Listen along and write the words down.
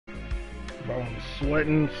Bro, I'm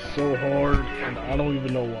sweating so hard, and I don't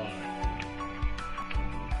even know why.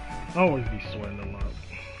 I always be sweating a lot.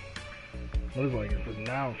 But it's like, but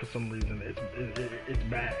now for some reason it's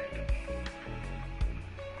bad.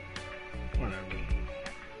 Whatever.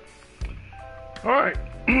 All right.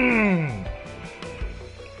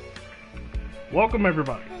 Welcome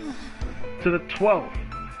everybody to the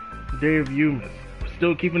 12th day of Yumas.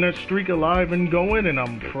 Still keeping that streak alive and going, and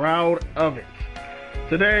I'm proud of it.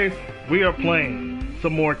 Today we are playing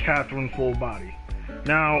some more Qatherine Full Body.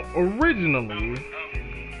 Now, originally,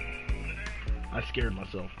 I scared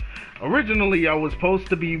myself. Originally, I was supposed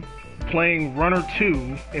to be playing Runner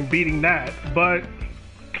 2 and beating that, but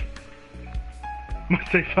my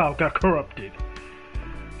save file got corrupted.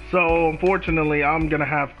 So, unfortunately, I'm gonna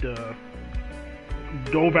have to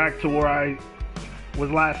go back to where I was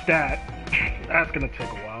last at. That's gonna take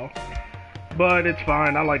a while, but it's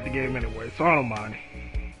fine. I like the game anyway, so I don't mind.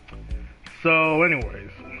 So, anyways,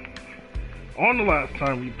 on the last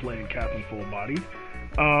time we played Qatherine Full Body,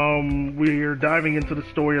 we're diving into the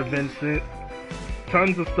story of Vincent.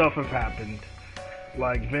 Tons of stuff have happened,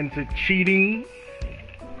 like Vincent cheating,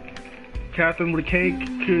 Qatherine with a cake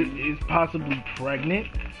is possibly pregnant,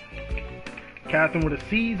 Qatherine with a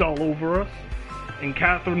C's all over us, and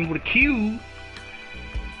Qatherine with a Q.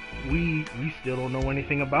 We still don't know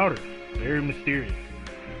anything about her. Very mysterious.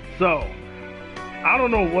 So, I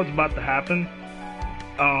don't know what's about to happen.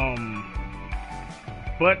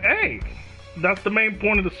 But hey, that's the main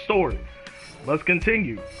point of the story. Let's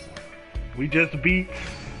continue. We just beat,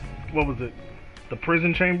 what was it? The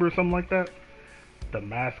prison chamber or something like that? The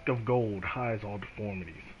mask of gold hides all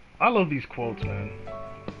deformities. I love these quotes, man.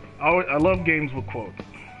 I love games with quotes.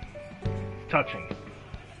 It's touching.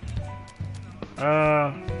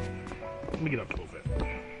 Let me get up a little bit.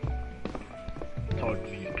 Talk to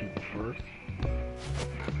these people first.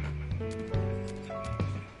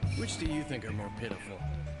 Which do you think are more pitiful,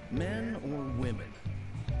 men or women?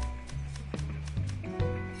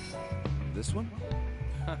 This one?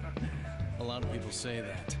 A lot of people say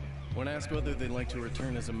that. When asked whether they'd like to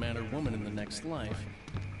return as a man or woman in the next life,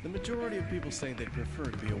 the majority of people say they'd prefer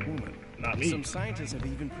to be a woman. Not me. Some scientists have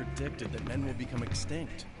even predicted that men will become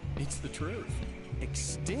extinct. It's the truth.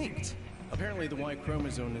 Extinct? Apparently the Y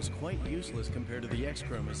chromosome is quite useless compared to the X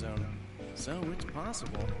chromosome. So it's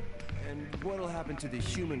possible. And what'll happen to the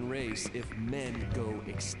human race if men go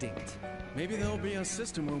extinct? Maybe there'll be a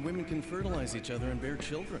system where women can fertilize each other and bear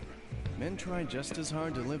children. Men try just as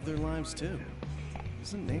hard to live their lives too.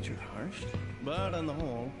 Isn't nature harsh? But on the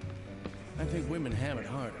whole, I think women have it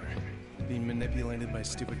harder. Being manipulated by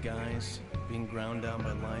stupid guys, being ground down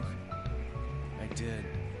by life. I did.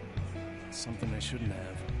 It's something I shouldn't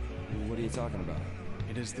have. What are you talking about?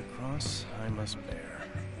 It is the cross I must bear.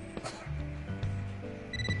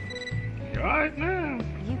 You alright now?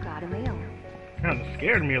 You got a meal. Kind of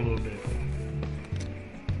scared me a little bit.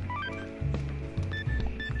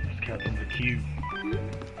 This Qatherine with a Q.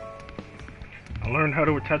 I learned how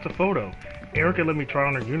to attach a photo. Erica let me try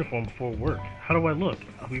on her uniform before work. How do I look?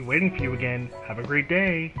 I'll be waiting for you again. Have a great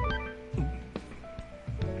day.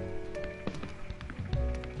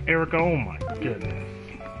 Erica, oh my goodness.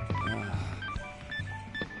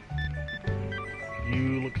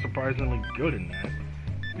 You look surprisingly good in that.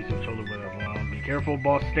 Be so told around. Be careful,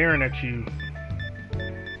 boss staring at you.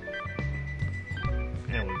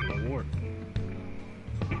 And we're gonna work.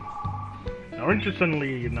 Now,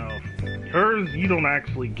 interestingly enough, hers you don't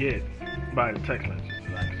actually get by the text messages.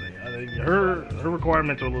 Actually, I think her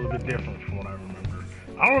requirements are a little bit different from what I remember.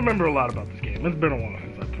 I don't remember a lot about this game. It's been a while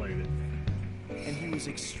since I played it. And he was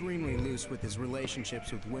extremely loose with his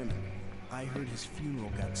relationships with women. I heard his funeral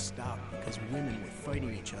got stopped because women were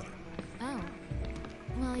fighting each other. Oh.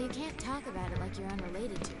 Well, you can't talk about it like you're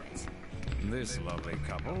unrelated to it. This lovely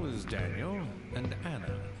couple is Daniel and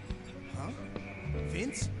Anna. Huh?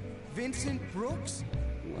 Vince? Vincent Brooks?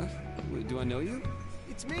 What? Wait, do I know you?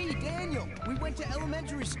 It's me, Daniel. We went to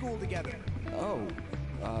elementary school together. Oh,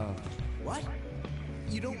 What?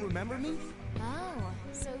 You don't remember me? Oh,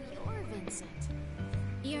 so you're Vincent.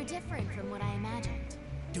 You're different from what I imagined.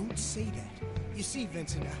 Don't say that. You see,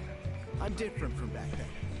 Vincent, I'm different from back then.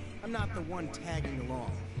 I'm not the one tagging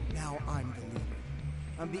along. Now I'm the leader.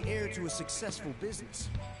 I'm the heir to a successful business.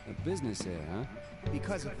 a business heir, huh?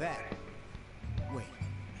 Because of that. Wait,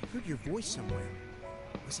 I heard your voice somewhere.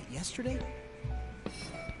 Was it yesterday?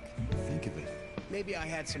 Think of it. Maybe I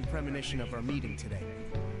had some premonition of our meeting today.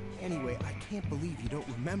 Anyway, I can't believe you don't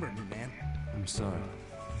remember me, man. I'm sorry.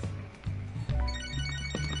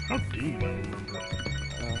 How do you not remember?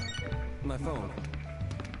 My phone.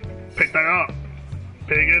 Pick that up.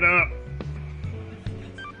 Pick it up.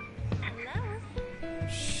 Hello.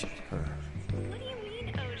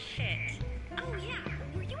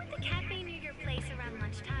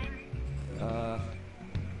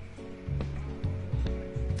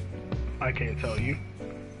 can't tell you.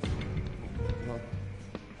 Well,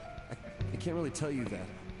 I can't really tell you that.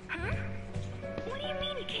 Huh? What do you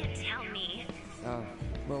mean you can't tell me?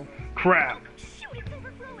 Well... Crap. Shoot, it's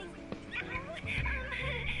overflowing.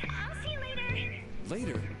 I'll see you later.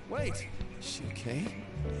 Later? Wait. Is she okay?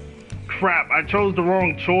 Crap, I chose the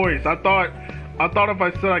wrong choice. I thought if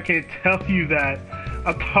I said I can't tell you that,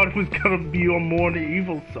 I thought it was gonna be more on the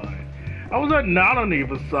evil side. I was not on the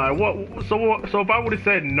evil side. So if I would have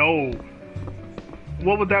said no,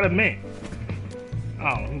 what would that have meant?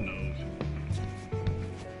 Oh, who knows?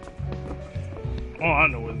 All I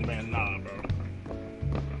know is, man, nah, bro.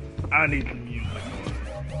 I need some music.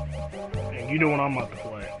 And you know what I'm about to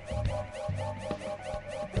play.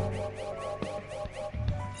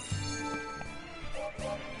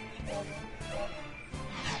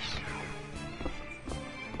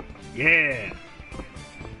 Yeah.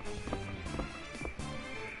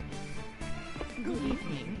 Good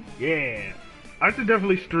evening. Yeah. I should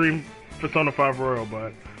definitely stream Persona 5 Royal,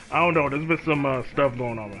 but I don't know. There's been some stuff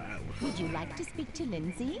going on with Atlas. Would you like to speak to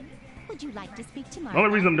Lindsay? Would you like to speak to Martha? The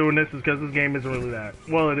only reason I'm doing this is because this game isn't really that.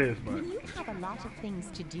 Well, it is, but... When you have a lot of things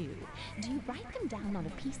to do you write them down on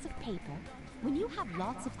a piece of paper? When you have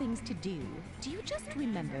lots of things to do you just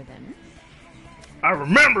remember them? I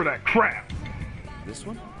remember that crap! This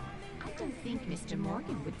one? I don't think Mr.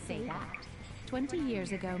 Morgan would say that. 20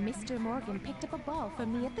 years ago, Mr. Morgan picked up a ball for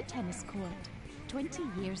me at the tennis court. 20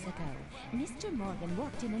 years ago, Mr. Morgan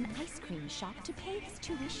worked in an ice cream shop to pay his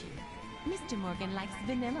tuition. Mr. Morgan likes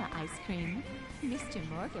vanilla ice cream. Mr.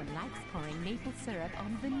 Morgan likes pouring maple syrup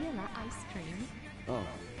on vanilla ice cream. Oh.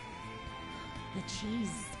 The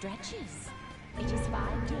cheese stretches. It is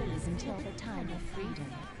 5 days until the time of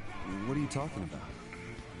freedom. What are you talking about?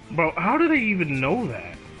 Bro, how do they even know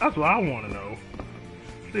that? That's what I want to know.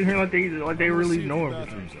 Sitting here like they really know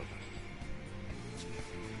everything.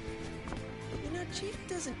 You know, Chief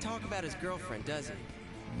doesn't talk about his girlfriend, does he?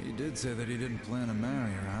 He did say that he didn't plan to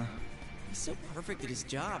marry her, huh? He's so perfect at his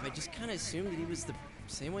job, I just kind of assumed that he was the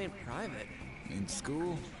same way in private. In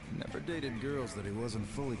school, he never dated girls that he wasn't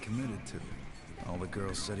fully committed to. All the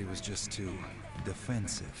girls said he was just too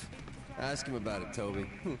defensive. Ask him about it, Toby.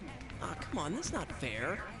 Aw, come on, that's not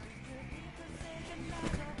fair.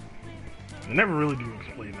 They never really do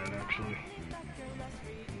explain that, actually.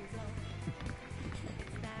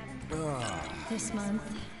 This month,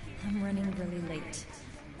 I'm running really late.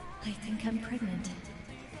 I think I'm pregnant.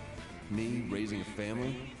 Me raising a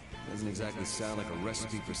family? Doesn't exactly sound like a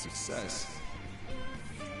recipe for success.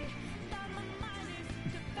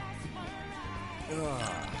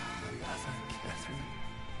 Katherine?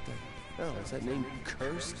 Oh, is that name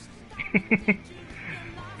cursed?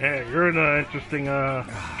 Yeah, you're in an interesting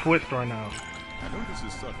twist right now. I know this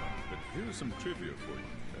is sudden, but here's some trivia for you,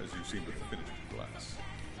 as you seem to have finished your glass.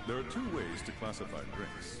 There are 2 ways to classify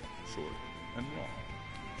drinks, short and long.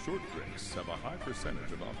 Short drinks have a high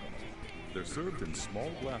percentage of alcohol. They're served in small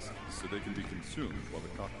glasses so they can be consumed while the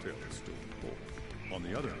cocktail is still cold. On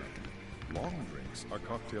the other hand, long drinks are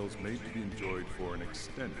cocktails made to be enjoyed for an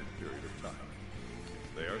extended period of time.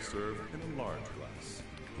 They are served in a large glass.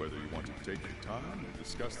 Whether you want to take your time and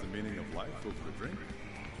discuss the meaning of life over a drink,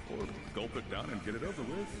 or gulp it down and get it over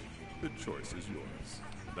with, the choice is yours.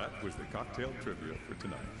 That was the cocktail trivia for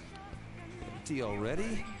tonight. Tea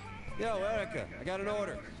already? Yo, Erica, I got an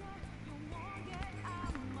order.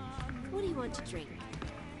 What do you want to drink?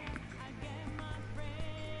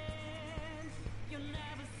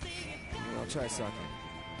 I'll try sake.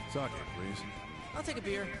 Sake, please. I'll take a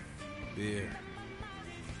beer. Beer.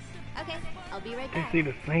 Okay, I'll be right They back. say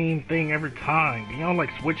the same thing every time. Can y'all like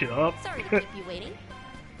switch it up? Sorry to keep you waiting.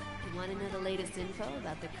 You want to know the latest info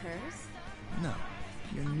about the curse? No.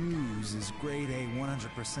 Your news is grade A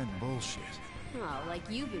 100% bullshit. Oh, like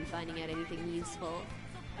you've been finding out anything useful.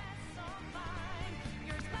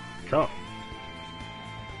 Tough.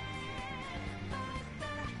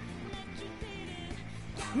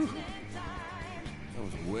 That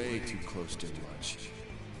was way too close to lunch.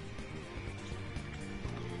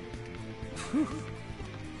 Whew.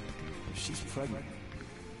 If she's pregnant,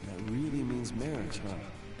 that really means marriage, huh?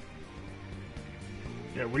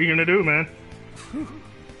 Yeah, what are you gonna do, man? I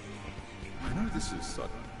know this is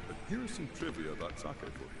sudden, but here is some trivia about sake for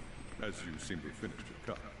you, as you seem to have finished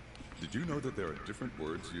your cup. Did you know that there are different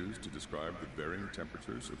words used to describe the varying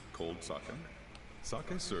temperatures of cold sake?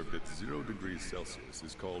 Sake served at 0 degrees Celsius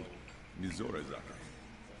is called mizorizake,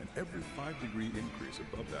 and every 5-degree increase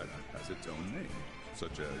above that has its own name,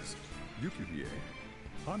 such as yukirie,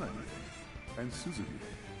 hanarie, and suzurie.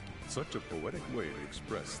 Such a poetic way to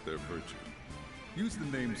express their virtue. Use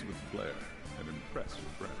the names with flair, and impress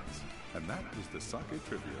your friends. And that is the sake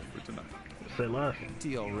trivia for tonight. Say less.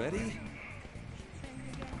 Tea already?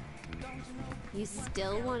 You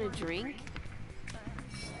still want a drink?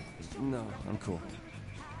 No, I'm cool.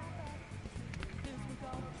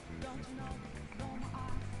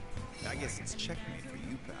 I guess it's checkmate for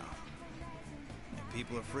you, pal.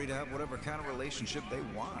 People are free to have whatever kind of relationship they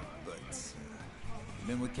want, but you've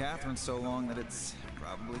been with Katherine so long that it's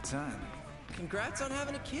probably time. Congrats on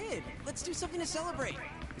having a kid. Let's do something to celebrate.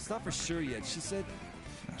 It's not for sure yet. She said...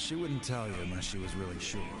 Now, she wouldn't tell you unless she was really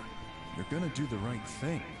sure. You're gonna do the right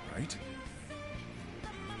thing, right?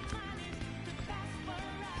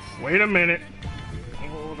 Wait a minute.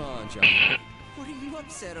 Hold on, John. What are you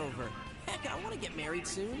upset over? Heck, I want to get married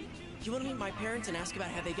soon. You want to meet my parents and ask about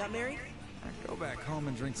how they got married? Go back home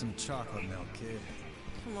and drink some chocolate milk, kid.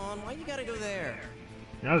 Come on, why you gotta go there?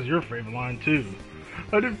 That was your favorite line too.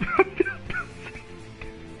 I didn't.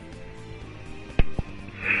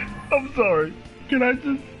 I'm sorry. Can I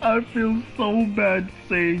just? I feel so bad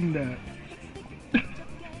saying that.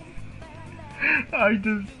 I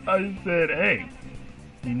said, hey,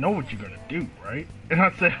 you know what you're gonna do, right? And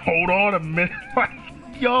I said, hold on a minute. Like,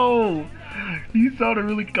 yo, he sounded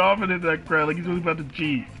really confident in that crowd, like he's really about to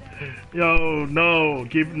cheat. Yo, no,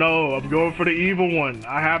 I'm going for the evil one.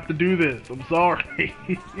 I have to do this. I'm sorry.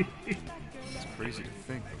 It's crazy to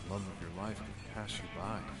think the love of your life can pass you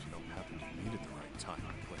by if you don't happen to meet at the right time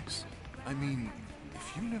and place. I mean,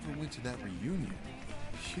 if you never went to that reunion,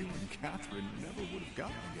 you and Qatherine never would have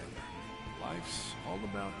gotten together. Life's all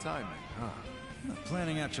about timing, huh?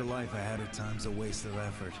 Planning out your life ahead of time's a waste of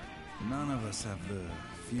effort. None of us have the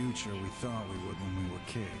future we thought we would when we were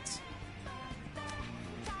kids.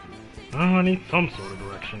 Oh, I need some sort of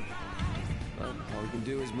direction. Well, all we can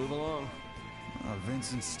do is move along.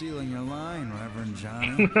 Vincent's stealing your line, Reverend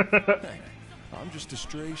Johnny. Hey, I'm just a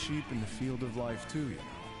stray sheep in the field of life too, you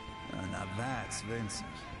know. Now that's Vincent.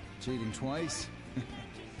 Cheating twice?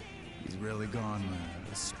 He's really gone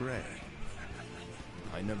astray.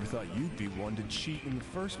 I never thought you'd be one to cheat in the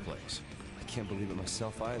first place. I can't believe it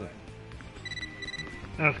myself either.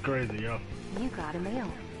 That's crazy, yo. You got a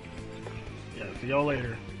mail. Yeah, see y'all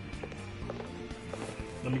later.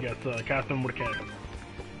 Let me guess, Katherine with a K.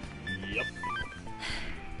 Yep.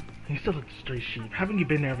 You still look straight sheep. Haven't you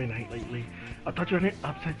been there every night lately? I thought you had an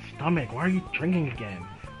upset stomach. Why are you drinking again?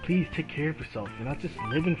 Please take care of yourself. You're not just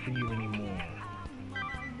living for you anymore.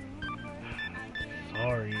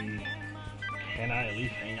 Sorry. Can I at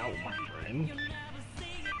least hang out with my friends?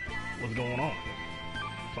 What's going on?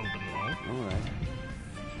 Something wrong? Alright.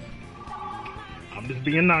 I'm just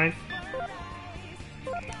being nice.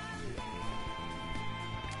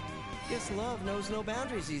 Guess love knows no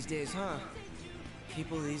boundaries these days, huh?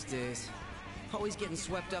 People these days. Always getting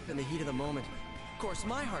swept up in the heat of the moment. Of course,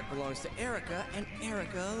 my heart belongs to Erica, and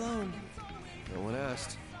Erica alone. No one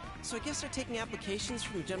asked. So I guess they're taking applications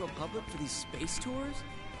from the general public for these space tours?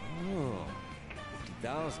 Oh,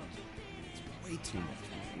 50,000. It's way too much.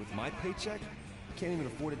 With my paycheck, I can't even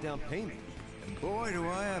afford a down payment. And boy, do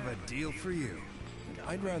I have a deal for you.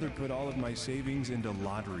 I'd rather put all of my savings into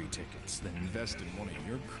lottery tickets than invest in one of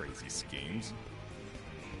your crazy schemes.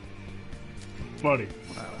 Buddy.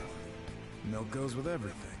 Wow. Milk goes with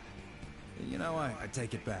everything. You know, I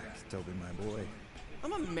take it back, Toby, my boy.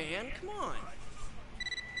 I'm a man, come on.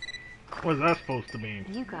 What's that supposed to mean?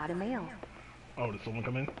 You got a mail. Oh, did someone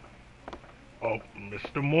come in? Oh,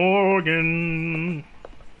 Mr. Morgan.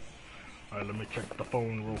 Alright, let me check the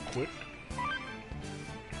phone real quick.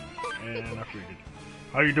 And I figured.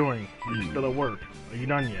 How you doing? Are you still at work? Are you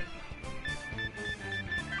done yet?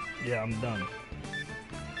 Yeah, I'm done.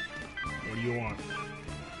 What do you want?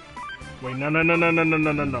 Wait, no.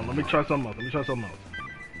 Let me try something else.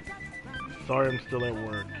 Sorry, I'm still at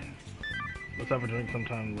work. Let's have a drink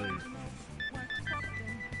sometime later.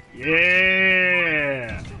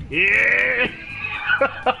 Yeah! Yeah!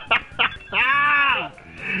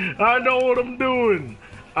 I know what I'm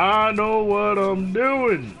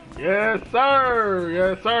doing. Yes,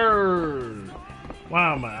 sir.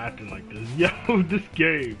 Why am I acting like this? Yo, this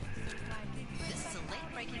game. This is a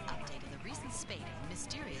late-breaking update of the recent spate of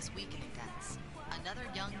mysterious weekend events. Another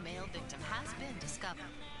young male victim has been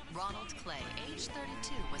discovered. Ronald Clay, age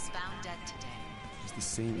 32, was found dead today. He's the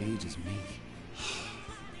same age as me.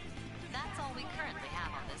 That's all we currently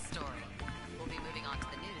have on this story. We'll be moving on to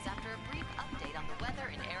the news after a brief update on the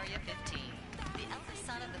weather in Area 15. The eldest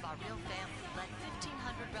son of the Barril family led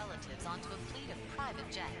 1,500 relatives onto a fleet of private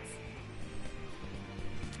jets.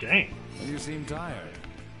 Dang. You seem tired.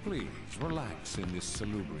 Please, relax in this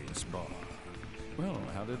salubrious bar. Well,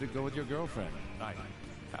 how did it go with your girlfriend? I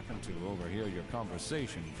happened to overhear your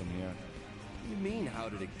conversation from here. What do you mean, how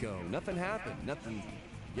did it go? Nothing happened. Nothing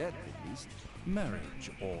yet, at least.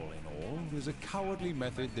 Marriage, all in all, is a cowardly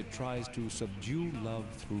method that tries to subdue love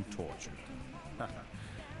through torture.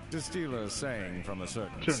 To steal a saying from a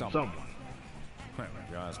certain someone. Well,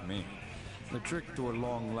 if you ask me, the trick to a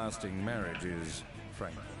long-lasting marriage is,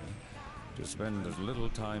 frankly, to spend as little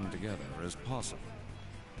time together as possible.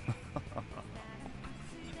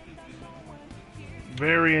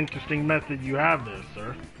 Very interesting method you have there,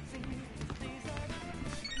 sir.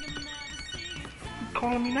 You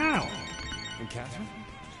calling me now? And Katherine?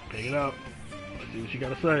 Pick it up. Let's see what you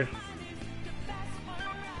gotta say.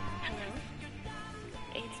 Hello?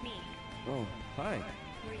 It's me. Oh, hi.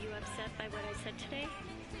 Were you upset by what I said today?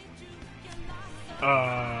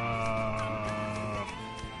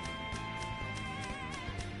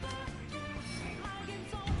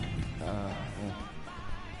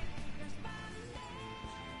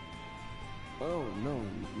 Oh, no,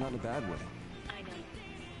 not in a bad way. I know.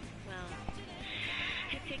 Well,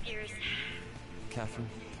 it figures. Katherine?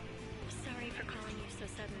 Sorry for calling you so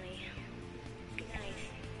suddenly. Good night.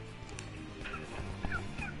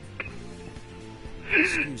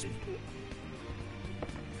 Excuse me.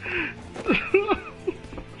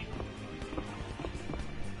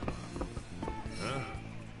 Huh?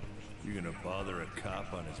 You gonna bother a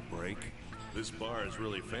cop on his break? This bar is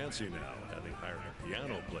really fancy now, having hired a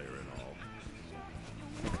piano player and all.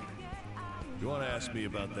 You want to ask me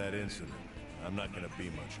about that incident? I'm not gonna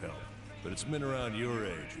be much help. But it's men around your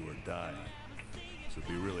age who are dying. So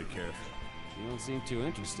be really careful. You don't seem too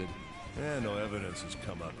interested. Yeah, no evidence has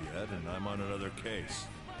come up yet, and I'm on another case.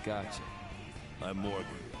 Gotcha. I'm Morgan.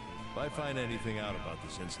 If I find anything out about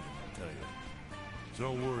this incident, I'll tell you. So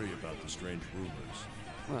don't worry about the strange rumors.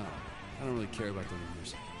 Well, I don't really care about the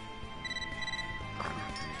rumors.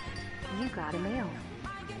 You got a mail.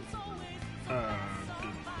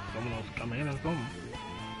 Did someone else come in or something?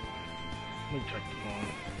 Let me check the phone.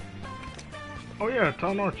 Oh yeah,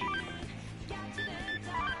 Tom Archie.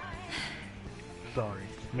 Sorry,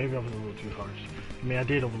 maybe I was a little too harsh. I mean, I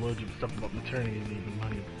did overload you with stuff about maternity leave and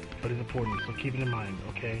money, but it's important, so keep it in mind,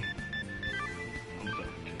 okay? I'm sorry,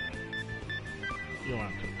 too. You don't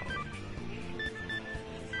have to apologize.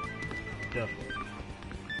 Definitely.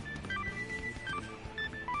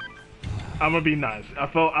 I'm gonna be nice. I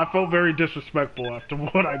felt very disrespectful after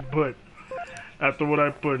what I put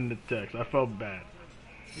in the text. I felt bad.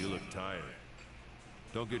 You look tired.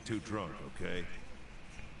 Don't get too drunk, okay?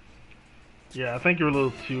 Yeah, I think you're a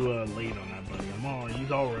little too late on that, buddy.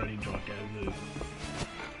 He's already drunk as is.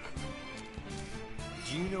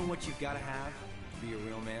 Do you know what you've got to have to be a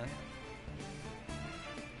real man?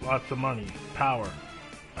 Lots of money, power,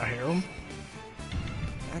 a harem.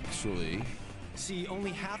 Actually, see,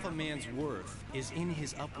 only half a man's worth is in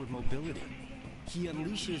his upward mobility. He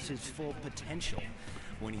unleashes his full potential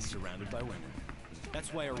when he's surrounded by women.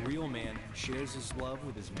 That's why a real man shares his love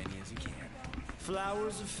with as many as he can.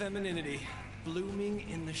 Flowers of femininity, blooming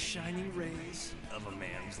in the shining rays of a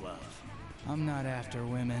man's love. I'm not after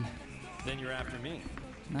women. Then you're after me.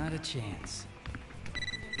 Not a chance.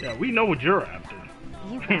 Yeah, we know what you're after.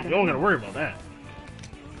 You don't gotta worry about that.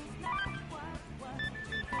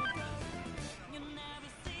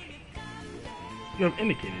 You have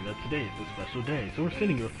indicated that today is a special day, so we're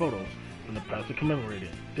sending you a photo from the past to commemorate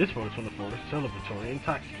it. This photo is from the photo's celebratory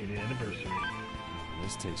intoxicated anniversary.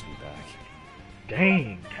 This takes me back.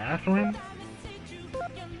 Dang, Katherine.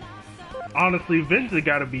 Honestly, Vince has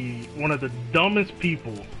got to be one of the dumbest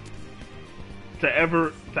people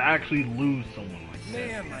to actually lose someone like that.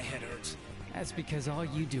 Man, my head hurts. That's because all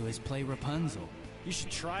you do is play Rapunzel. You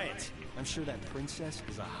should try it. I'm sure that princess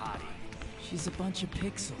is a hottie. She's a bunch of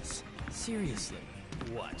pixels. Seriously.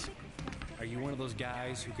 What? Are you one of those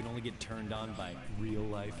guys who can only get turned on by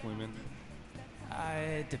real-life women?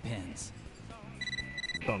 It depends.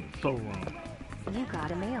 Something so wrong. You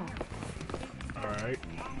got a mail. Alright.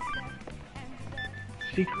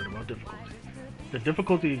 Secret about difficulty. The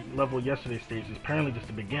difficulty level yesterday's stage is apparently just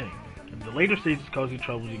the beginning. If the later stages cause you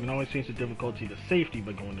trouble, you can always change the difficulty to safety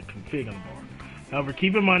by going to config on the bar. However,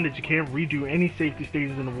 keep in mind that you can't redo any safety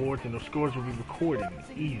stages in the awards and the scores will be recorded. It's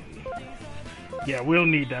easy. Yeah, we'll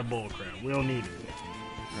need that bullcrap. We'll need it.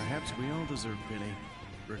 Perhaps we all deserve pity,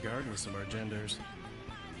 regardless of our genders.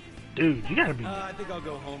 Dude, you gotta be... I think I'll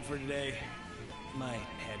go home for today. My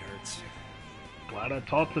head hurts. Glad I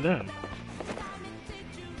talked to them.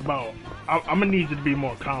 I'm gonna need you to be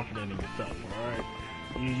more confident in yourself, alright?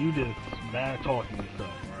 You just bad talking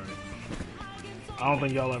yourself, alright? I don't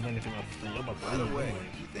think y'all have anything else to say. Y'all about to By the way,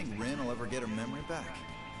 do you think Rin will ever get her memory back?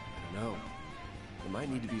 I don't know. There might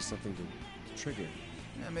need to be something to trigger.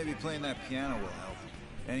 Yeah, maybe playing that piano will help.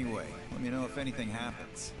 Anyway, let me know if anything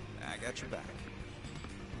happens. I got your back.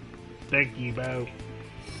 Thank you, Bo.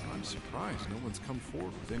 I'm surprised no one's come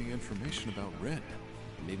forward with any information about Ren.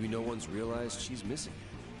 Maybe no one's realized she's missing.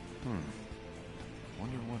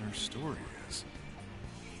 Wonder what her story is.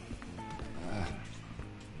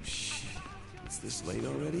 Shit. It's this late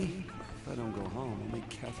already? If I don't go home, I'll make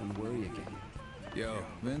Katherine worry again. Yo,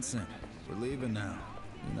 Vincent, we're leaving now.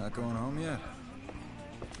 You're not going home yet?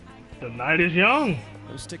 The night is young.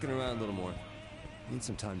 I'm sticking around a little more. Need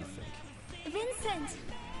some time to think. Vincent!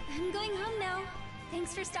 I'm going home now.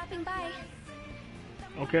 Thanks for stopping by.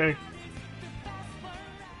 Okay.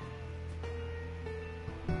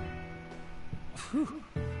 Whew.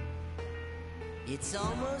 It's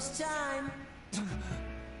almost time.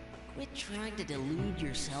 Quit trying to delude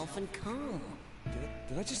yourself and come.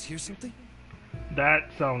 Did I just hear something? That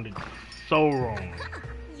sounded so wrong.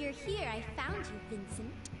 You're here. I found you,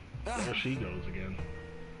 Vincent. There she goes again.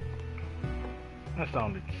 That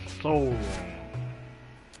sounded so wrong.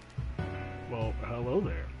 Well, hello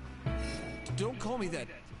there. Don't call me that.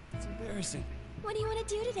 It's embarrassing. What do you want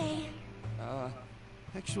to do today?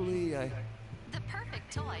 Actually, I... The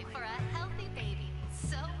perfect toy for a healthy baby.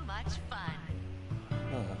 So much fun.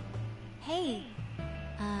 Hey.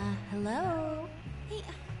 Hello? Hey,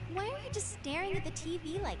 why are you just staring at the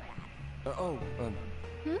TV like that?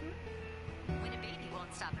 Hmm? When a baby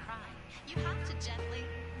won't stop crying, you have to gently...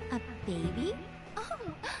 A baby?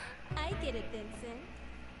 Oh, I get it, Vincent.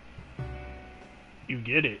 You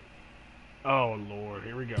get it. Oh, Lord.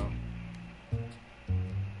 Here we go.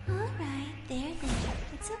 Alright, there.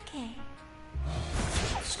 It's okay.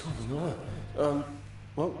 What's going on?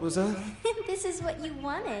 What was that? This is what you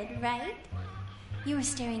wanted, right? You were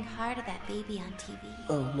staring hard at that baby on TV.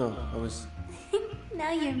 Oh, no, I was...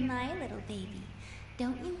 Now you're my little baby.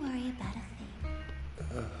 Don't you worry about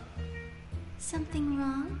a thing. Something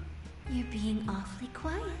wrong? You're being awfully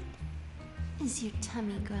quiet. Is your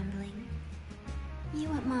tummy grumbling? You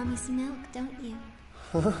want mommy's milk, don't you?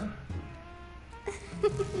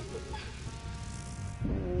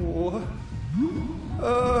 What?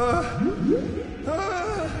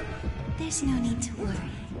 There's no need to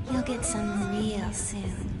worry. You'll get some real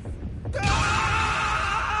soon.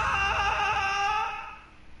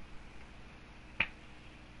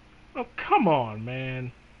 Oh, come on,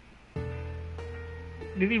 man.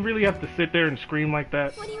 Did he really have to sit there and scream like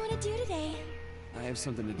that? What do you want to do today? I have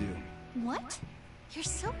something to do. What? You're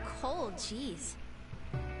so cold, jeez.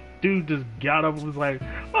 Dude just got up and was like,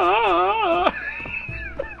 ah!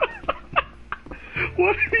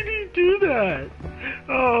 Why did he do that?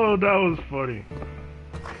 Oh, that was funny.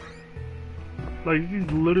 Like, he's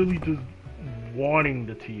literally just wanting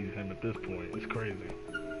to tease him at this point. It's crazy.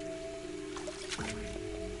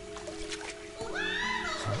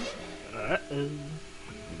 Uh-oh.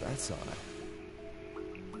 That's odd.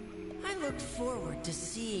 I looked forward to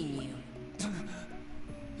seeing you.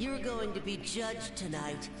 You're going to be judged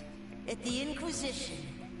tonight at the Inquisition.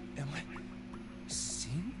 Am I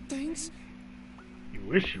seeing things? You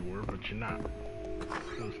wish you were, but you're not.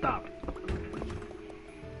 So stop it.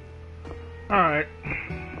 Alright.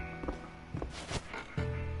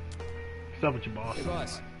 What's up with you, boss? Hey,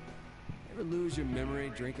 boss. Ever lose your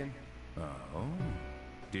memory drinking? Oh?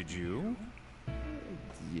 Did you?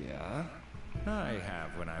 Yeah. I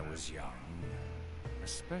have when I was young.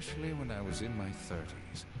 Especially when I was in my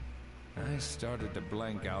 30s. I started to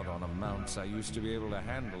blank out on amounts I used to be able to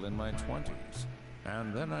handle in my 20s.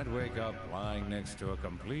 And then I'd wake up lying next to a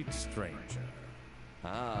complete stranger.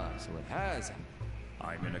 Ah, so it has.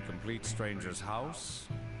 I'm in a complete stranger's house.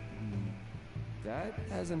 That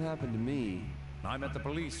hasn't happened to me. I'm at the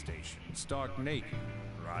police station, stark naked,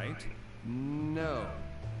 right? No.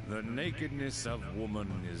 The nakedness of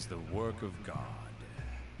woman is the work of God.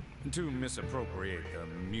 To misappropriate the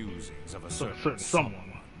musings of a certain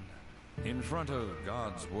someone. In front of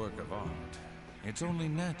God's work of art, it's only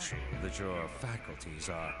natural that your faculties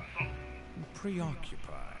are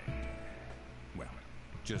preoccupied. Well,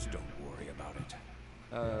 just don't worry about it.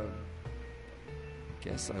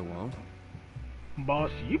 Guess I won't.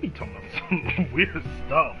 Boss, you be talking about some weird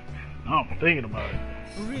stuff. I'm thinking about it.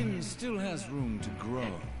 Rin still has room to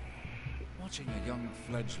grow. Watching a young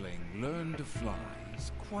fledgling learn to fly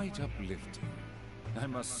is quite uplifting. I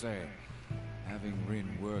must say, having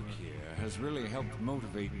Rin work here has really helped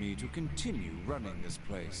motivate me to continue running this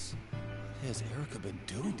place. What has Erica been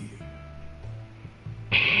doing to you?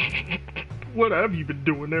 What have you been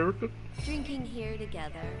doing, Erica? Drinking here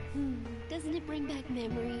together. Doesn't it bring back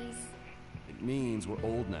memories? It means we're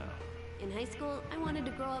old now. In high school, I wanted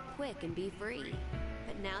to grow up quick and be free.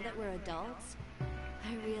 But now that we're adults,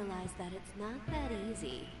 I realize that it's not that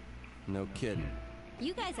easy. No kidding.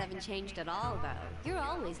 You guys haven't changed at all, though. You're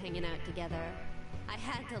always hanging out together. I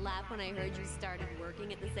had to laugh when I heard you started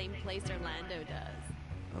working at the same place Orlando does.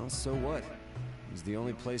 Well, so what? He's the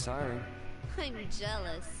only place hiring. I'm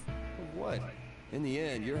jealous. Of what? In the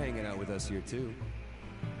end, you're hanging out with us here, too.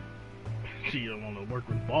 She don't want to work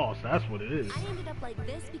with boss, that's what it is. I ended up like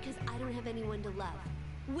this because I don't have anyone to love.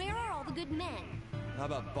 Where are all the good men? How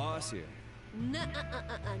about boss here?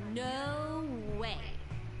 No way.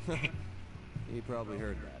 He probably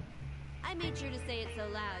heard that. I made sure to say it so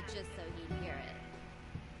loud just so he'd hear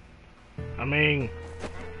it. I mean,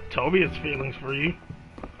 Toby has feelings for you.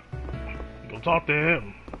 Go talk to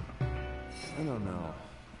him. I don't know.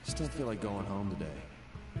 I just don't feel like going home today.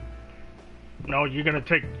 No, you're gonna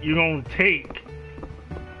take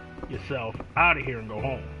yourself out of here and go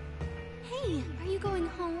home. Hey, are you going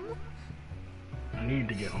home? I need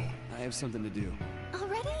to get home. I have something to do.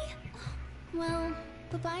 Already? Well,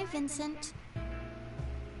 bye-bye, Vincent.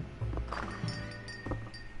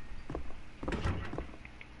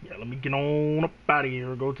 Yeah, let me get on up out of here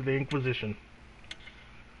and go to the Inquisition.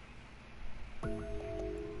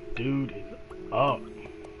 Dude is up.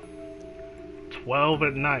 12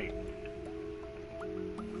 at night.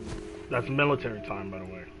 That's military time, by the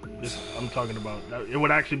way. I'm talking about, it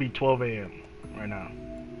would actually be 12 a.m. right now.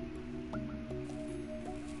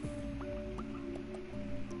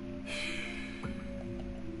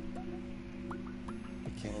 I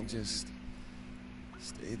can't just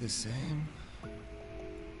stay the same.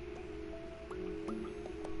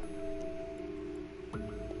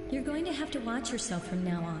 You're going to have to watch yourself from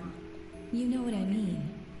now on. You know what I mean,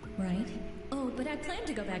 right? Oh, but I plan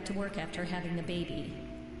to go back to work after having the baby.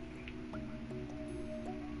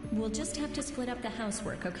 We'll just have to split up the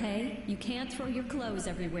housework, okay? You can't throw your clothes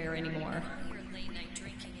everywhere anymore. Your late-night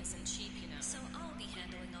drinking isn't cheap, you know, so I'll be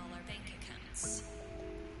handling all our bank accounts.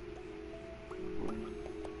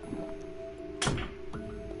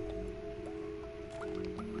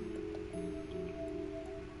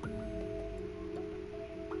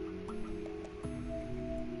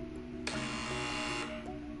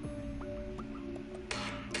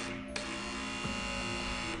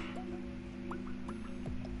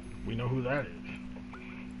 We know who that is.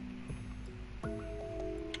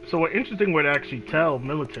 So an interesting way to actually tell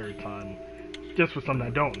military time, just for something I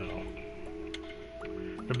don't know.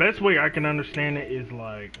 The best way I can understand it is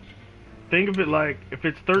like, think of it like, if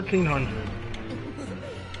it's 1300.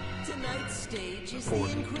 Tonight's stage is the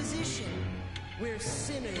Inquisition, where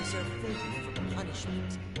sinners are food for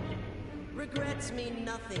punishment. Regrets mean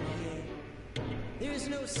nothing here. There's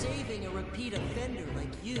no saving a repeat offender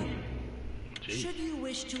like you. Jeez. Should you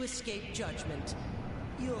wish to escape judgment,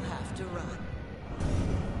 you'll have to run.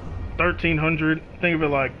 1300, think of it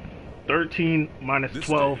like 13 minus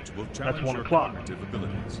 12, that's 1 o'clock.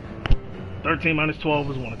 13 minus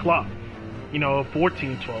 12 is 1 o'clock. You know,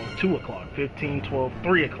 14, 12, 2 o'clock. 15, 12,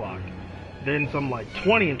 3 o'clock. Then something like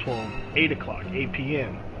 20 and 12, 8 o'clock, 8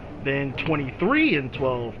 p.m. Then 23 and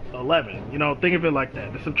 12, 11. You know, think of it like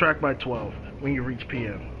that. To subtract by 12 when you reach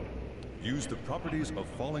p.m. Use the properties of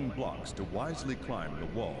falling blocks to wisely climb the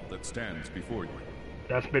wall that stands before you.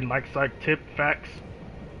 That's been MikePsyche Tip Facts.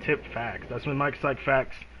 That's been MikePsyche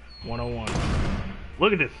Facts 101.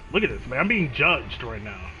 Look at this, man. I'm being judged right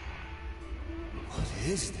now. What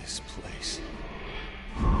is this place?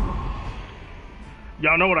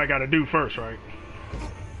 Y'all know what I gotta do first, right?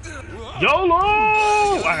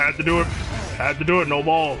 YOLO! I had to do it, no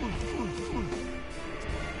ball.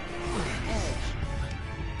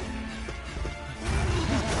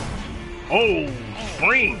 Oh,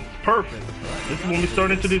 springs, perfect. This is when we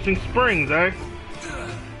start introducing springs, eh?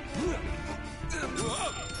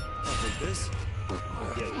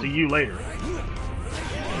 Yeah, see you later.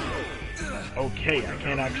 Okay, I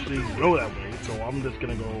can't actually go that way, so I'm just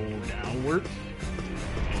gonna go downwards.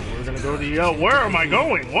 And we're gonna go to where am I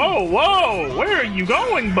going? Whoa, whoa, where are you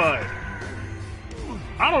going, bud?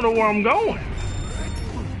 I don't know where I'm going.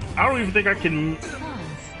 I don't even think I can.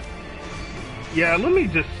 Yeah, let me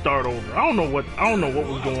just start over. I don't know what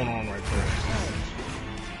was going on right there.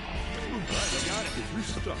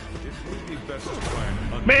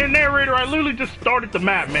 Man, narrator, I literally just started the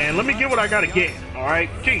map, man. Let me get what I gotta get. Alright?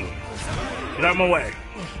 Gee. Get out of my way.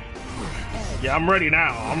 Yeah, I'm ready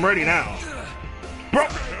now. Bro!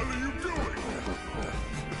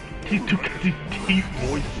 He's got these deep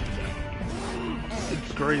voices.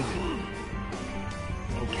 It's crazy.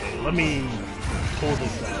 Okay, let me pull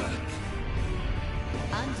this out.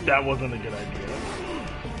 That wasn't a good idea.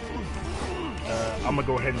 I'm gonna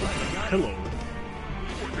go ahead and get the pillow.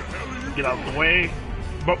 Get out the way.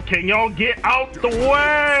 But can y'all get out the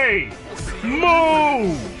way?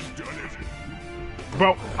 Move!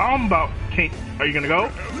 Bro, I'm about... Are you gonna go?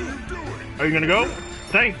 Are you gonna go?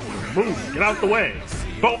 Thank you. Move. Get out the way.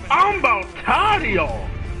 Bro, I'm about tired of y'all.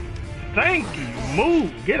 Thank you.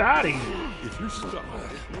 Move. Get out of here. If you're stuck,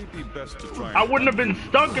 it may be best to try. I wouldn't have been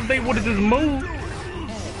stuck if they would have just moved.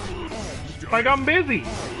 Like, I'm busy.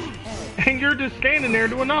 And you're just standing there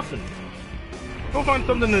doing nothing. Go find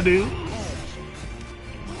something to do.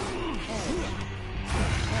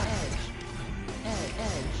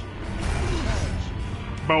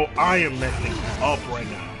 Bro, I am messing up right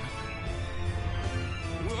now.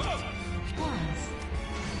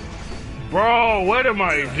 Bro, what am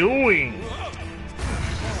I doing?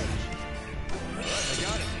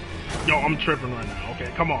 Yo, I'm tripping right now.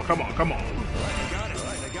 Okay, come on, come on, come on.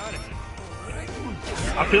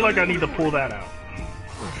 I feel like I need to pull that out.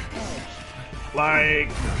 Like,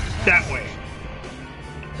 that way.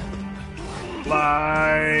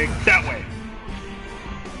 Like, that way.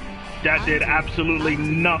 That did absolutely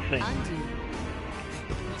nothing.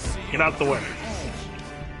 Get out the way.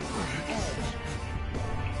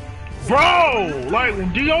 Bro!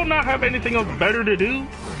 Like, do y'all not have anything else better to do?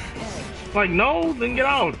 Like, no? Then get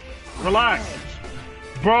out. Relax.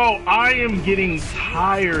 Bro, I am getting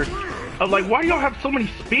tired of, like, why do y'all have so many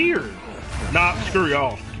spears? Nah, screw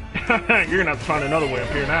y'all. You're gonna have to find another way up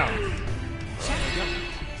here now.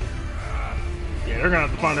 Yeah, they're gonna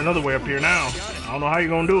have to find another way up here now. I don't know how you're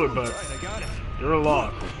gonna do it, but you're a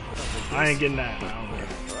loss. I ain't getting that.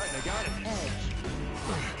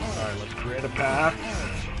 Alright, let's create a path.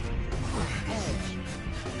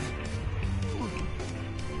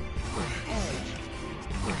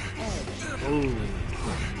 Ooh,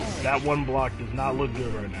 that one block does not look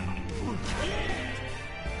good right now.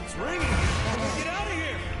 It's raining. Get out of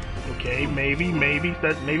here. Okay, maybe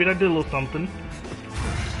that did a little something.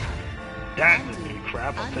 That didn't do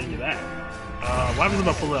crap, I'll tell you that. What happens if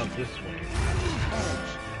I pull it out this way?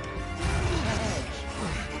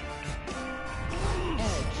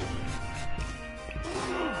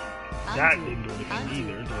 That didn't do anything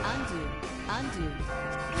either, did it? Undo.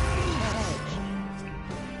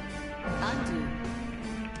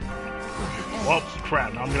 Well,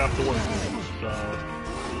 crap, now I'm gonna have to work with it, so...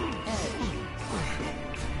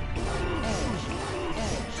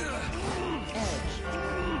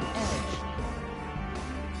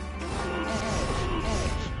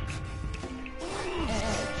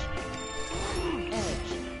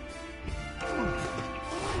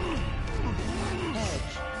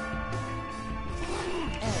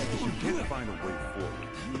 If you can't find a way forward,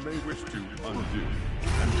 you may wish to undo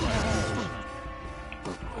and try to.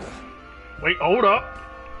 Wait, hold up.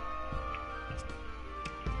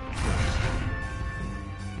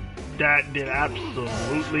 That did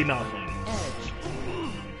absolutely nothing.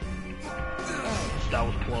 That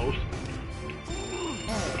was close.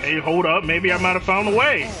 Okay, hold up. Maybe I might have found a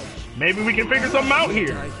way. Maybe we can figure something out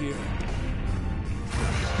here.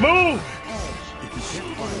 Move! If you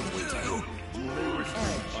can't find a way forward, you may wish to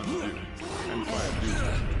undo and try to.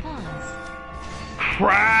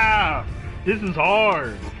 Crap! This is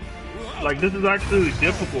hard. Like, this is actually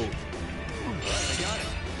difficult.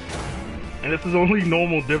 And this is only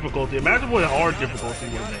normal difficulty. Imagine what hard difficulty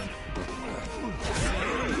would have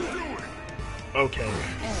been. Okay.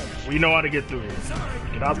 We know how to get through here.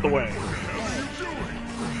 Get out the way.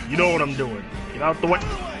 You know what I'm doing. Get out the way.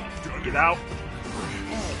 Get out.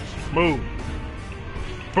 Move.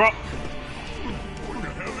 Bro.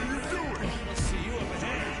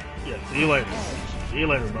 Yeah, see you later. See you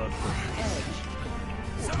later, bud.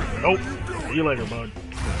 Nope. See you later, bud.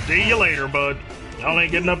 See you later, bud. Y'all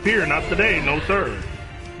ain't getting up here. Not today. No, sir.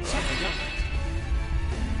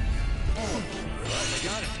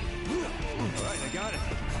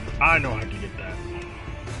 I know how to get that.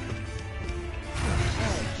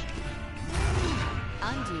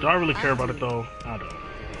 Do I really care about it, though? I don't.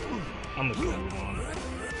 I'm just going on.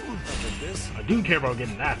 I do care about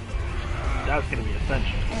getting that, though. That's going to be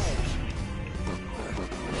essential.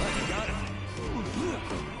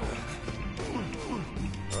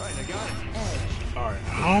 Alright,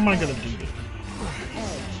 how am I gonna do this?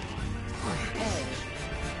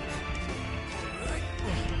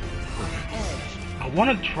 I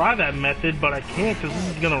want to try that method, but I can't because this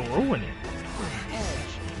is gonna ruin it.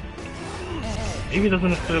 Maybe it doesn't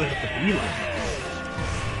necessarily have to be like that.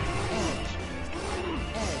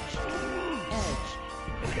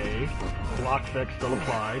 Okay, block effect still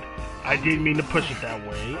applied. I didn't mean to push it that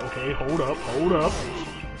way. Okay, hold up, hold up.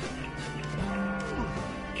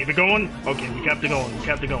 Keep it going? Okay, we kept it going, we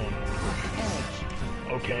kept it going.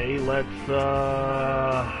 Okay, let's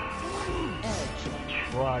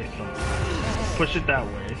try something. Push it that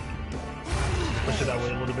way. Push it that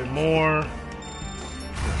way a little bit more.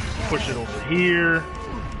 Push it over here.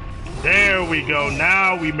 There we go.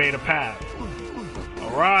 Now we made a path.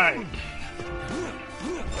 Alright.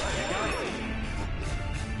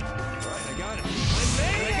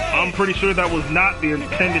 I'm pretty sure that was not the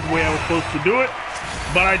intended way I was supposed to do it,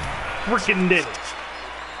 but I freaking did it.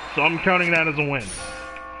 So I'm counting that as a win.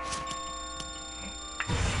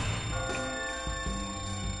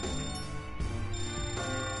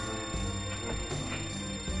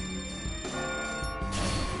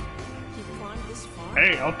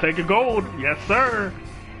 Hey, I'll take a gold. Yes, sir.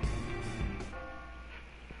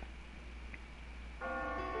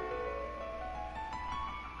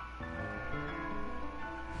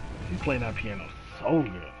 He's playing that piano so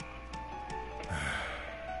good.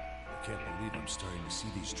 I can't believe I'm starting to see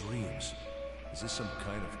these dreams. Is this some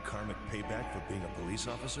kind of karmic payback for being a police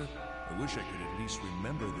officer? I wish I could at least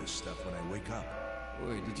remember this stuff when I wake up.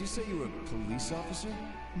 Wait, did you say you were a police officer?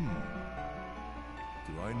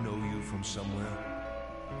 Do I know you from somewhere?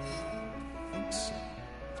 I think so.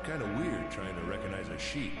 It's kind of weird trying to recognize a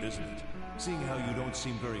sheep, isn't it? Seeing how you don't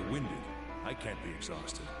seem very winded, I can't be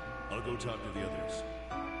exhausted. I'll go talk to the others.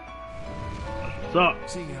 What's up?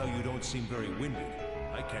 Seeing how you don't seem very winded,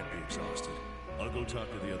 I can't be exhausted. I'll go talk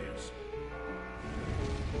to the others.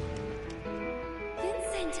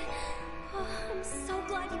 Vincent! Oh, I'm so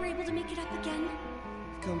glad you were able to make it up again.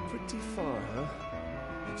 You've come pretty far, huh?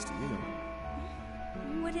 Thanks to you.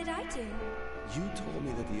 What did I do? You told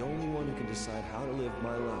me that the only one who can decide how to live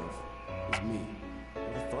my life is me.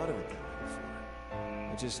 Never thought of it that way before.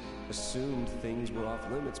 I just assumed things were off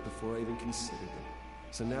limits before I even considered them.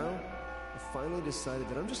 So now, I finally decided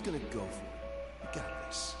that I'm just gonna go for it. I got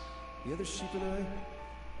this. The other sheep and I,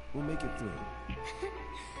 we'll make it through.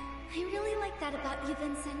 I really like that about you,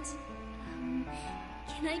 Vincent.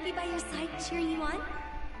 Can I be by your side cheering you on?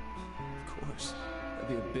 Of course. That'd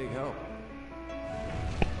be a big help.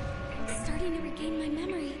 I'm starting to regain my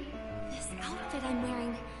memory. This outfit I'm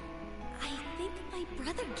wearing, I think my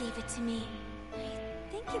brother gave it to me. I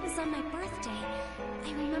think it was on my birthday.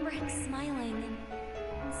 I remember him smiling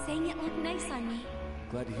and saying it looked nice on me.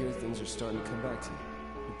 Glad to hear things are starting to come back to you.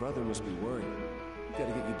 Your brother must be worried. We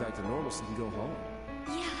gotta get you back to normal so you can go home.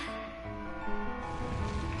 Yeah.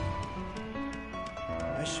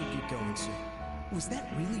 I should get going soon. Was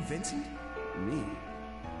that really Vincent? Me?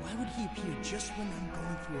 Why would he appear just when I'm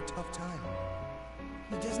going through a tough time?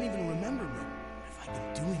 He doesn't even remember me. What have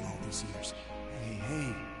I been doing all these years?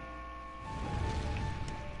 Hey.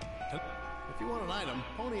 If you want an item,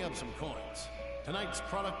 pony up some coins. Tonight's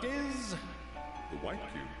product is... The white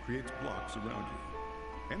cube creates blocks around you.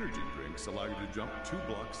 Energy drinks allow you to jump 2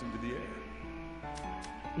 blocks into the air.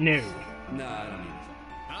 No. Nah, I don't need it.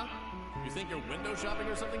 Huh? You think you're window shopping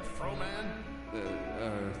or something, Fro-Man?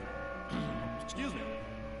 Excuse me.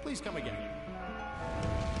 Please come again.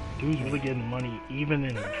 Dude's really getting money even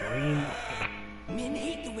in a dream. Men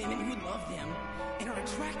hate the women who love them and are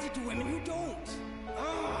attracted to women who don't.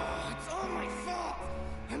 Oh, it's all my fault.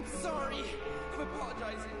 I'm sorry. I'm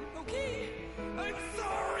apologizing. Okay? I'm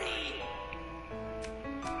sorry.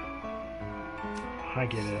 I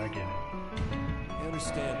get it. I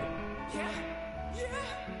understand. Yeah?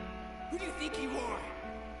 Who do you think you are?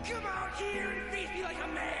 Come out here and face me like a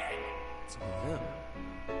man. It's about him.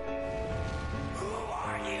 Who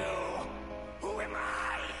are you? Who am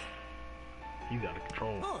I? He's out of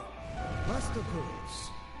control. Oh, Master Curls,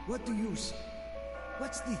 what do you see?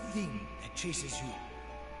 What's the thing that chases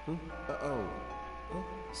you? Well,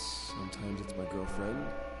 sometimes it's my girlfriend.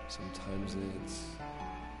 Sometimes it's...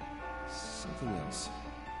 something else.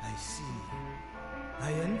 I see.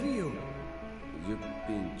 I envy you. You're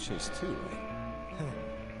being chased too, right?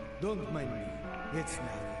 Don't mind me. It's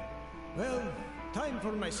nothing. Well, time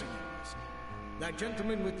for my singing lesson. That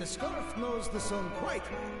gentleman with the scarf knows the song quite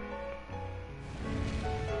well.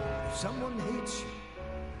 If someone hates you,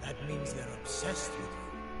 that means they're obsessed with you.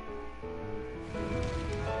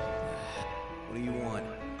 What do you want?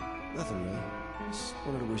 Nothing, really. Just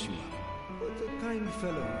wanted to wish you luck. What a kind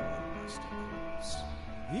fellow you are, Master Curls.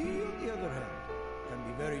 He, on the other hand, can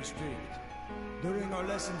be very strict. During our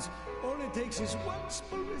lessons, all it takes is one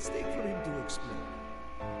small mistake for him to explode.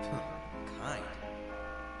 Kind.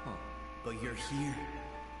 Huh. But you're here.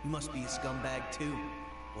 You must be a scumbag too.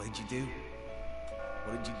 What did you do?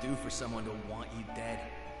 What did you do for someone to want you dead?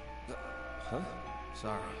 Huh?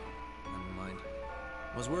 Sorry. Never mind.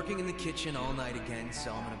 I was working in the kitchen all night again,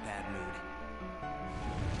 so I'm in a bad mood.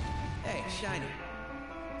 Hey, Shiny.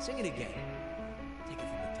 Sing it again. Take it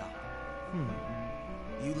from the top.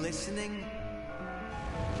 You listening?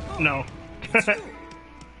 No.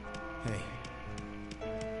 Hey.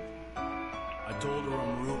 I told her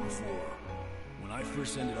I'm rooting for her. When I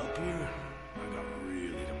first ended up here, I got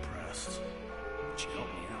really depressed. She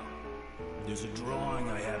helped me out. There's a drawing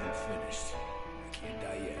I haven't finished. I can't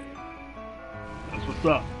die yet. That's what's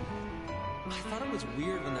up. I thought it was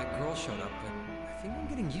weird when that girl showed up, but I think I'm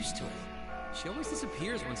getting used to it. She always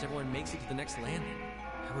disappears once everyone makes it to the next landing.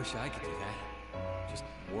 I wish I could do that. Just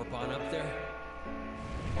warp on up there.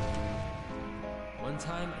 One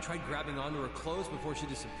time, I tried grabbing onto her clothes before she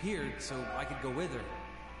disappeared so I could go with her,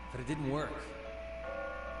 but it didn't work.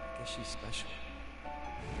 I guess she's special.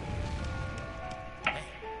 Hey.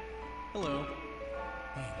 Hello.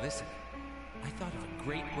 Hey, listen. I thought of a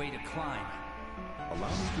great way to climb. Allow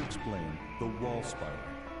me to explain the wall spider.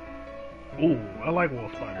 Ooh, I like wall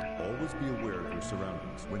spiders. Always be aware of your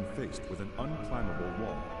surroundings when faced with an unclimbable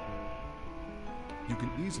wall. You can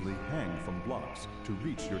easily hang from blocks to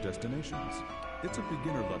reach your destinations. It's a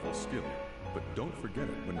beginner-level skill, but don't forget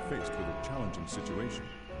it when faced with a challenging situation.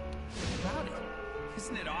 About it.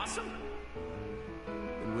 Isn't it awesome?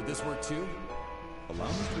 And would this work too? Allow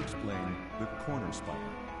me to explain the corner spider.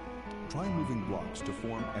 Try moving blocks to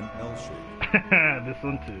form an L shape. This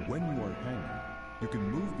one too. When you are hanging, you can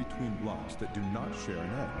move between blocks that do not share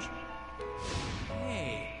an edge.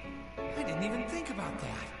 Hey, I didn't even think about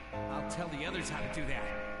that. I'll tell the others how to do that.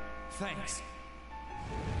 Thanks.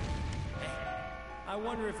 Hey, I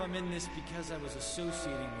wonder if I'm in this because I was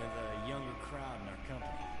associating with a younger crowd in our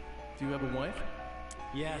company. Do you have a wife?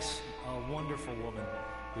 Yes, a wonderful woman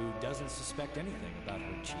who doesn't suspect anything about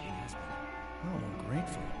her cheating husband. Oh,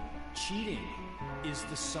 grateful. Cheating is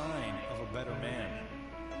the sign of a better man.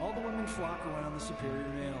 All the women flock around the superior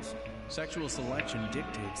males. Sexual selection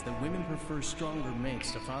dictates that women prefer stronger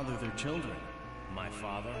mates to father their children. My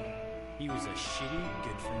father, he was a shitty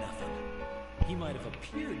good-for-nothing. He might have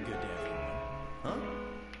appeared good to everyone. Huh?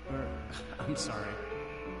 I'm sorry.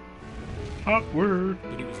 Awkward.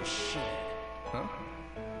 But he was a shithead. Huh?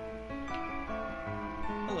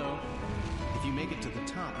 Hello. If you make it to the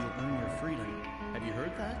top, you'll earn your freedom. Have you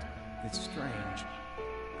heard that? It's strange.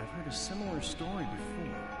 I've heard a similar story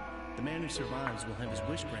before. The man who survives will have his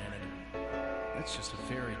wish granted. That's just a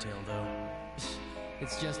fairy tale, though.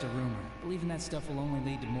 It's just a rumor. Believing that stuff will only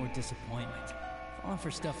lead to more disappointment. Falling for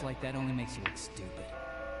stuff like that only makes you look stupid.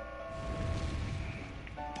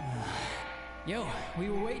 Yo, we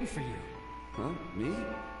were waiting for you. Huh? Me?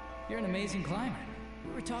 You're an amazing climber.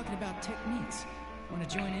 We were talking about techniques. Want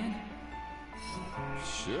to join in?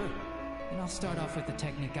 Sure. And I'll start off with the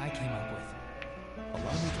technique I came up with.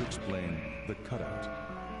 Allow me to explain the cutout.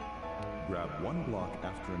 Grab one block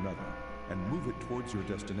after another and move it towards your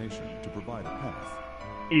destination to provide a path.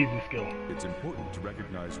 Easy skill. It's important to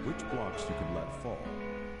recognize which blocks you can let fall.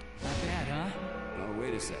 Not bad, huh? Oh,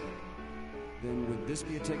 wait a second. Then would this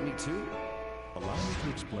be a technique too? Allow me to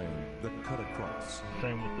explain the cut across.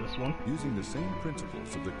 Same with this one. Using the same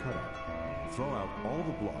principles of the cutout, throw out all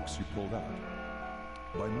the blocks you pulled out.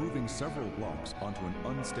 By moving several blocks onto an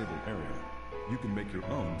unstable area, you can make your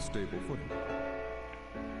own stable footing.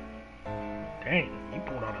 Dang, you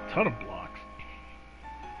pulled out a ton of blocks.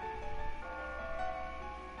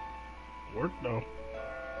 Work though.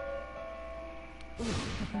 Ooh,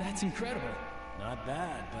 that's incredible. Not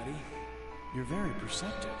bad, buddy. You're very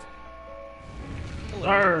perceptive.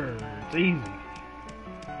 Sir, it's easy.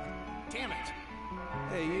 Damn it.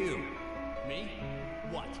 Hey, you. Me?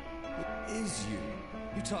 What? It is you.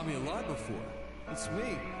 You taught me a lot before. It's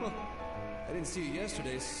me. Huh. I didn't see you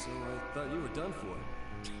yesterday, so I thought you were done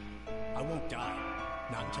for. I won't die.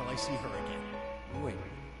 Not until I see her again. Wait.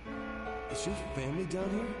 Is your family down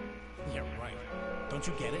here? Yeah, right. Don't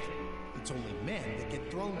you get it? It's only men that get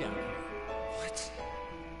thrown down here. What?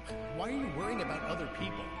 Why are you worrying about other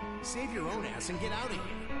people? Save your own ass and get out of here.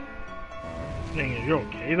 Dang it, you're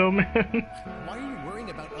okay though, man? Why are you worrying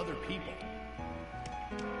about other people?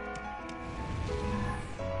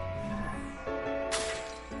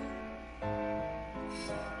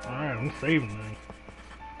 Alright, I'm saving them.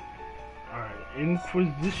 Alright,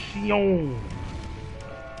 Inquisition.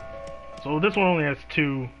 So this one only has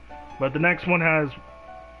 2, but the next one has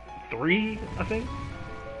 3, I think. He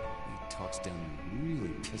talks down and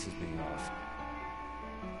really pisses me off.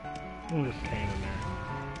 I'm just staying in there.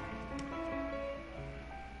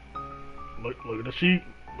 Look at the sheet.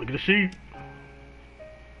 Look at the sheet.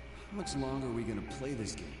 How much longer are we gonna play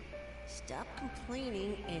this game? Stop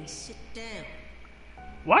complaining and sit down.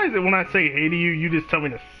 Why is it when I say hey to you, you just tell me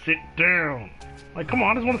to sit down? Like, come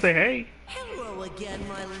on, I just want to say hey. Hello again,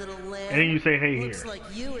 my little lamb. And then you say hey Looks here. like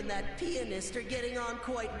you and that pianist are getting on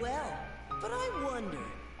quite well. But I wonder,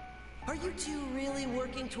 are you two really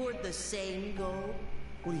working toward the same goal?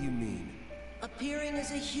 What do you mean? Appearing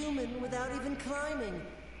as a human without even climbing.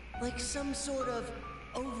 Like some sort of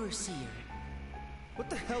overseer. What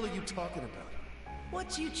the hell are you talking about?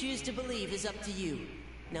 What you choose to believe is up to you.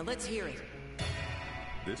 Now let's hear it.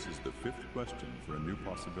 This is the fifth question for a new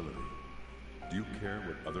possibility. Do you care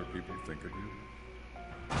what other people think of you?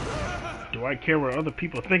 Do I care what other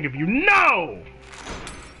people think of you? No!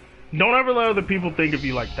 Don't ever let other people think of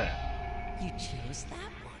you like that. You chose that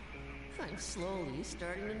one. I'm slowly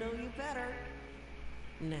starting to know you better.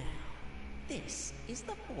 Now, this is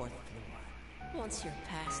the 4th floor. Once you're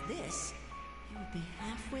past this, you'll be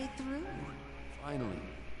halfway through. Finally.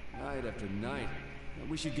 Night after night. I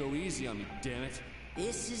wish you'd go easy on me, damn it.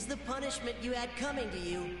 This is the punishment you had coming to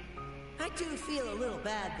you. I do feel a little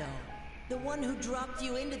bad, though. The one who dropped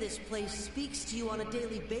you into this place speaks to you on a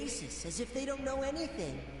daily basis as if they don't know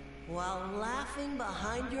anything, while laughing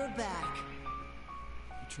behind your back.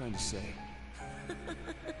 What are you trying to say?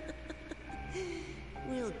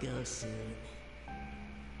 We'll go soon.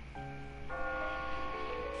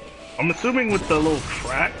 I'm assuming with the little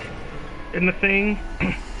crack in the thing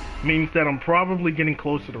means that I'm probably getting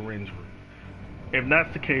close to the range room. If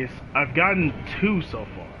that's the case, I've gotten 2 so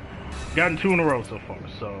far. Gotten 2 in a row so far,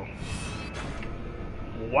 so...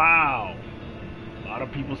 Wow. A lot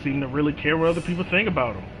of people seem to really care what other people think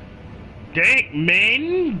about them. Dang,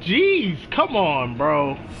 man! Jeez, come on,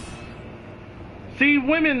 bro. See,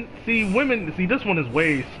 this one is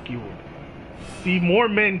way skewed. See, more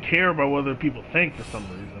men care about what other people think for some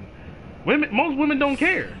reason. Most women don't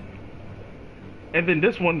care. And then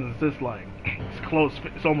this one is just like, it's close,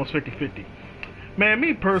 it's almost 50-50. Man,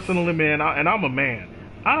 me personally, man, and I'm a man,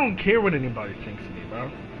 I don't care what anybody thinks of me,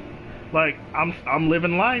 bro. Like, I'm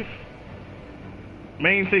living life.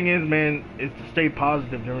 Main thing is, man, is to stay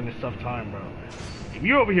positive during this tough time, bro. If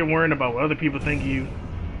you're over here worrying about what other people think of you,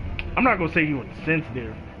 I'm not gonna say you're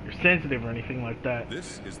sensitive or anything like that.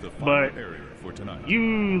 This is the final area for tonight.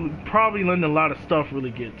 You probably letting a lot of stuff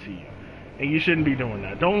really get to you, and you shouldn't be doing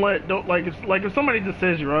that. If somebody just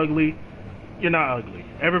says you're ugly, you're not ugly.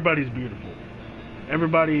 Everybody's beautiful.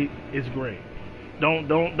 Everybody is great. Don't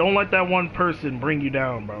let that one person bring you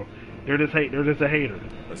down, bro. They're just a hater.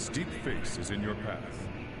 A steep face is in your path.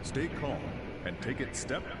 Stay calm and take it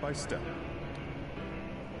step by step.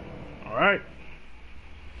 All right.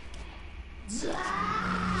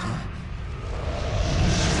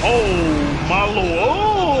 Oh my lord!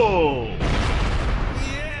 Oh!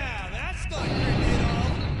 Yeah, that's not good at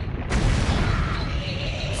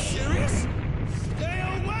all. Serious? Stay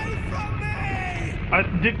away from me!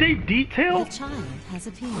 Did they detail? The child has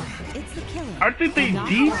appeared. It's the killer. I think they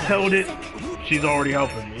detailed it. She's already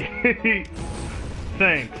helping me.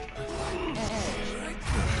 Thanks.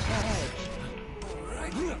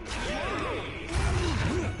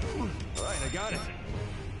 Alright, I got it.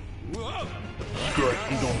 Whoa! Screw it,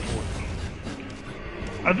 I'm going for it.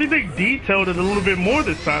 I think they detailed it a little bit more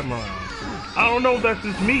this time around. I don't know if that's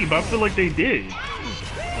just me, but I feel like they did.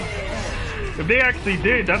 If they actually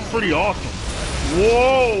did, that's pretty awesome.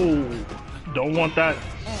 Whoa! Don't want that.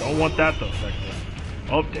 Don't want that though, Sector.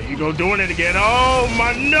 Oh, there you go, doing it again. Oh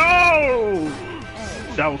my no!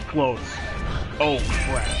 That was close. Oh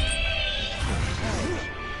crap.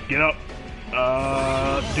 Get up.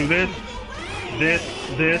 Do this.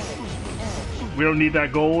 This. We don't need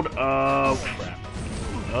that gold. Oh crap.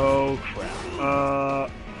 Oh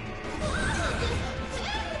crap.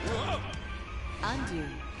 Undo.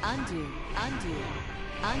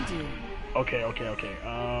 Okay.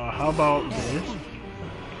 How about this?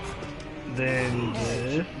 Then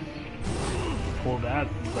this. Pull that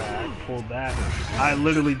back. Pull that. I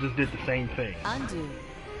literally just did the same thing. Undo.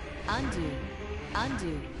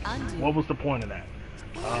 What was the point of that?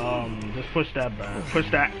 Just push that back. Push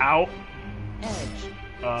that out.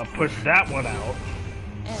 Push that one out.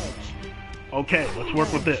 Okay, let's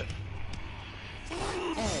work with this.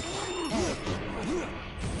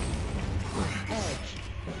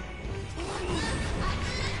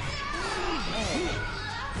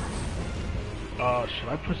 Should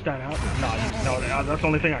I push that out? No, that's the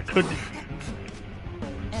only thing I could do.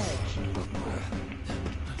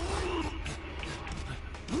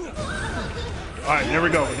 Alright, there we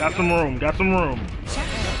go. We got some room.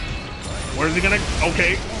 Where's he gonna...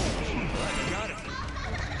 Okay.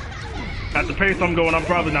 At the pace I'm going, I'm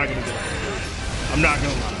probably not gonna do it. I'm not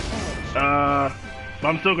gonna lie. But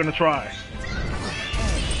I'm still gonna try.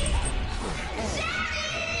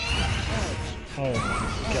 Oh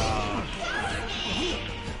my gosh.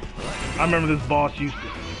 I remember this boss used to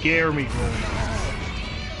scare me growing up.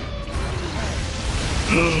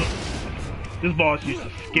 This boss used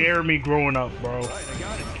to scare me growing up, bro.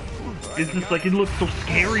 it's just like, it looks so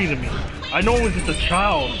scary to me. I know it was just a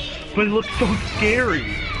child, but it looks so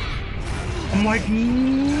scary. I'm like,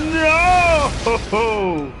 no!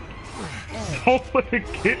 Don't let it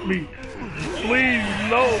get me. Please,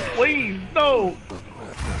 no, please, no.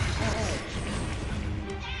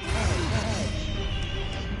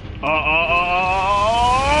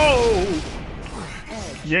 Oh!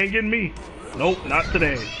 You ain't getting me. Nope, not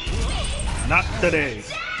today. Not today.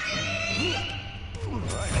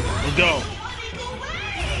 Let's go.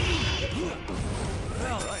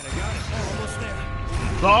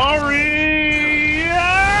 Sorry!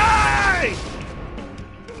 Yay!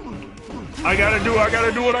 I gotta do what I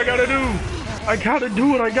gotta do. I gotta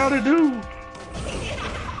do what I gotta do.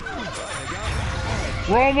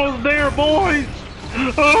 We're almost there, boys.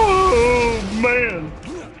 Oh, man.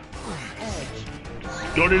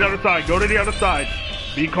 Go to the other side. Go to the other side.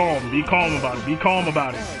 Be calm. Be calm about it. Be calm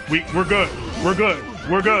about it. We're good. We're good.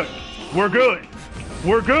 We're good. We're good.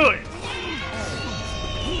 We're good.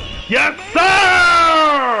 Yes,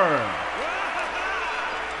 sir!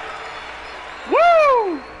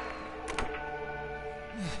 Woo!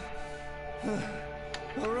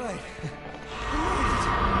 All right.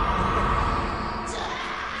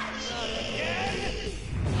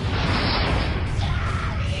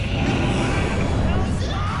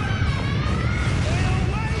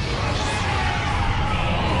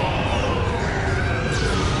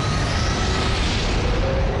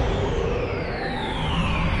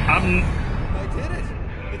 I did it!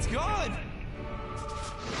 It's gone!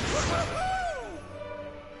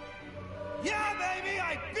 Yeah, baby!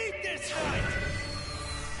 I beat this fight!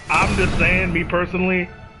 I'm just saying, me personally,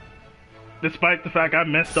 despite the fact I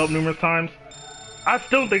messed up numerous times, I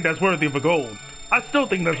still think that's worthy of a gold. I still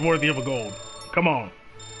think that's worthy of a gold. Come on.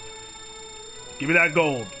 Give me that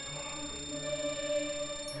gold.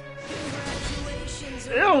 Congratulations,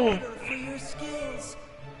 Ew. for your skills.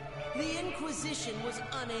 The Inquisition was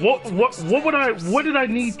unable What did I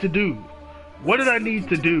need to do? What did I need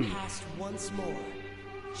to do? once more,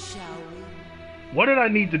 shall we? What did I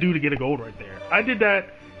need to do to get a gold right there? I did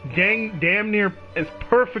that damn near as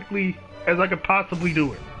perfectly as I could possibly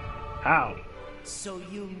do it. How? So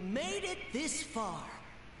you made it this far.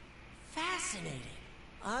 Fascinating.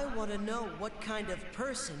 I want to know what kind of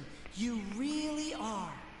person you really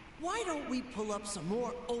are. Why don't we pull up some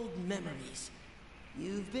more old memories?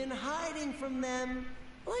 You've been hiding from them,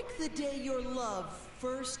 like the day your love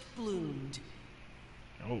first bloomed.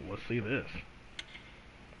 Oh, let's see this.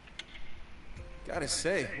 Gotta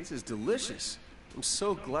say, this is delicious. I'm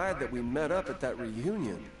so glad that we met up at that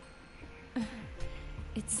reunion.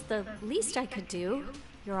 It's the least I could do.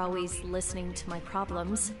 You're always listening to my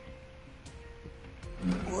problems.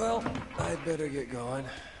 Well, I'd better get going.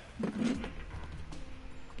 Am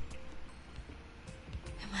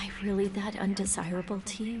I really that undesirable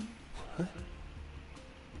to you? What?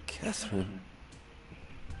 Katherine?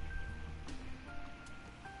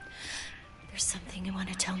 There's something you want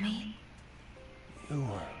to tell me? You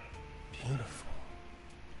are beautiful.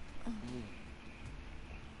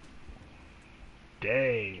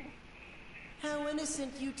 Dang. How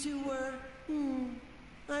innocent you two were.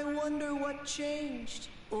 I wonder what changed.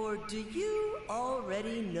 Or do you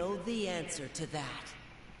already know the answer to that?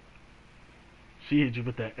 She hit you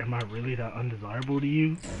with that, am I really that undesirable to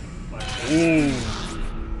you? Like, ooh.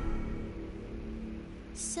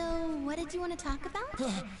 So, what did you want to talk about?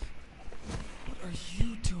 What are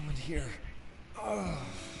you doing here? Are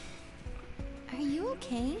you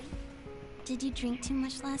okay? Did you drink too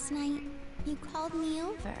much last night? You called me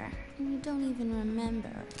over, and you don't even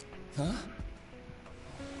remember. Huh?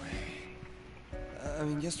 I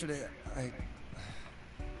mean, yesterday,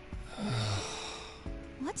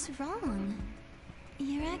 What's wrong?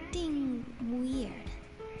 You're acting weird.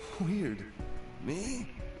 Weird? Me?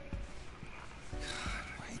 God,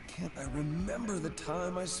 why can't I remember the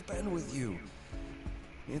time I spent with you?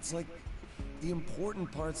 It's like the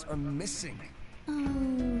important parts are missing.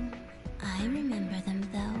 Oh, I remember them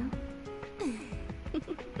though.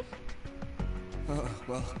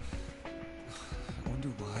 Well, I wonder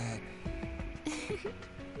why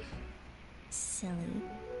Silly.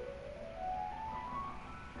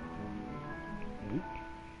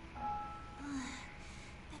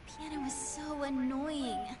 That piano was so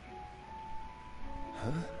annoying.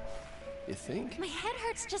 Huh? You think? My head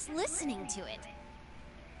hurts just listening to it.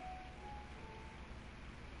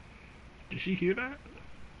 Did she hear that?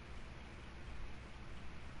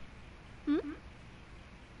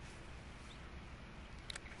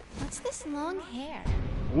 What's this long hair?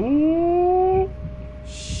 Ooh.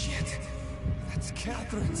 Shit! That's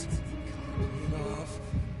Catherine's. Cut it off.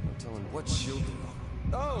 No telling what she'll do.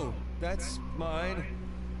 Oh, that's mine.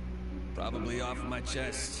 Probably off my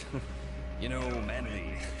chest. You know,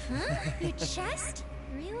 manly. Huh? Your chest?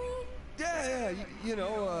 Really? Yeah, you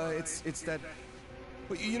know, it's that...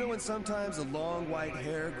 But you know when sometimes a long white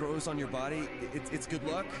hair grows on your body, it's good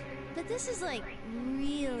luck? But this is like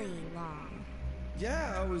really long.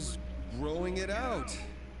 Yeah, I was growing it out.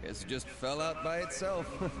 Guess it just fell out by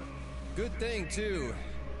itself. Good thing, too.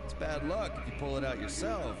 It's bad luck if you pull it out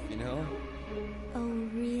yourself, you know? Oh,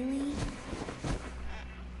 really?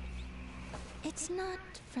 It's not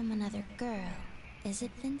from another girl, is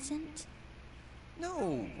it, Vincent?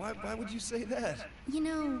 No, why would you say that? You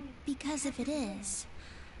know, because if it is,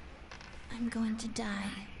 I'm going to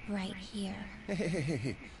die right here.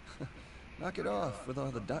 Hey, knock it off with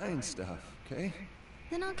all the dying stuff, okay?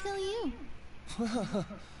 Then I'll kill you.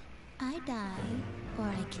 I die, or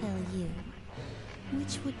I kill you.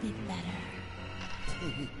 Which would be better?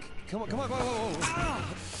 Hey, come on, whoa.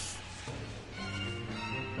 Ah!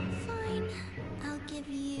 Fine, I'll give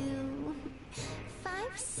you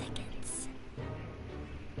 5 seconds.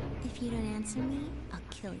 If you don't answer me, I'll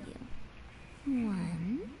kill you.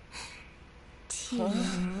 1,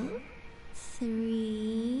 2,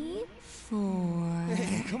 3, 4.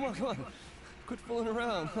 Hey, come on. Quit fooling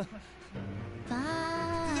around.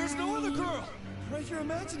 5. There's no other girl! Right, you're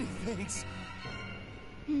imagining things.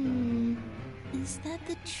 Is that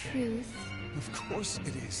the truth? Of course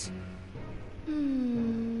it is.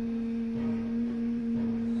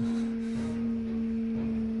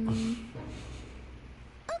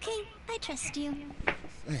 Okay, I trust you.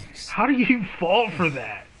 Thanks. How do you fall for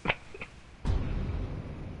that?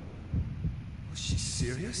 Was she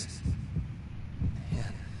serious?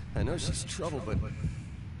 Man, I know she's trouble, but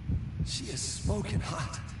she is smoking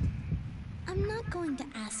hot. I'm not going to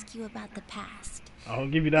ask you about the past. I'll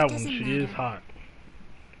give you that one. Doesn't She matter. is hot.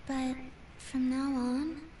 But from now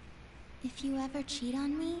on, if you ever cheat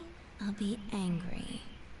on me, I'll be angry.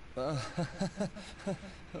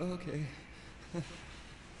 Okay.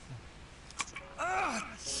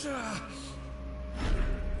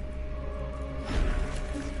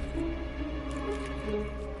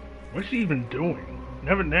 What's she even doing?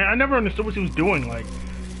 I never understood what she was doing. Like,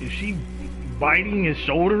 is she biting his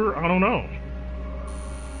shoulder? I don't know.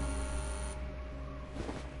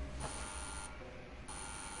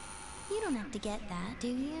 You don't have to get that, do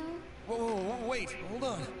you? Whoa, wait, hold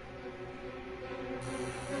on.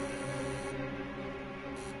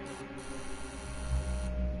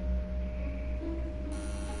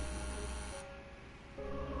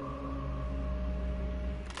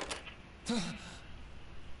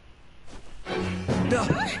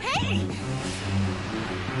 Hey!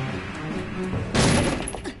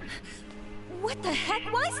 What the heck?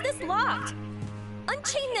 Why is this locked?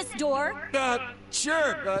 Unchain this door.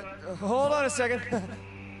 Sure. Hold on a second.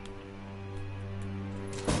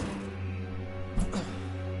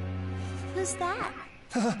 Who's that?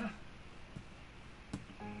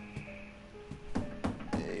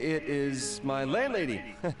 It is my landlady.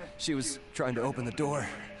 She was trying to open the door.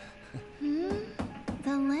 The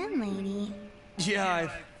landlady. Yeah, I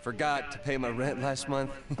forgot to pay my rent last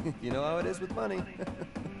month. You know how it is with money.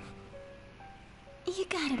 You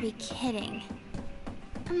gotta be kidding.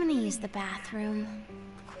 I'm gonna use the bathroom.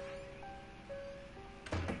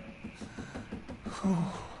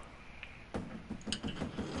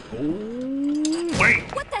 Wait!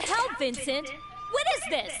 What the hell, Vincent? What is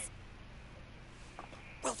this?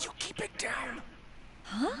 Will you keep it down?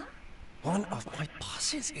 Huh? One of my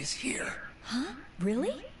bosses is here. Huh?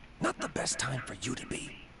 Really? Not the best time for you to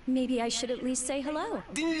be. Maybe I should at least say hello.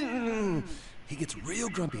 He gets real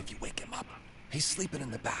grumpy if you wake him up. He's sleeping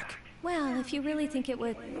in the back. Well, if you really think it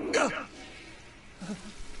would...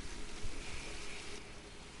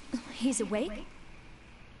 He's awake?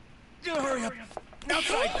 Hurry up!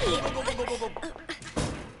 Outside! Hey!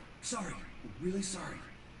 Sorry. Really sorry.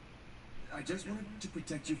 I just wanted to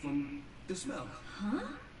protect you from the smell. Huh?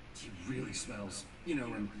 He really smells. You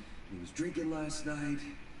know, and he was drinking last night.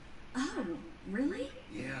 Oh, really?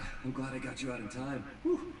 Yeah, I'm glad I got you out in time.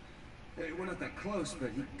 Whew. Hey, we're not that close,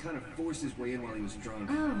 but he kind of forced his way in while he was drunk.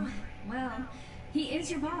 Oh, well, he is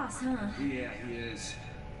your boss, huh? Yeah, he is.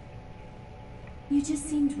 You just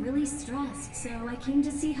seemed really stressed, so I came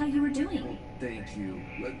to see how you were doing. Thank you.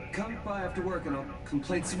 Come by after work and I'll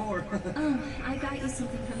complain some more. Oh, I got you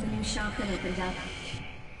something from the new shop that opened up.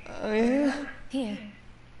 Oh, yeah? Here.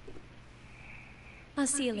 I'll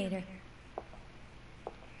see you later.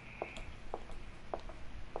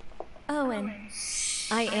 Oh, and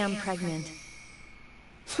I am pregnant.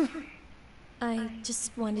 I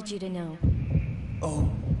just wanted you to know.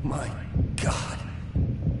 Oh my God.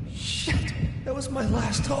 Shit! That was was my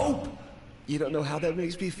last hope. You don't know how that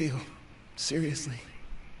makes me feel. Seriously.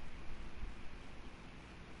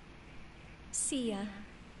 See ya.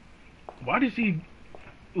 Why did she...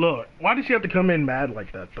 Look, why did she have to come in mad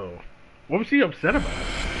like that, though? What was she upset about?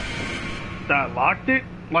 That I locked it?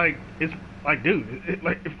 Like, it's... Like, dude,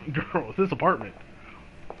 girl, it's this apartment.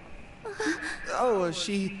 Oh,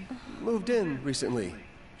 she moved in recently.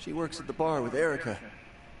 She works at the bar with Erica.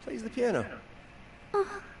 Plays the piano.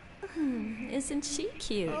 Isn't she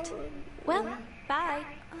cute? Well, bye.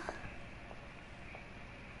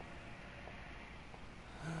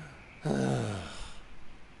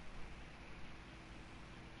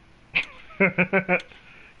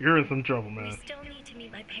 You're in some trouble, man. We still need to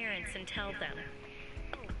meet my parents and tell them.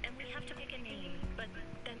 Oh, and we have to pick a name, but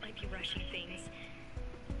that might be rushing things.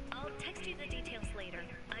 I'll text you the details later.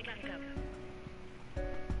 I gotta go.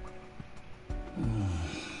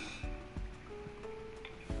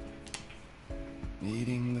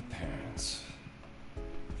 Meeting the parents.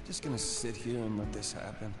 Just gonna sit here and let this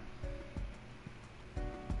happen?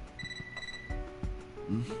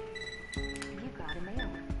 Hmm? You got a mail.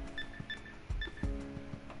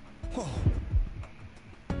 Oh.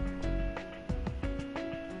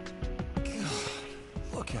 God,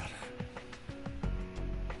 look at her.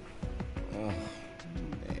 Oh,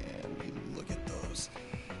 man, look at those.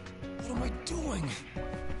 What am I doing?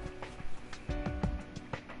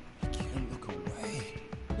 I can't look away.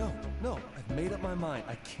 No, I've made up my mind.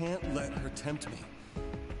 I can't let her tempt me.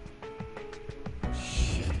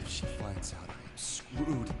 Shit, if she finds out, I am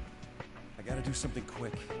screwed. I gotta do something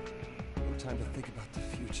quick. No time to think about the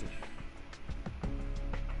future.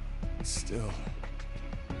 Still,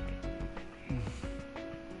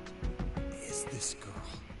 is this girl?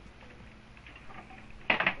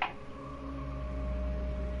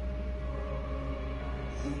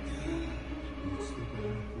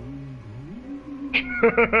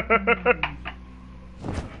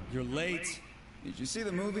 You're late. Did you see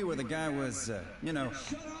the movie where the guy was, you know...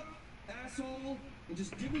 Shut up, asshole! And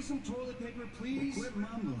just give me some toilet paper, please. Well, quit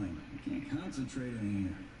mumbling. I can't concentrate in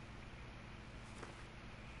here.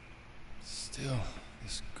 Still,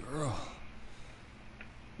 this girl.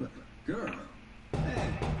 Look, girl. Hey,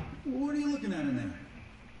 what are you looking at in there?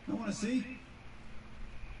 I want to see.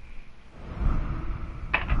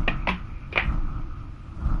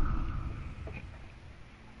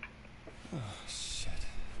 Oh, shit.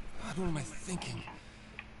 God, what am I thinking?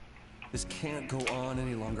 This can't go on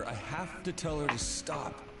any longer. I have to tell her to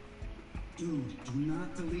stop. Dude, do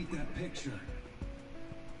not delete that picture.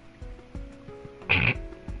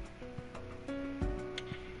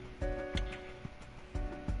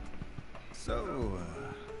 So,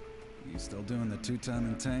 you still doing the two-time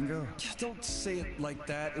and tango? Don't say it like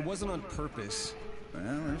that. It wasn't on purpose.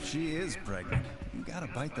 Well, if she is pregnant, you gotta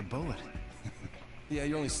bite the bullet. Yeah,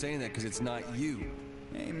 you're only saying that because it's not you.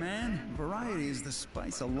 Hey, man, variety is the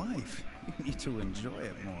spice of life. You need to enjoy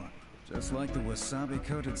it more. Just like the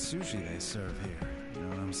wasabi-coated sushi they serve here. You know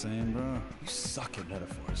what I'm saying, bro? You suck at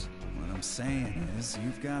metaphors. What I'm saying is,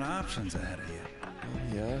 you've got options ahead of you. Oh,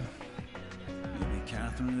 yeah? Maybe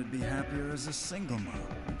Katherine would be happier as a single mom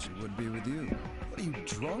than she would be with you. What are you,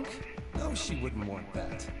 drunk? No, she wouldn't want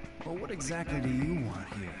that. Well, what exactly do you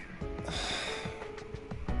want here?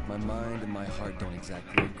 My mind and my heart don't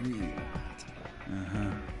exactly agree on that.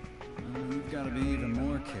 Uh-huh. Well, you've got to be even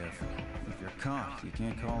more careful. If you're caught, you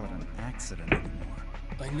can't call it an accident anymore.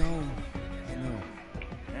 I know.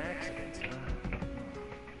 Accidents, huh?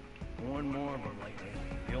 One more of them lately.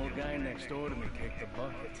 The old guy next door to me kicked the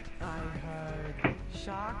bucket. I heard.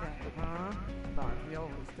 Shocking, huh? Thought he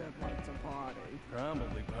always did like to party.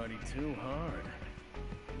 Probably party too hard.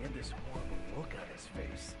 He had this horrible look on his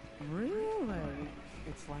face. Really?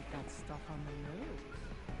 It's like that stuff on the news.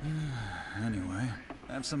 Anyway,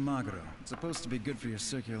 have some Maguro. It's supposed to be good for your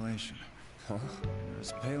circulation. Huh? You're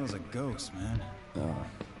as pale as a ghost, man. Oh.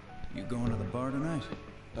 You going to the bar tonight?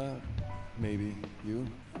 Maybe. You?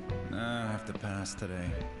 Nah, I have to pass today.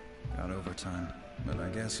 Got overtime. But I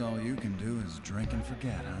guess all you can do is drink and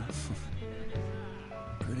forget, huh?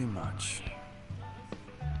 Pretty much.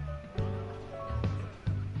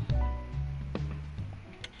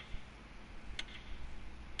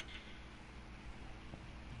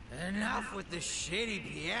 Enough with the shitty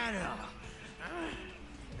piano.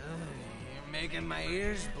 You're making my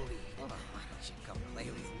ears bleed. Why don't you come play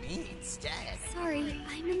with me instead? Sorry,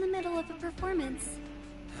 I'm in the middle of a performance.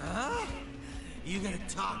 Huh? You gonna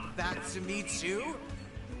talk back to me too?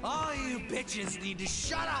 All you bitches need to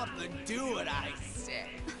shut up and do what I say.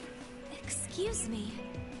 Excuse me,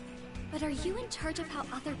 but are you in charge of how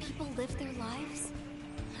other people live their lives?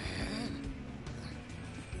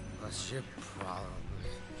 What's your problem?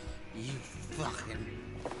 You fucking...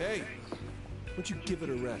 Hey! Won't you give it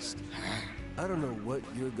a rest? I don't know what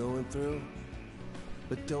you're going through,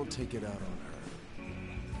 but don't take it out on her.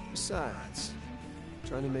 Besides,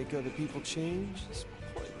 trying to make other people change is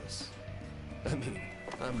pointless. I mean,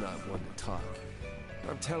 I'm not one to talk.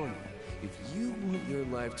 I'm telling you, if you want your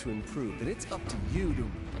life to improve, then it's up to you to...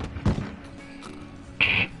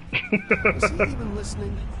 Is he even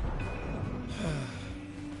listening?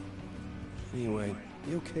 Anyway,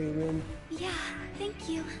 you okay, Rin? Yeah, thank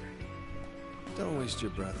you. Don't waste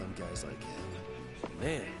your breath on guys like him.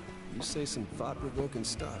 Man, you say some thought-provoking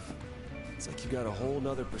stuff. It's like you got a whole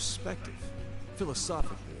nother perspective,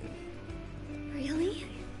 philosophically. Really?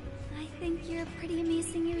 I think you're pretty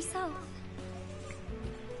amazing yourself.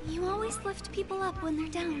 You always lift people up when they're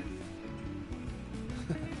down.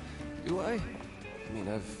 Do I? I mean,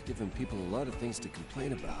 I've given people a lot of things to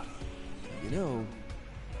complain about. You know,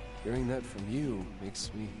 hearing that from you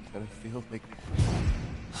makes me kind of feel like...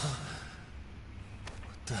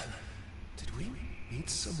 What the... Did we meet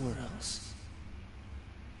somewhere else?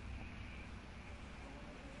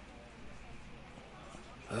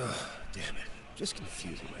 Ugh, damn it. Just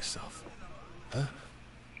confusing myself. Huh?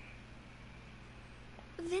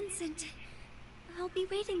 Vincent, I'll be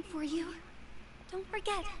waiting for you. Don't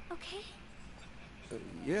forget, okay?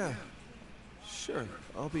 Yeah. Sure.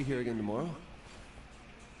 I'll be here again tomorrow.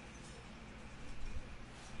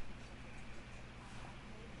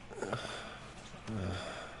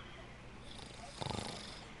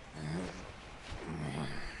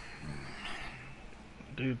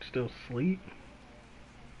 Dude still asleep?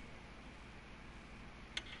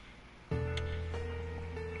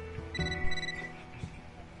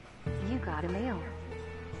 You got a mail.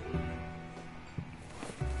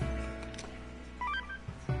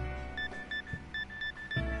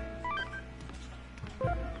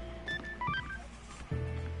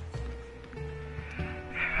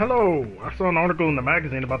 Hello! I saw an article in the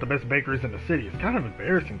magazine about the best bakeries in the city. It's kind of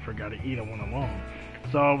embarrassing for a guy to eat at one alone.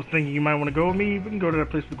 So I was thinking you might want to go with me. We can go to that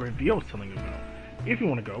place with the great deal I was telling you about. If you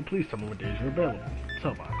want to go, please tell me what days you're available.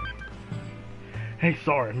 So bye. Hey,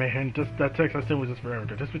 sorry, man. Just that text I sent was just for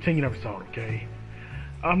Erica. Just pretend you never saw it, okay?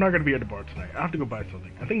 I'm not gonna be at the bar tonight. I have to go buy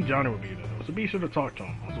something. I think Johnny will be there though, so be sure to talk to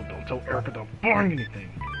him. Also, don't tell Erica to bring anything.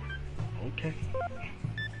 Okay.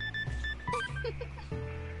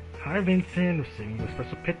 Hi, Vincent. We're sending you a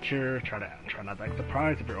special picture. Try not to act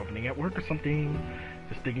surprised if you're opening at work or something.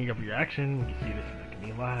 Just thinking of your action when you see this is making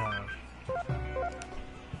me laugh.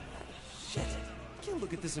 Shit! Can't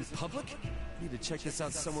look at this in public. Need to check this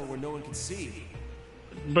out somewhere where no one can see.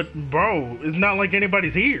 But bro, it's not like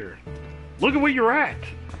anybody's here. Look at where you're at.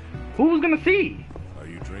 Who's gonna see? Are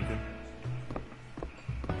you drinking?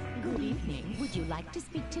 Good evening. Would you like to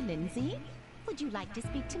speak to Lindsay? Would you like to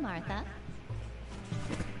speak to Martha?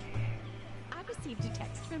 I received a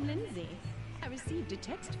text from Lindsay. I received a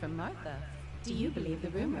text from Martha. Do you believe the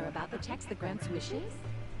rumor about the text that grants wishes?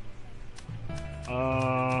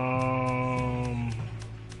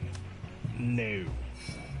 No.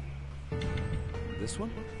 This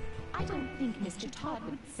one? I don't think Mr. Todd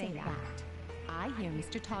would say that. I hear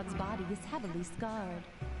Mr. Todd's body is heavily scarred.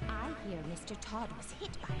 I hear Mr. Todd was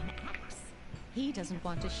hit by an axe. He doesn't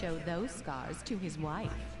want to show those scars to his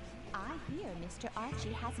wife. I hear Mr.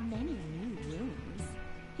 Archie has many new rooms.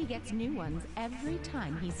 He gets new ones every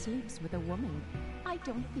time he sleeps with a woman. I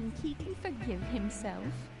don't think he can forgive himself.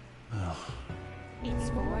 Oh. It's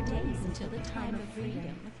 4 days until the time of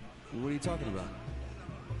freedom. What are you talking about?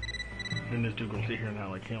 Then this dude gonna sit here and act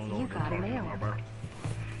like he don't know You what they're got a talking mail. about, bro.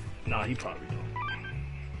 Nah, he probably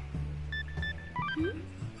don't.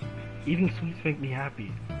 Eating sweets make me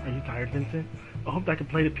happy. Are you tired, Vincent? I hope I can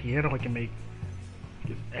play the piano I can make.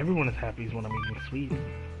 Because everyone is happy when I'm eating sweets.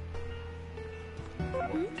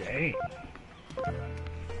 Oh, dang.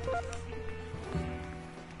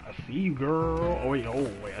 I see you, girl. Oh wait,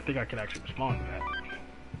 I think I can actually respond to that.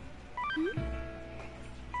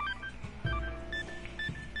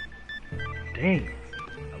 Dang,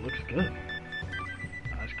 that looks good.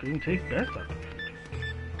 Ice cream tastes best, I think.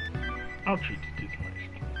 I'll treat you to some ice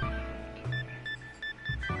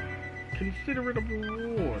cream. Consider it a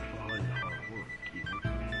reward for all your hard work,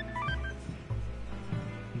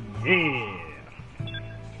 Yeah.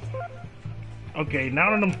 Okay,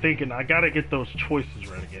 now that I'm thinking, I gotta get those choices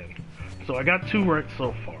right again. So I got 2 right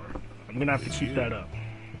so far. I'm gonna have to keep that up.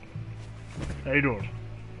 How you doing?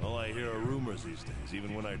 All I hear are rumors these days,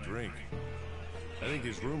 even when I drink. I think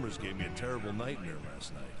these rumors gave me a terrible nightmare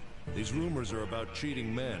last night. These rumors are about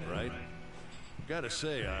cheating men, right? Gotta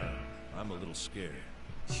say, I'm a little scared.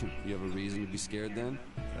 You have a reason to be scared then?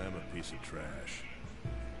 I'm a piece of trash.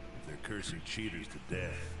 If cursing cheaters to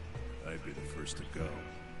death, I'd be the first to go.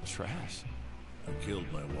 Trash? I killed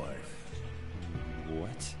my wife.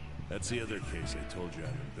 What? That's the other case I told you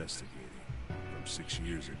I'm investigating, from 6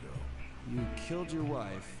 years ago. You killed your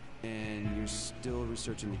wife, and you're still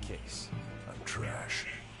researching the case. I'm trash.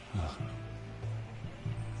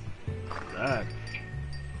 That's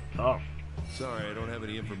tough. Sorry, I don't have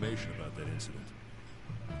any information about that incident.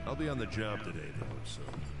 I'll be on the job today, though, so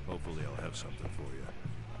hopefully I'll have something for you.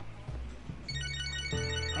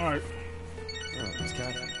 Alright. Oh, it's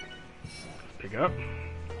Katherine. Pick up.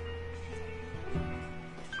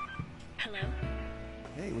 Hello?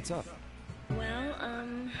 Hey, what's up? Well, oh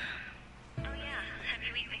yeah, have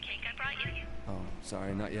you eaten the cake I brought you? Oh,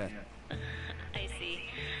 sorry, not yet. I see.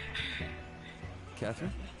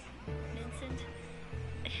 Katherine? Vincent,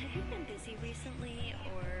 have you been busy recently,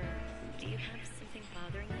 or do you have something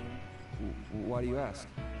bothering you? Why do you ask?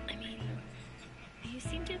 I mean, you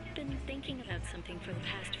seem to have been thinking about something for the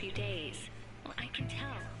past few days. Well, I can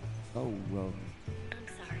tell. Oh, well... I'm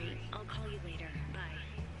sorry. I'll call you later. Bye.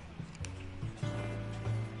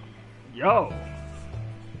 Yo!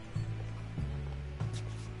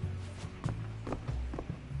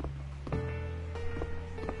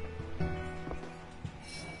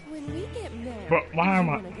 When we get married, But why am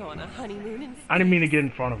I? wanna go on a honeymoon and I didn't mean to get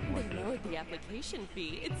in front of him like they that. lowered the application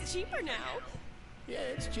fee. It's cheaper now. Yeah,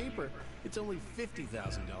 it's cheaper. It's only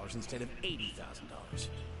 $50,000 instead of $80,000.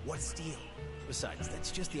 What a steal. Besides,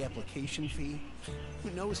 that's just the application fee.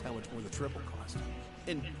 Who knows how much more the trip will cost?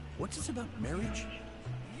 And what's this about marriage?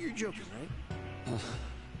 You're joking, right?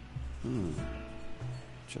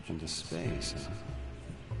 Trip into space,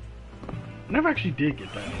 huh? Never actually did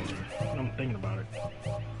get that far. I'm thinking about it.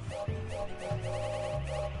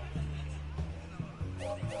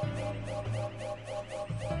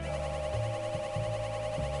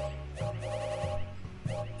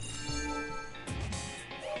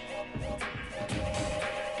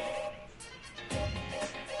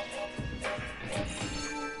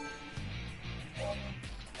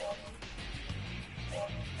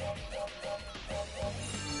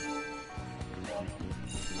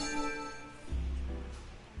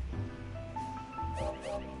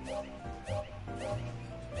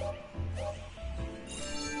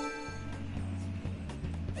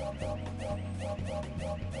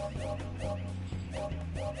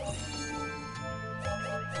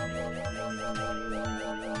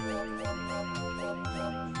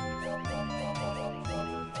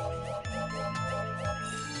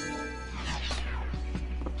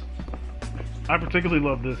 I particularly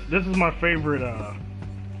love this. This is my favorite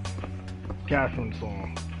Katherine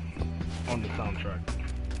song on the soundtrack.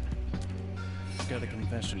 I've got a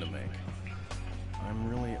confession to make. I'm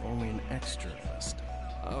really only an extravist.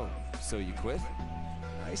 Oh, so you quit?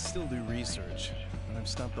 I still do research, and I've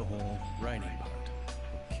stopped the whole writing part.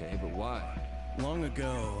 Okay, but why? Long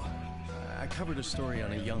ago, I covered a story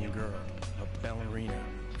on a young girl, a ballerina,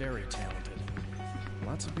 very talented.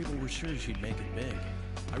 Lots of people were sure she'd make it big.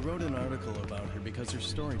 I wrote an article about her because her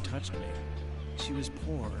story touched me. She was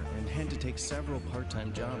poor and had to take several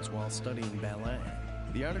part-time jobs while studying ballet.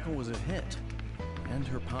 The article was a hit, and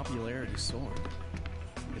her popularity soared.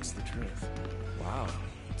 It's the truth. Wow,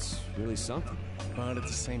 it's really something. But at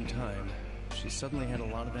the same time, she suddenly had a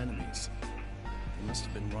lot of enemies. They must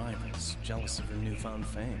have been rivals, jealous of her newfound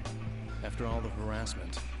fame. After all the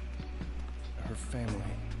harassment, her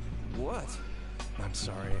family... What? I'm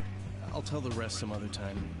sorry. I'll tell the rest some other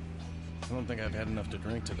time. I don't think I've had enough to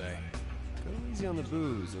drink today. Go easy on the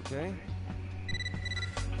booze, okay?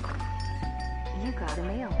 You got a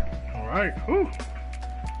mail. Alright, whew.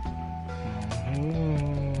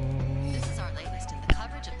 This is our latest in the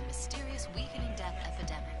coverage of the mysterious weakening death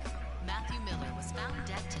epidemic. Matthew Miller was found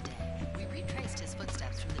dead today. We retraced his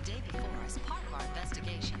footsteps from the day before as part of our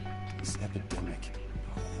investigation. This epidemic.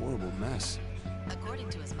 A horrible mess. According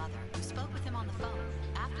to his mother, who spoke with him on the phone,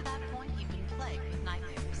 after that point he'd been plagued with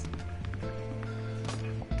nightmares.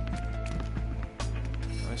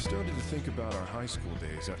 I started to think about our high school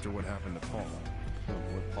days after what happened to Paul. Oh,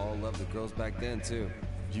 boy, Paul loved the girls back then, too.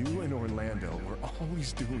 You and Orlando were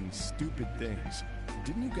always doing stupid things.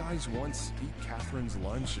 Didn't you guys once eat Catherine's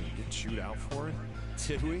lunch and get chewed out for it?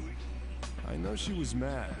 Did we? I know she was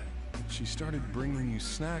mad. She started bringing you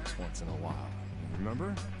snacks once in a while.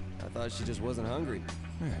 Remember? I thought she just wasn't hungry.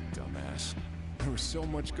 Dumbass. There was so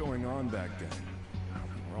much going on back then.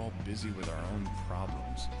 We were all busy with our own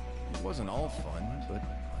problems. It wasn't all fun, but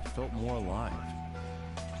I felt more alive.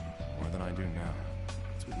 More than I do now.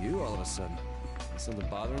 What's with you all of a sudden? Is something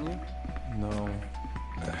bothering you? No.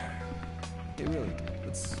 Hey, really,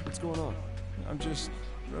 what's going on? I'm just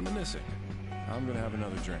reminiscing. I'm gonna have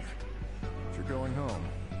another drink. If you're going home,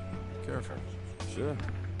 be careful. Sure.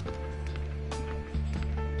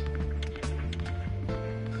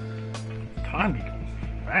 Time becomes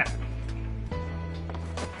fast.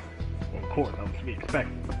 Well, of course, that was to be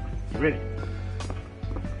expected. You ready?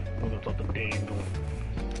 Hold up the day going.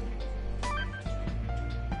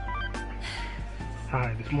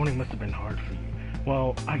 Hi, this morning must have been hard for you.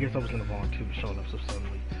 Well, I guess I was gonna volunteer for showing up so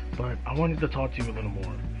suddenly, but I wanted to talk to you a little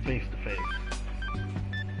more, face to face.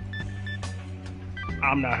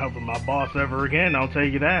 I'm not helping my boss ever again, I'll tell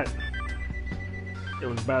you that. It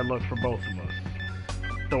was bad luck for both of us.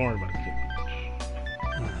 Don't worry about it too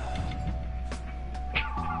much.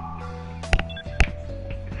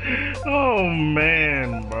 Oh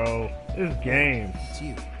man, bro. This game. It's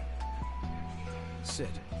you. Sit.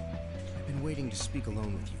 I've been waiting to speak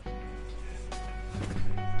alone with you.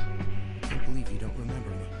 I can't believe you don't remember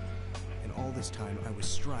me. And all this time, I was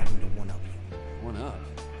striving to one-up you. One-up?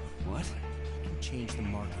 What? I can change the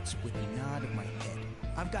markets with a nod of my head.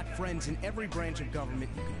 I've got friends in every branch of government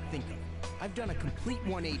you can think of. I've done a complete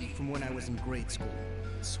 180 from when I was in grade school.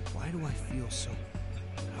 So why do I feel so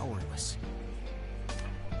powerless?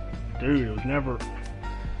 Dude, it was never...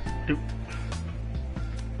 Dude.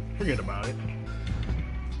 Forget about it.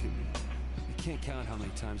 You can't count how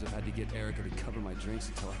many times I've had to get Erica to cover my drinks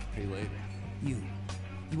until I can pay later. You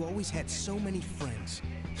always had so many friends.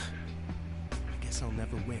 I guess I'll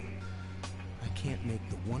never win. I can't make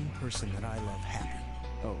the one person that I love happy.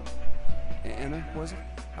 Oh, Anna, was it?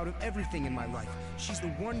 Out of everything in my life, she's the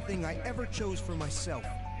one thing I ever chose for myself.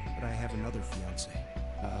 But I have another fiancé.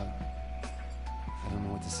 I don't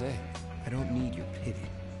know what to say. I don't need your pity.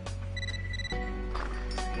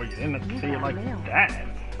 Well, you didn't have to say it like that.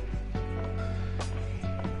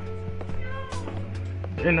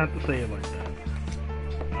 Didn't have to say it like that.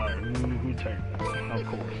 Alright, who take this? Of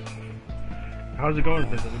course. How's it going,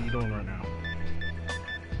 Vincent? What are you doing right now?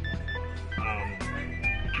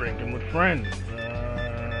 Drinking with friends.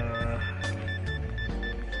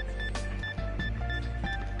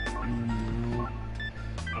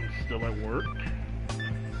 I'm still at work.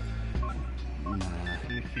 Nah. Let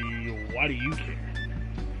me see. Why do you care?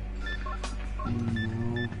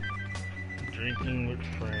 No. Drinking with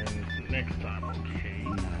friends. Next time, okay.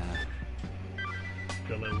 Nah.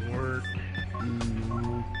 Still at work.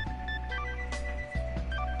 No.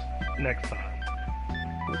 Next time.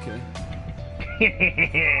 Okay.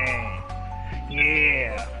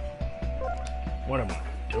 Yeah. What am I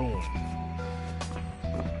doing?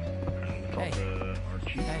 Hey.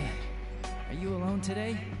 Hey. Are you alone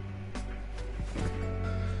today?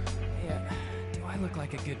 Yeah. Do I look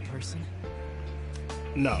like a good person?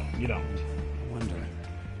 No, you don't. I wonder.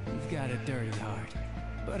 You've got a dirty heart,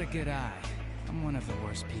 but a good eye. I'm one of the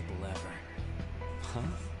worst people ever. Huh?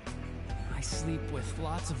 I sleep with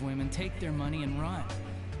lots of women, take their money and run.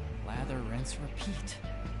 Lather, rinse, repeat.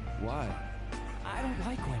 Why? I don't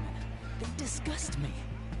like women. They disgust me.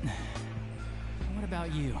 What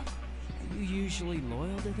about you? Are you usually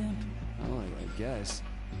loyal to them? Oh, I guess.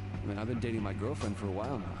 I mean, I've been dating my girlfriend for a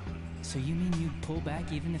while now. So you mean you'd pull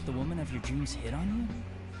back even if the woman of your dreams hit on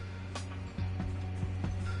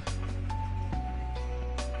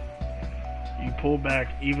you? You pull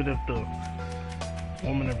back even if the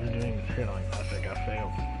woman of your dreams hit on you. I think I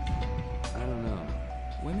failed. I don't know.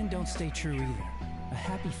 Women don't stay true either. A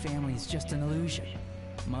happy family is just an illusion.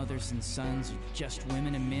 Mothers and sons are just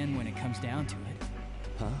women and men when it comes down to it.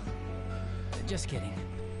 Huh? Just kidding.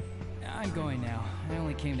 I'm going now. I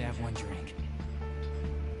only came to have one drink.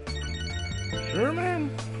 Sure,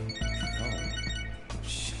 man. Oh,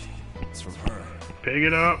 shit. It's from her. Pick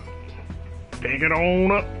it up. Pick it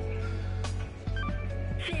on up.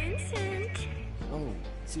 Vincent. Oh,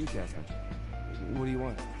 see you, Catherine. What do you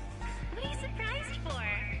want? What are you surprised for?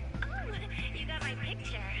 Oh, you got my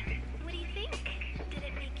picture. What do you think? Did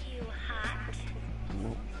it make you hot?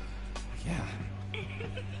 Well, yeah.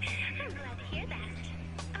 I'm glad to hear that.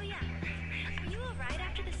 Oh yeah. Are you alright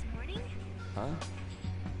after this morning? Huh?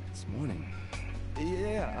 This morning?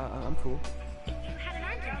 Yeah, I'm cool. You had an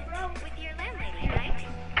argument with your landlady, right?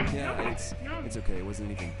 Yeah, it's okay. It wasn't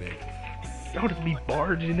anything big. Y'all just be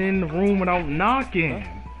barging in the room without knocking.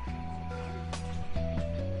 Huh?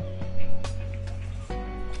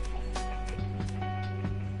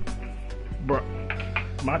 Bro,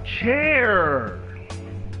 my chair.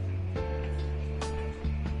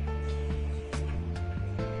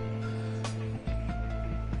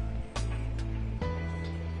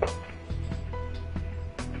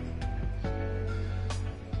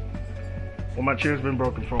 Well, my chair's been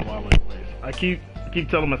broken for a while anyways. I keep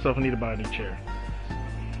telling myself I need to buy a new chair.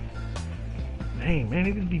 Dang, man,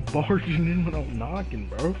 they just be barging in without knocking,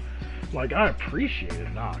 bro. Like, I appreciate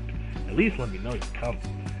it, Knock. At least let me know you're coming.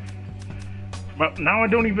 But now I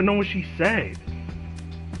don't even know what she said.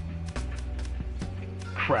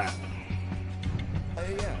 Crap.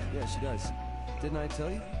 Yeah, she does. Didn't I tell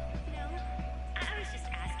you? No, I was just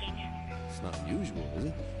asking. It's not unusual, is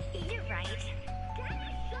it? You're right. Dad,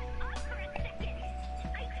 shut up for a second.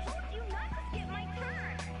 I told you not to skip my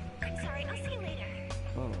turn. I'm sorry, I'll see you later.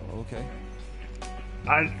 Oh, okay.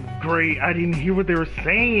 Great, I didn't hear what they were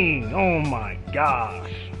saying. Oh my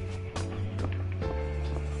gosh.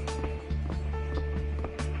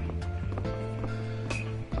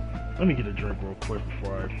 Let me get a drink real quick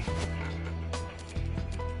before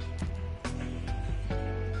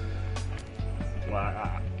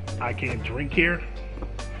I can't drink here?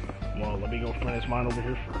 Well, let me go finish mine over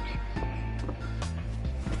here first.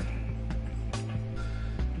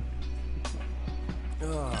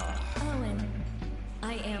 Owen,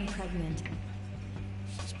 I am pregnant.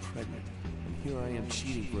 She's pregnant, and here I am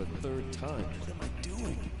cheating for a third time. What am I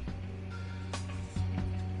doing?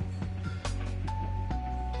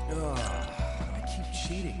 I keep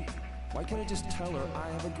cheating. Why can't I just tell her I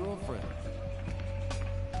have a girlfriend?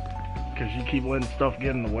 Because you keep letting stuff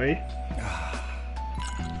get in the way?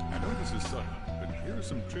 I know this is sudden, but here's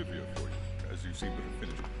some trivia for you, as you seem to have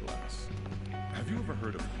finished class. Have you ever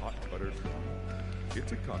heard of hot buttered rum?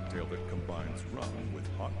 It's a cocktail that combines rum with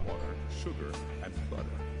hot water, sugar, and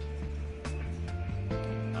butter.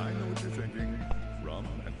 I know what you're thinking, rum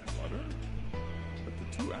and butter? But the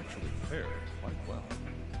two actually pair quite well.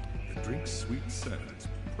 The drink's sweet scent is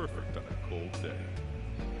perfect on a cold day.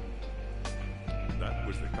 That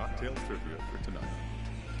was the cocktail trivia for tonight.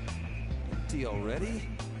 Tea already?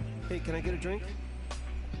 Hey, can I get a drink?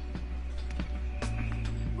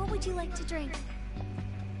 What would you like to drink?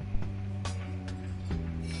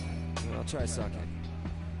 I'll try sake.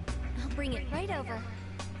 I'll bring it right over.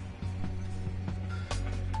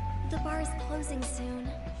 The bar is closing soon.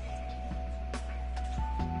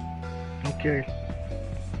 Okay.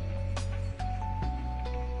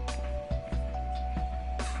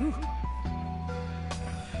 Whew.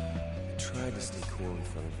 I tried to stay cool in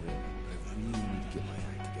front of her, but I really need to get my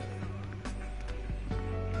act together.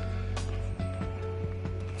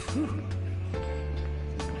 Whew.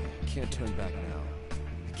 I can't turn back now.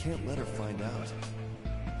 I can't let her find out.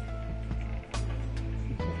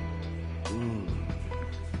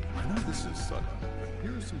 I know this is sudden, but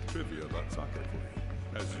here's some trivia about sake for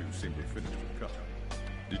you, as you seem to have finished your cup.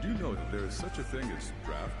 Did you know that there is such a thing as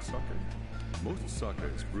draft sake? Most sake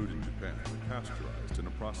is brewed in Japan and pasteurized in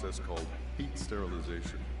a process called heat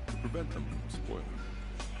sterilization to prevent them from spoiling.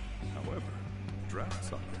 However, draft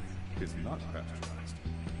sake is not pasteurized.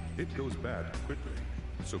 It goes bad quickly,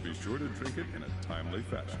 so be sure to drink it in a timely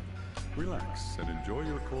fashion. Relax and enjoy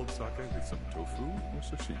your cold sake with some tofu or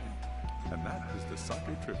sashimi. And that is the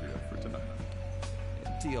sake trivia for tonight.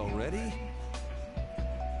 Tea already?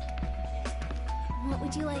 What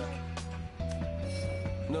would you like?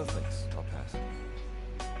 No thanks, I'll pass.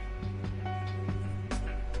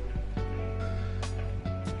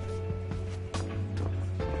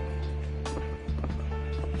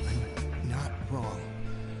 I'm not wrong.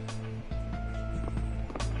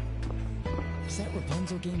 Is that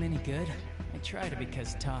Rapunzel game any good? I tried it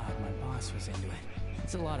because Todd, my boss, was into it.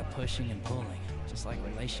 It's a lot of pushing and pulling, just like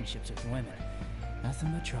relationships with women.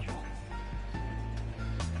 Nothing but trouble.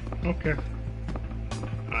 Okay.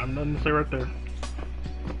 I'm nothing to say right there.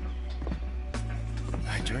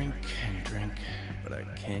 I drink and drink, but I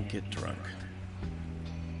can't get drunk.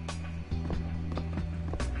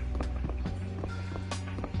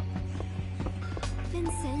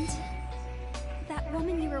 Vincent, that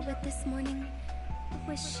woman you were with this morning,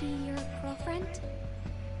 was she your girlfriend?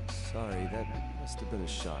 Sorry, that must have been a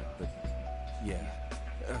shot, but yeah.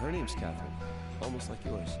 Her name's Katherine, almost like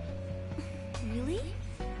yours. Really?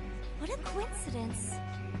 What a coincidence.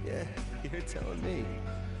 Yeah, you're telling me.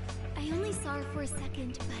 I only saw her for a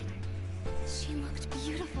second, but she looked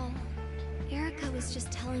beautiful. Erica was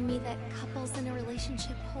just telling me that couples in a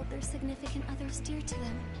relationship hold their significant others dear to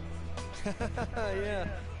them. Yeah,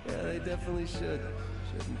 they definitely should,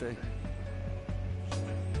 shouldn't they?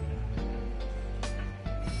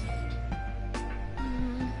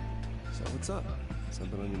 So what's up?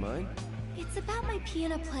 Something on your mind? It's about my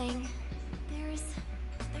piano playing. There's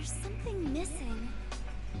something missing.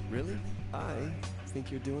 Really? I think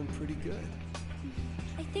you're doing pretty good.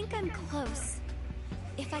 I think I'm close.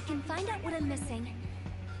 If I can find out what I'm missing,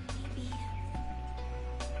 maybe...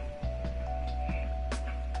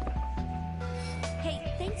 Hey,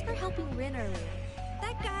 thanks for helping Rin earlier.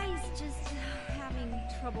 That guy's just having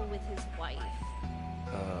trouble with his wife.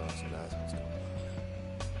 Oh, so that's what's going on.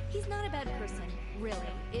 He's not a bad person, really.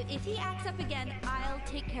 If he acts up again, I'll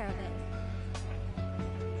take care of it.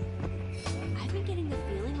 I've been getting the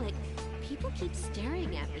feeling like people keep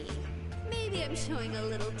staring at me. Maybe I'm showing a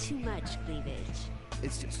little too much cleavage.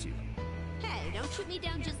 It's just you. Hey, don't shoot me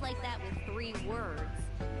down just like that with 3 words.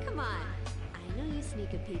 Come on. I know you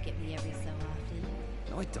sneak a peek at me every so often.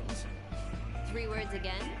 No, I don't. 3 words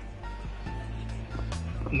again?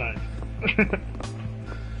 Nice.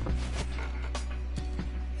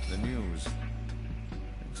 The news.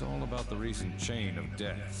 It's all about the recent chain of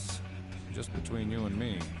deaths. Just between you and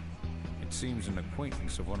me, it seems an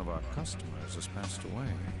acquaintance of one of our customers has passed away.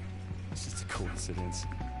 It's just a coincidence.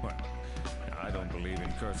 Well, I don't believe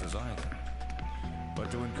in curses either.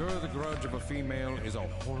 But to incur the grudge of a female is a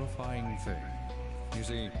horrifying thing. You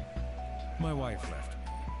see, my wife left me.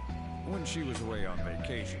 When she was away on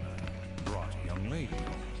vacation, I brought a young lady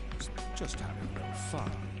home, just having a little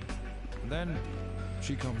fun. And then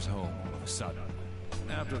she comes home all of a sudden.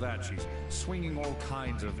 After that, she's swinging all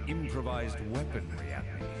kinds of improvised weaponry at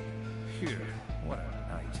me. Phew, what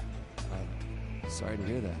a night. Sorry to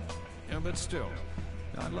hear that. Yeah, but still,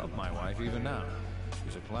 I love my wife even now.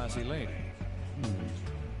 She's a classy lady.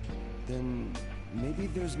 Then maybe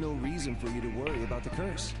there's no reason for you to worry about the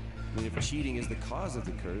curse. I mean, if cheating is the cause of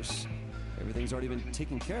the curse, everything's already been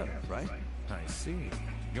taken care of, right? I see.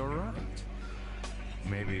 You're right.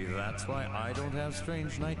 Maybe that's why I don't have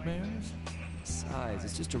strange nightmares? Besides,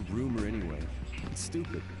 it's just a rumor anyway. It's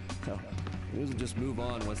stupid. Hell, news will just move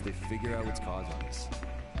on once they figure out what's causing this.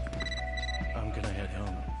 I'm gonna head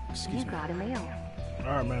home. Excuse me. You got a mail.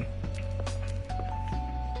 Alright, man.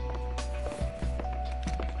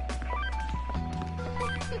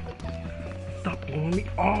 Stop blowing me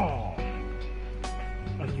off.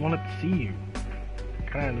 I just wanted to see you.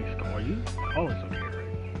 Can I at least call you? Oh, it's okay, right?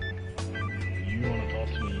 You want to talk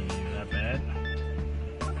to me that bad?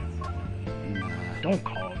 Nah. Don't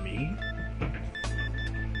call me.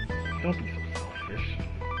 Don't be so selfish.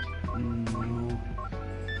 No.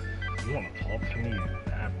 You want to talk to me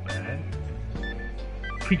that bad?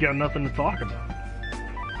 We got nothing to talk about.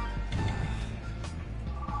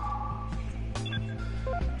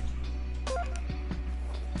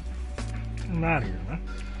 I'm out of here, man.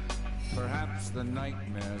 Perhaps the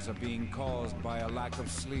nightmares are being caused by a lack of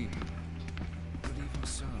sleep. But even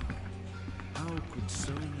so, how could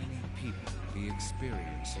so many people be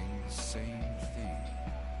experiencing the same thing?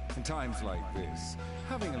 In times like this,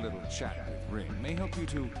 having a little chat with Rin may help you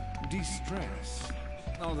to de-stress.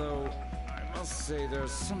 Although, I must say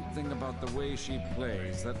there's something about the way she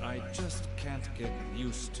plays that I just can't get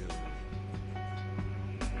used to.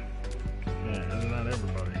 Yeah, isn't that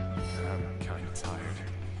everybody? I'm kind of tired.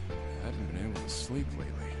 I haven't been able to sleep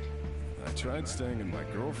lately. I tried staying in my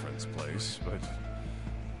girlfriend's place, but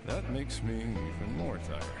that makes me even more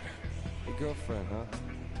tired. Your girlfriend, huh?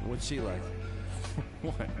 What's she like?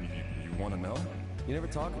 What? You want to know? You never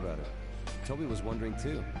talk about it. Toby was wondering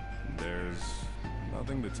too. There's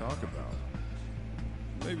nothing to talk about.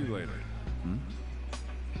 Maybe later.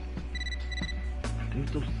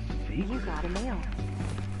 You got a mail.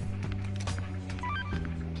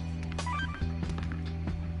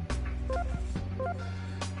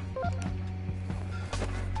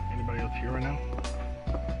 Anybody else here right now?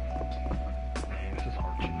 Man, this is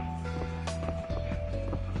hard.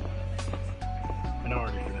 And I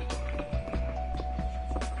already finished talking.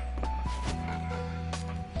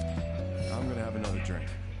 I'm gonna have another drink.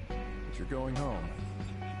 If you're going home,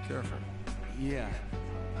 be careful. Yeah.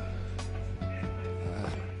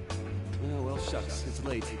 Well, shucks, it's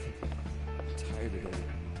late. I'm tired today.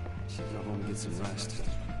 Should go home and get some rest.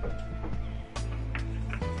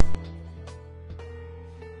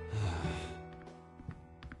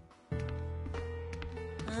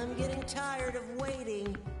 I'm getting tired of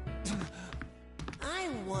waiting. I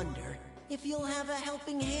wonder if you'll have a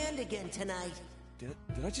helping hand again tonight. Did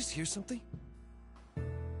I just hear something?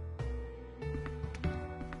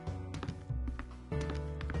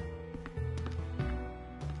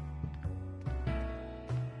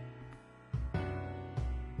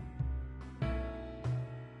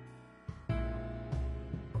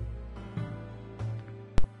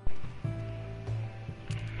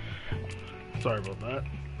 Sorry about that.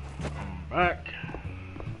 I'm back.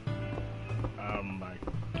 I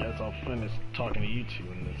guess I'll finish talking to you two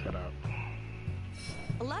and then head out.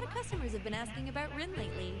 A lot of customers have been asking about Rin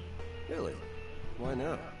lately. Really? Why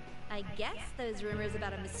now? I guess those rumors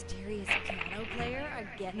about a mysterious piano player are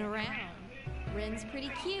getting around. Rin's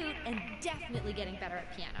pretty cute and definitely getting better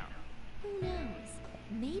at piano. Who knows?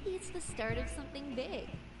 Maybe it's the start of something big.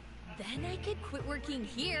 Then I could quit working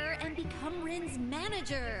here and become Rin's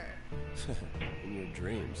manager. In your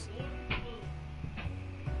dreams.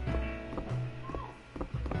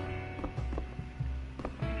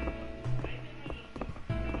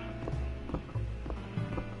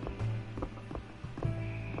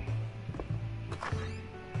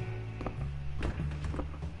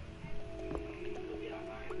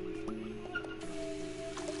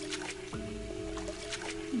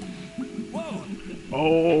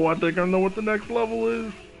 Oh, I think I know what the next level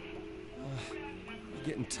is. You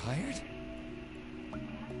getting tired?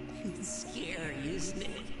 It's scary, isn't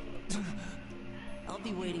it? I'll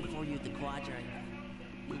be waiting for you at the Quadrangle.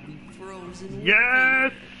 You'll be frozen.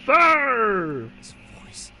 Yes, sir! His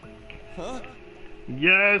voice. Huh?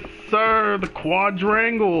 Yes, sir, the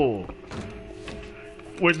Quadrangle.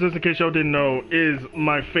 Which, just in case y'all didn't know, is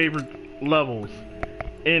my favorite levels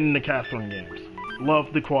in the Katherine games.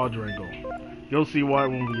 Love the Quadrangle. You'll see why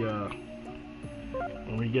when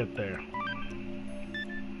we get there.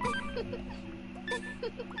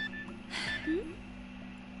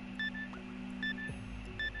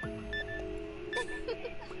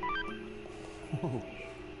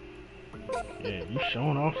 Yeah, you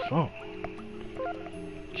showing off something.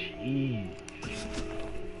 Jeez.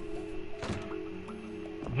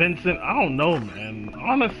 Vincent, I don't know, man.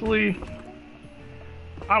 Honestly,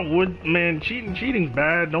 I would, man. Cheating's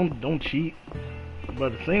bad. Don't cheat.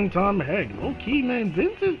 But at the same time, heck, low key, man,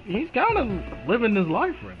 Vincent, he's kind of living his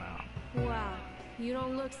life right now. Wow, you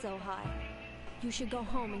don't look so hot. You should go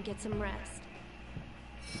home and get some rest.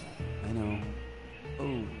 I know.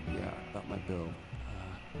 Oh, yeah, about my bill.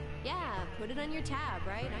 Yeah, put it on your tab,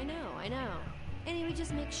 right? I know. Anyway,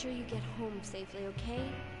 just make sure you get home safely, okay?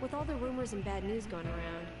 With all the rumors and bad news going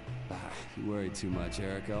around. You worry too much,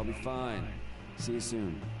 Erica. I'll be fine. See you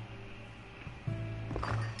soon.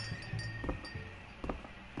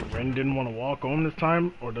 Ren didn't want to walk home this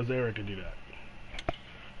time, or does Erica do that? I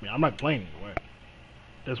mean, I'm not playing either way.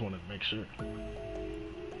 Just wanted to make sure.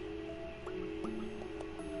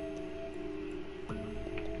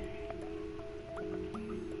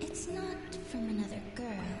 It's not from another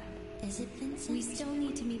girl, is it, Vincent? We still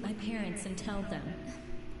need to meet my parents and tell them.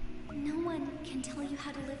 No one can tell you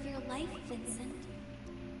how to live your life, Vincent.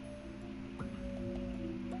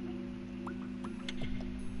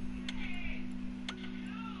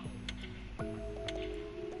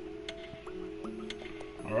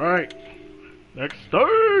 Alright, next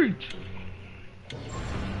stage!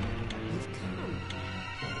 You've come.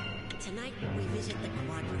 Tonight we visit the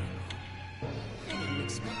Quadrangle. I didn't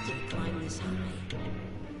expect you to climb this high.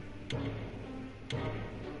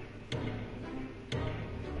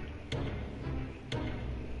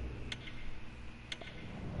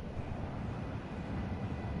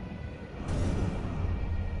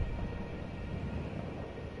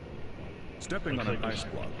 Stepping on an ice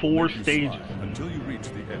block 4 will make you stages slide until you reach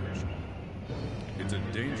the edge. It's a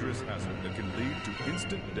dangerous hazard that can lead to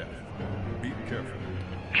instant death. Be careful.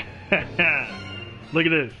 Look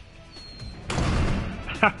at this.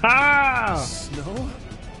 Haha! Snow?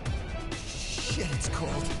 Shit, it's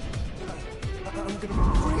cold. I'm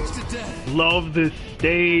gonna freeze to death. Love this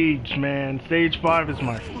stage, man. Stage 5 is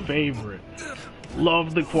my favorite.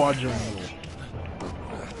 Love the Quadrangle.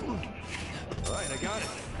 Alright, I got it.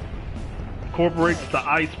 Incorporates the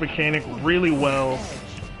ice mechanic really well.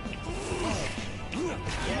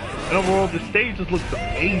 And overall, the stage just looks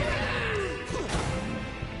amazing.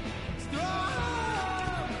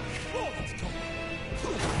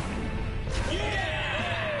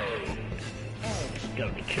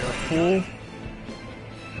 Gotta be careful.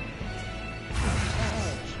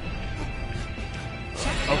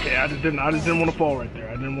 Okay, I just didn't want to fall right there.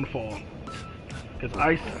 I didn't want to fall. Cause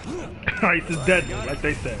ice is deadly, like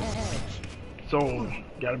they said. So,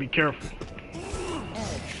 gotta be careful.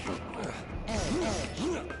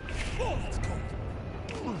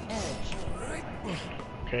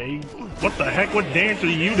 Okay, what the heck? What dance are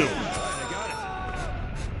you doing?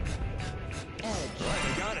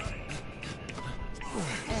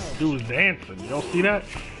 Dude's dancing. Y'all see that?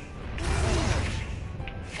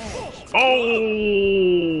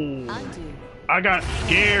 Oh! I got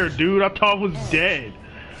scared, dude. I thought I was dead.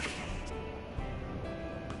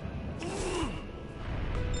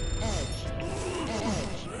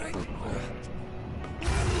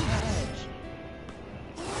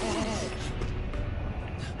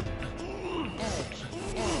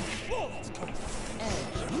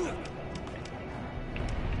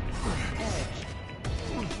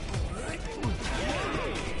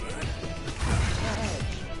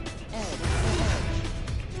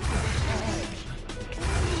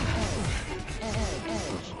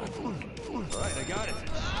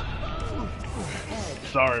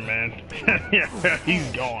 Sorry, man. Yeah,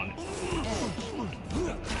 he's gone.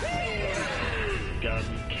 Gotta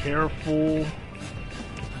be careful.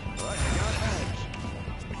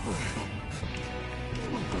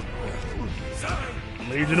 I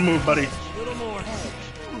need you to move, buddy. A little more.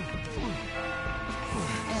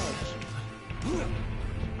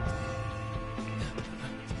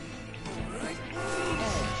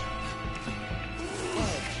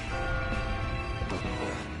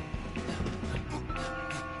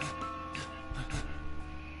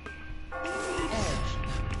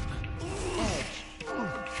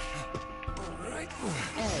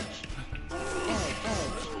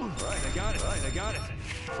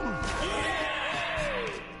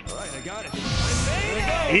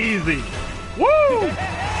 Easy. Woo!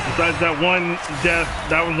 Besides that one death,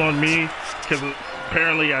 that was on me. Because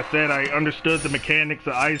apparently I said I understood the mechanics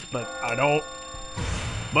of ice, but I don't.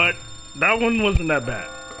 But that one wasn't that bad.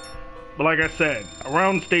 But like I said,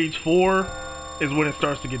 around stage 4 is when it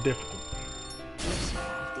starts to get difficult.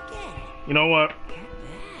 You know what?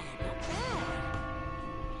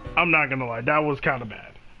 I'm not gonna lie, that was kind of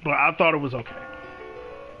bad. But I thought it was okay.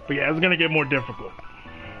 But yeah, it's gonna get more difficult.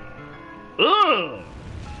 Ugh!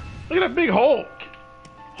 Look at that big Hulk.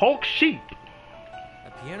 Hulk sheep.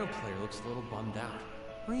 That piano player looks a little bummed out.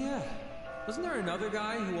 Oh yeah. Wasn't there another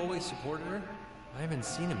guy who always supported her? I haven't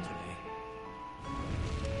seen him today.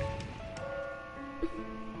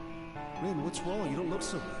 Rin, what's wrong? You don't look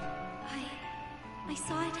so good. I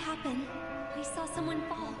saw it happen. I saw someone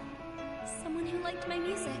fall. Someone who liked my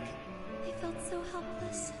music. I felt so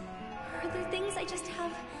helpless. Are there things I just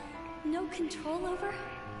have no control over?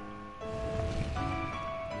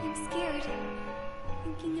 I'm scared.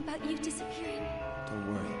 Thinking about you disappearing. Don't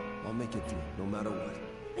worry. I'll make it through, no matter what.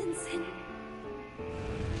 Vincent.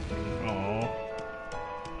 Aww.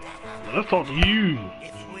 Let's talk to you.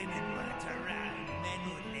 If women weren't around, men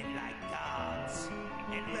would live like gods.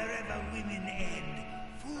 And wherever women end,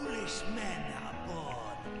 foolish men are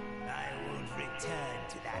born. I won't return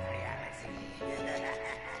to that reality.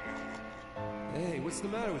 Hey, what's the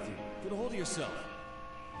matter with you? Get a hold of yourself.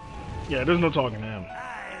 Yeah, there's no talking to him.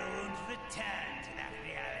 I won't return to that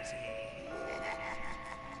reality.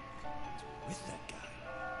 With that guy.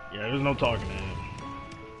 Yeah, there's no talking to him.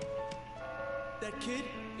 That kid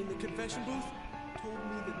in the confession booth told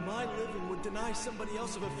me that my living would deny somebody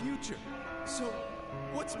else of a future. So,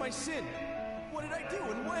 what's my sin? What did I do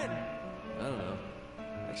and when? I don't know.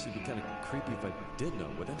 Actually, it'd be kind of creepy if I did know,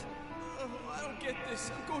 wouldn't it? I don't get this.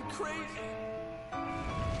 I'm going crazy. I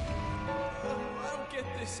don't get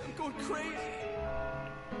this. I'm going crazy.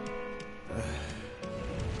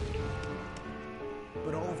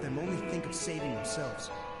 But all of them only think of saving themselves.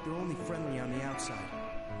 They're only friendly on the outside.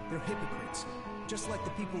 They're hypocrites. Just like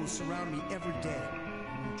the people who surround me every day.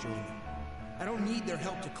 I won't join them. I don't need their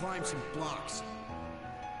help to climb some blocks.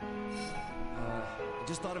 I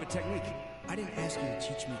just thought of a technique. I didn't ask you to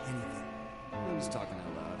teach me anything. I'm just talking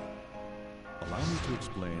out loud. Allow me to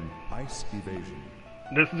explain ice evasion.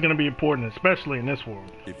 This is going to be important, especially in this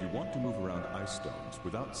world. If you want to move around ice stones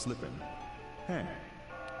without slipping, hang.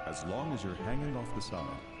 As long as you're hanging off the side,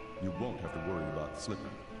 you won't have to worry about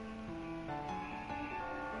slipping.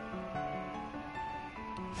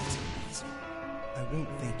 That's amazing. I won't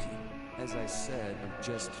thank you. As I said, I'm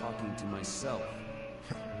just talking to myself.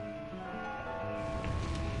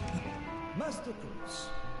 Master Cruz,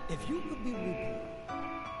 if you could be reborn,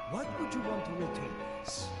 what would you want to return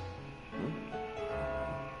as?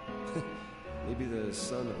 Maybe the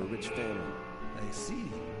son of a rich family. I see.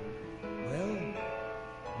 Well,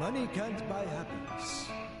 money can't buy happiness.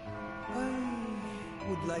 I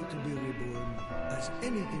would like to be reborn as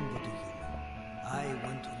anything but a human. I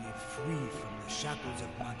want to live free from the shackles of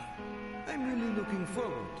money. I'm really looking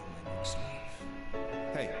forward to my next life.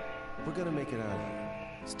 Hey, we're gonna make it out of here.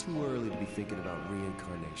 It's too early to be thinking about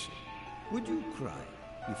reincarnation. Would you cry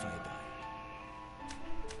if I died?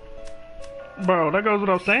 Bro, that goes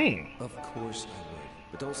without saying. Of course I would.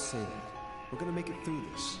 But don't say that. We're gonna make it through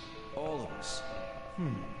this. All of us.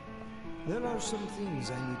 There are some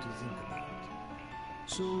things I need to think about.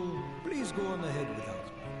 So, please go on ahead without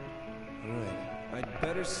me. Alright. I'd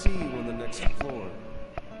better see you on the next floor.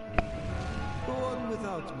 Go on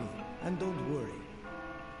without me, and don't worry.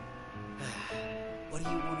 What do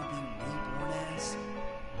you want to be reborn as?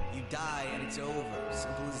 You die and it's over.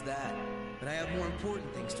 Simple as that. But I have more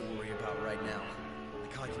important things to worry about right now.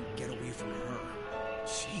 Like how I can get away from her.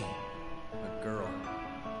 She, a girl,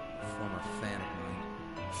 a former fan of mine.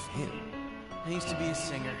 Fan? I used to be a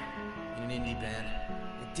singer in an indie band.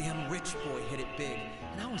 A damn rich boy hit it big,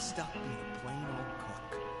 and I was stuck being a plain old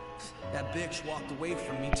cook. That bitch walked away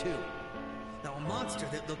from me too. Now, a monster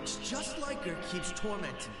that looks just like her keeps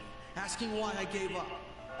tormenting me, asking why I gave up.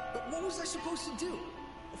 But what was I supposed to do?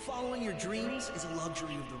 Following your dreams is a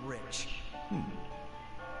luxury of the rich.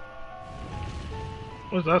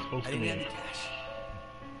 What's that supposed I to didn't have mean? any cash.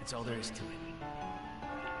 That's all there is to it.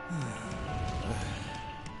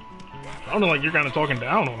 Sounding like you're kind of talking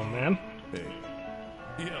down on him, man. Hey.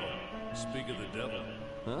 Yo, speak of the devil.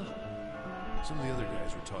 Huh? Some of the other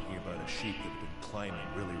guys were talking about a sheep that had been climbing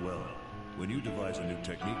really well. When you devise a new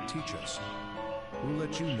technique, teach us. We'll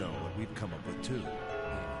let you know what we've come up with, too.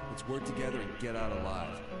 Let's work together and get out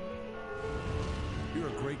alive. You're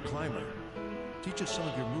a great climber. Teach us some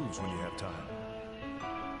of your moves when you have time.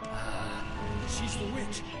 She's the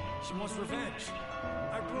witch. She wants revenge.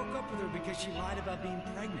 I broke up with her because she lied about being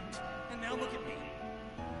pregnant. And now look at me.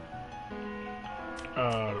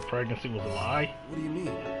 The pregnancy was a lie? What do you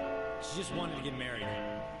mean? She just wanted to get married.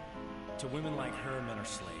 To women like her, men are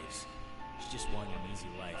slaves. She just wanted an easy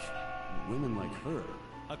life. Women like her?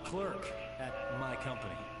 A clerk at my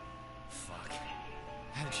company. Fuck.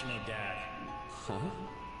 How did she know Dad? Huh?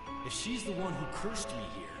 If she's the one who cursed me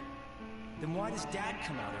here, then why does Dad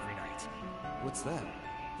come out every night? What's that?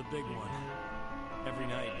 The big one. Every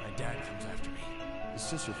night, my dad comes after me. It's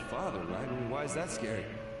just your father, right? I mean, why is that scary?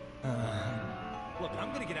 Look,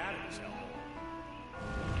 I'm gonna get out of this hellhole.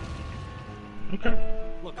 Okay.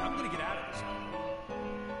 Look, I'm gonna get out of this hellhole.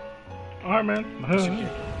 Alright, man.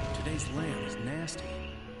 Today's lamb is nasty.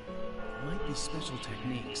 Might be special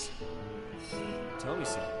techniques. Tell me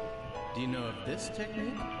something. Do you know of this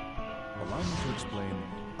technique? Allow me to explain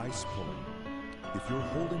ice pulling. If you're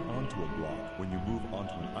holding onto a block when you move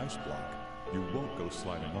onto an ice block, you won't go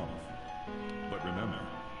sliding off. But remember,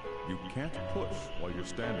 you can't push while you're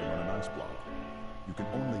standing on an ice block. You can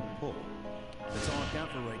only pull. That's all I've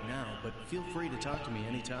got for right now, but feel free to talk to me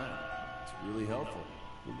anytime. It's really helpful.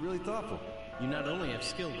 Really thoughtful. You not only have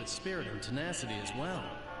skill, but spirit and tenacity as well.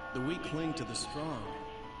 The weak cling to the strong.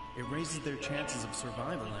 It raises their chances of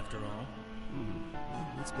survival, after all. Well,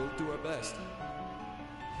 let's both do our best.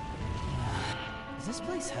 Is this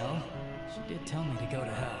place hell? She did tell me to go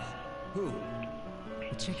to hell. Who?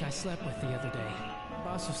 The chick I slept with the other day. My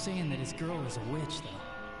boss was saying that his girl is a witch, though.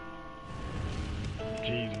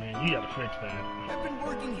 Jeez, man, you gotta fix that. I've been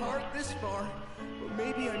working hard this far, but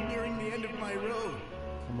maybe I'm nearing the end of my road.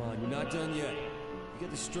 Come on, you're not done yet. You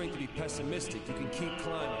got the strength to be pessimistic. You can keep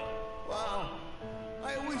climbing. Wow,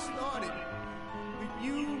 I always thought it. But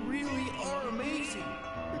you really are amazing.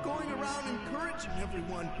 You're going around encouraging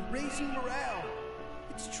everyone, raising morale.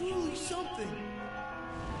 It's truly something.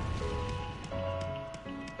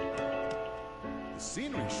 The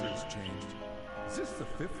scenery sure has changed. Is this the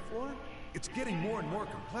 5th floor? It's getting more and more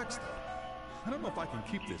complex, though. I don't know if I can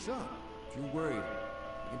keep this up. If you're worried,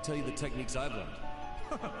 I can tell you the techniques I've learned.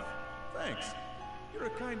 Thanks. You're a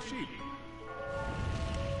kind sheep.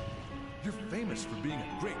 You're famous for being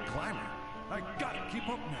a great climber. I gotta keep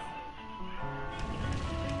up now.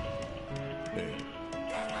 Hey.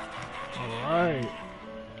 Alright.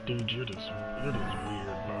 Dude, you're just weird, bro.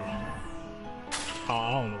 Oh,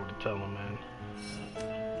 I don't know what to tell him, man.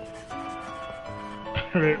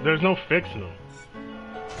 There's no fixing him.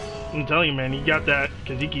 I'm telling you, man, he got that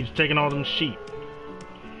because he keeps taking all them sheep.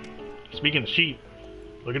 Speaking of sheep,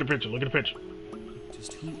 look at the picture, look at the picture.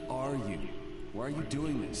 Just who are you? Why are you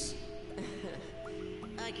doing this?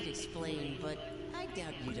 I could explain, but I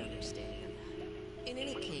doubt you'd understand. In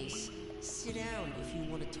any case, sit down if you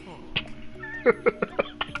want to talk.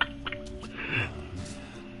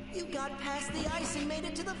 You got past the ice and made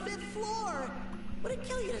it to the 5th floor! Would it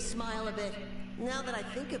kill you to smile a bit? Now that I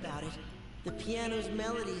think about it, the piano's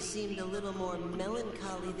melody seemed a little more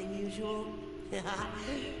melancholy than usual.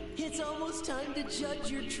 It's almost time to judge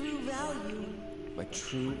your true value. My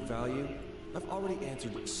true value? I've already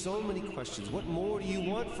answered so many questions. What more do you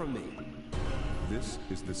want from me? This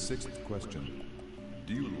is the 6th question.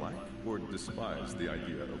 Do you like or despise the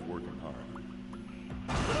idea of working hard?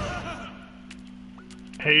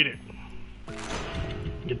 Hate it.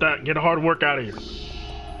 Get a hard work out of here.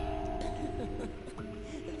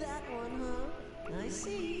 That one, huh? I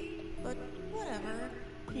see. But whatever.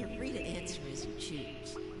 You're free to answer as you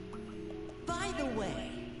choose. By the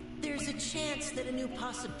way, there's a chance that a new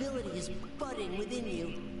possibility is budding within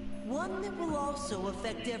you. One that will also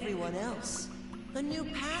affect everyone else. A new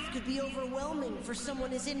path could be overwhelming for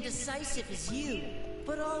someone as indecisive as you.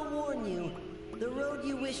 But I'll warn you, the road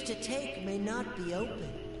you wish to take may not be open.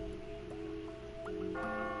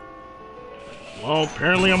 Well,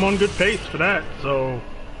 apparently I'm on good pace for that, so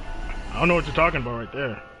I don't know what you're talking about right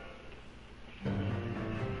there.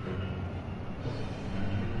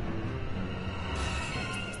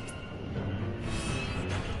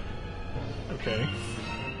 Okay.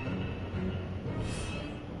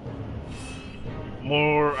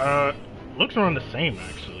 More, looks around the same,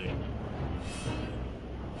 actually.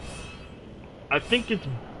 I think it's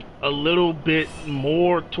a little bit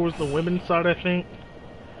more towards the women's side, I think.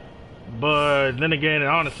 But then again, it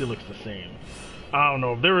honestly looks the same. I don't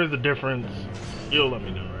know. If there is a difference, you'll let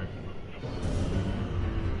me know, right?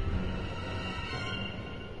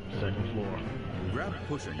 Second floor. Grab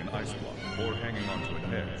pushing an ice block or hanging onto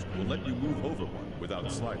an edge will let you move over one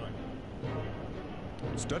without sliding.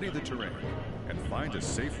 Study the terrain and find a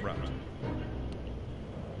safe route.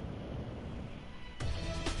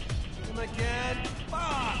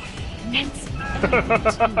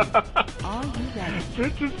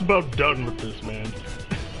 This is about done with this, man.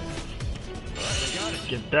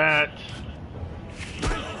 Get that.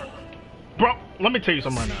 Bro, let me tell you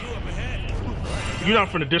something right now. You're not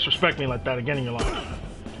finna disrespect me like that again in your life.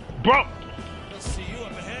 Bro!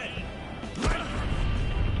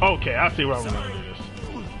 Okay, I see where I'm gonna do this.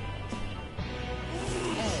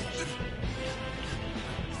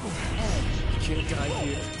 You can't die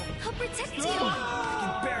here. I'll protect you. I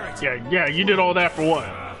can bear it. Yeah, you did all that for what?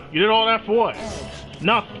 You did all that for what?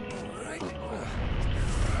 Nothing.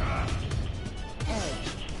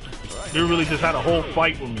 You really just had a whole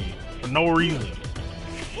fight with me for no reason.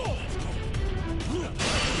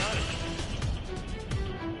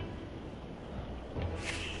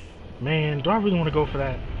 Man, do I really want to go for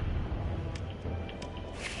that?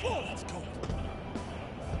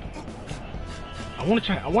 I want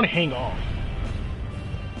to hang off.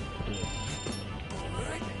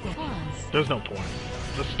 There's no point.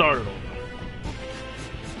 Let's start it over.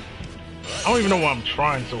 I don't even know why I'm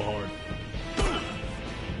trying so hard.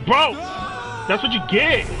 Bro! That's what you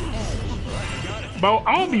get! Bro,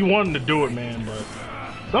 I don't be wanting to do it, man, but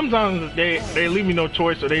sometimes they leave me no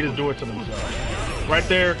choice or they just do it to themselves. Right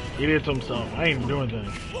there, he did it to himself. I ain't even doing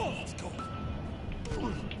anything.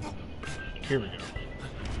 Here we go.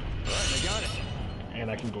 And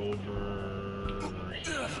I can go over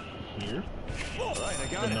here.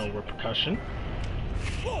 With no repercussion.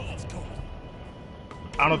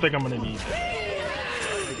 I don't think I'm gonna need that.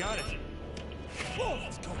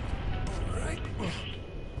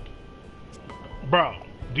 Bro,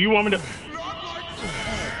 do you want me to?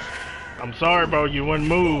 I'm sorry, bro. You wouldn't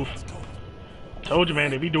move. Told you,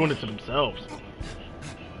 man. They be doing it to themselves.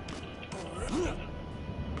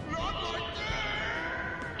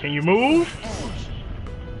 Can you move?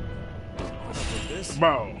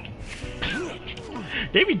 Bro.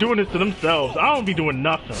 They be doing this to themselves. I don't be doing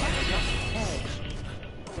nothing.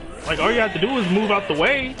 Like, all you have to do is move out the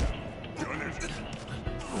way.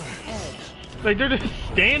 Like, they're just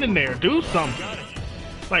standing there. Do something.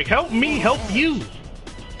 Like, help me, help you.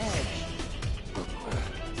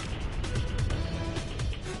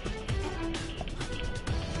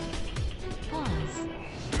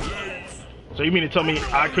 So you mean to tell me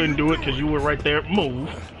I couldn't do it because you were right there? Move.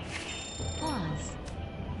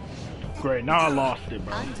 Great, now I lost it,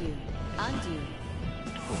 bro. Undo.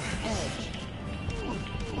 Edge.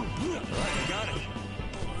 Got it.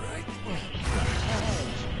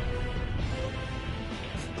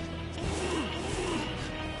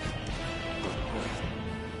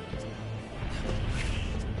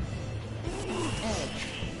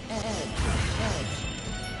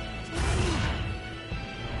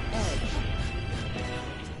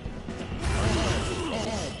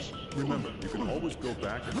 Remember, you can always go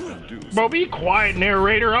back and undo. Bro, be quiet,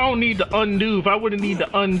 narrator. I don't need to undo. If I wouldn't need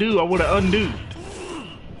to undo, I would have undooed.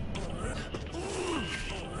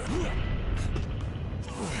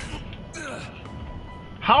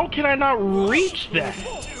 How can I not reach that?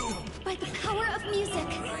 By the power of music.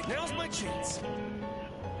 Now's my chance.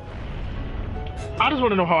 I just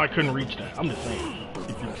want to know how I couldn't reach that. I'm just saying. If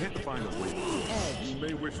you can't find a way, you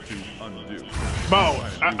may wish to undo. Bro,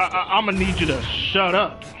 I'm gonna need you to shut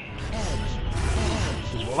up.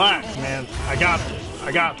 Just relax, man. I got this.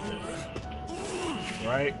 I got this.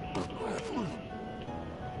 Right?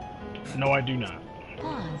 No, I do not.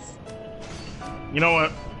 Pause. You know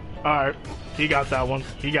what? Alright. He got that one.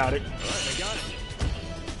 He got it. I got it.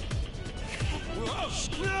 Whoa.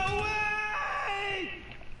 No way!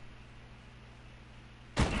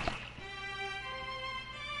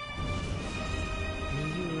 May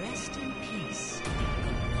you rest in peace.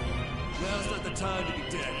 Now's not the time to be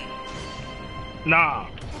dead. Nah.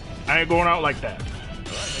 I ain't going out like that. I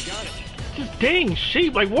got it. This dang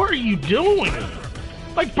sheep. Like, what are you doing?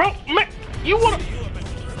 Like, bro, man, you wanna...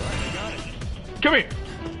 Come here.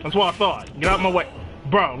 That's what I thought. Get out of my way.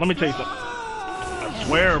 Bro, let me tell you something. I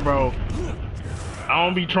swear, bro. I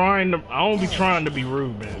don't be trying to be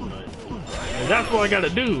rude, man, but if that's what I gotta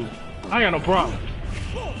do. I got no problem.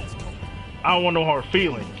 I don't want no hard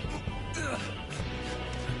feelings. Alright,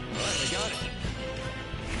 I got it.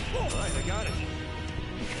 Alright, I got it.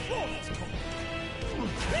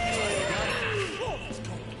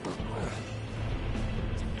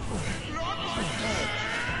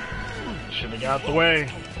 Should have got out the way.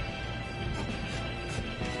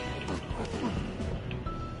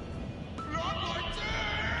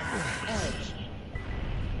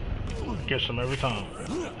 Catch them every time.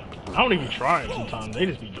 I don't even try it sometimes. They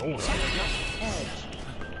just be doing it.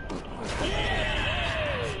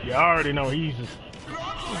 Yeah, I already know he's just...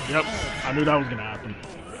 Yep, I knew that was gonna happen.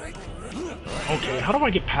 Okay, how do I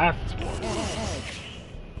get past this part?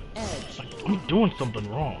 Like, I'm doing something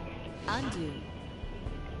wrong. Undo.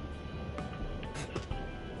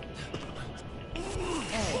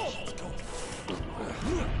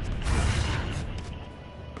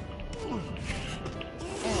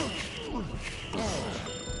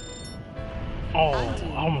 Oh,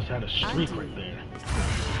 I almost had a streak right there.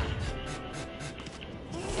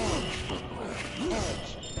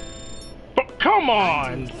 But come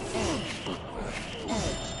on!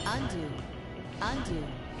 Undo. Undo.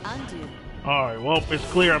 Undo. Alright, well, it's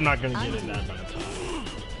clear I'm not gonna get in that amount of time.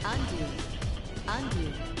 Undo.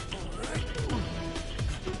 Undo.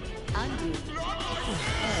 Undo.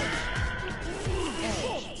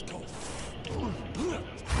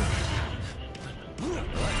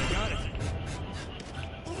 Got it.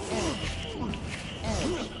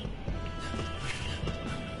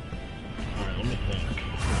 Alright, let me think.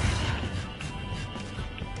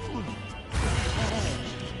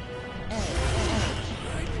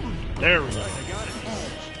 There we go.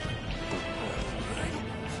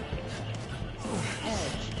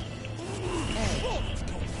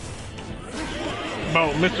 Bro,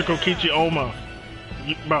 Mystical Kichi Oma.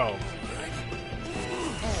 Bro.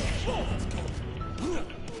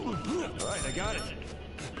 Alright, I got it.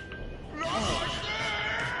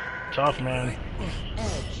 Tough, man.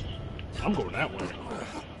 I'm going that way.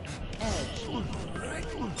 Alright,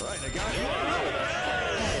 I got it.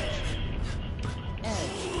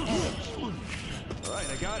 Alright,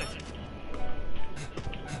 I got it.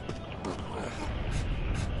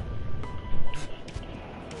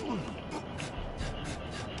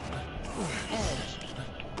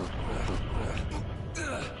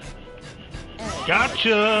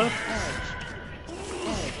 Gotcha!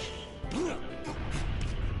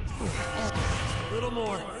 A little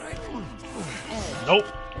more. Nope.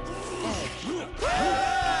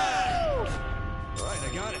 Alright, I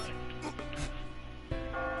got it.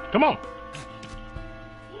 Come on.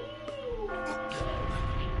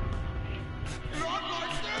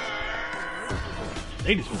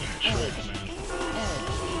 They just want to trick, man.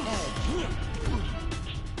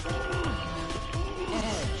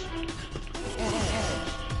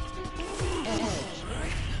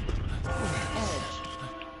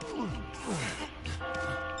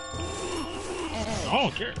 I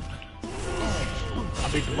don't care. I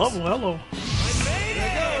beat the level, hello.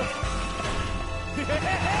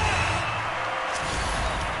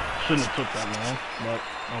 Shouldn't have took that long, but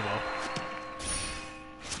oh well.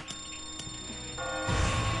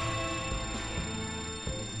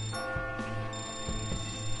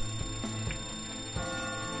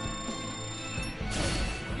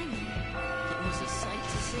 It was a sight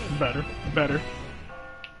to see. Better, better.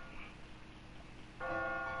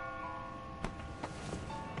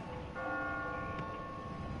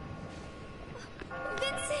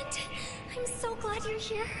 Vincent! I'm so glad you're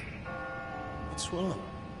here. What's wrong?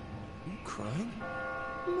 Are you crying?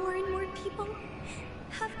 More and more people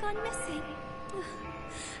have gone missing.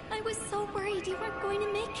 I was so worried you weren't going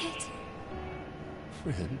to make it.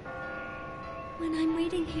 Fred? When I'm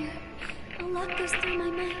waiting here, a lot goes through my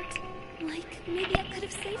mind. Like, maybe I could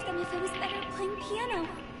have saved them if I was better at playing piano.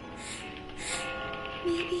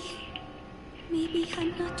 Maybe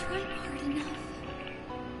I'm not trying hard enough.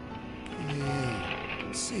 Hey,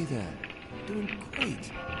 don't say that. You're doing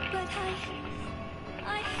great. But I...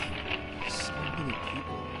 So many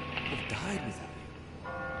people have died without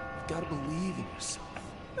you. You've got to believe in yourself.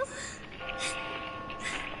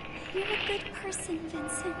 You're a good person,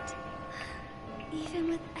 Vincent. Even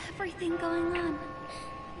with everything going on,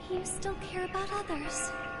 you still care about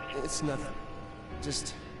others. It's nothing.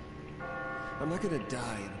 Just... I'm not gonna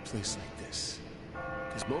die in a place like this.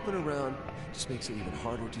 Because moping around just makes it even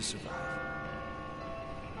harder to survive.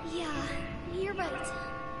 Yeah, you're right.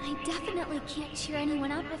 I definitely can't cheer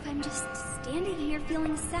anyone up if I'm just standing here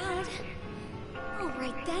feeling sad.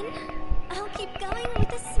 Alright then, I'll keep going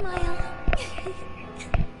with a smile.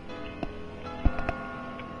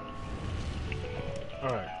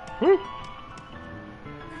 Alright. Woo!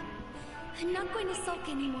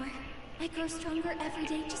 anymore. I grow stronger every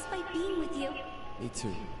day just by being with you. Me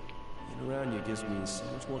too. Being around you gives me so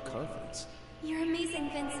much more confidence. You're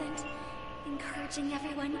amazing, Vincent. Encouraging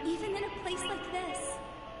everyone, even in a place like this.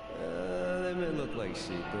 They may look like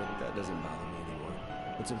sheep, but that doesn't bother me anymore.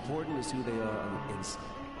 What's important is who they are on the inside.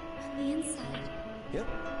 On the inside? Yep.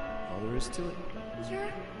 All there is to it.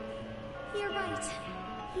 You're right.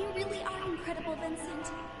 You really are incredible,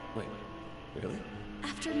 Vincent. Wait, really?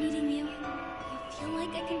 After meeting you, I feel like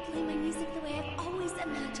I can play my music the way I've always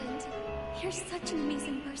imagined. You're such an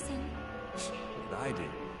amazing person. What I did.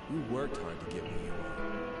 You worked hard to get where you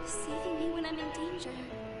are. Saving me when I'm in danger.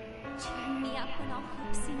 Cheering me up when all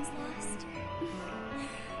hope seems lost.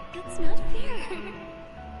 It's not fair.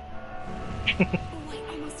 Oh, I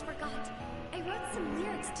almost forgot. I wrote some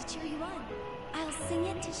lyrics to cheer you on. I'll sing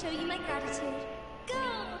it to show you my gratitude.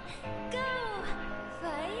 Go! Go!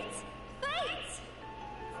 Fight! Fight!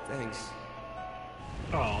 Thanks.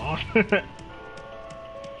 Aww.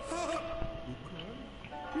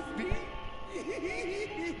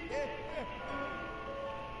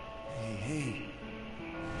 Hey.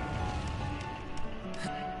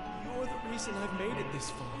 You're the reason I've made it this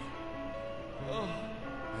far. Oh.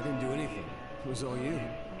 I didn't do anything. It was all you.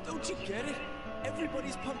 Don't you get it?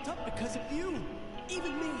 Everybody's pumped up because of you.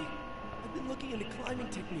 Even me. I've been looking into climbing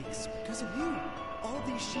techniques because of you. All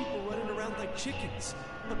these sheep are running around like chickens.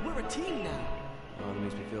 But we're a team now. Oh, it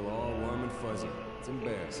makes me feel all warm and fuzzy. It's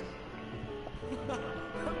embarrassing.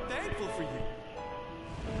 I'm thankful for you.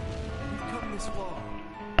 We've come this far.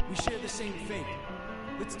 We share the same fate.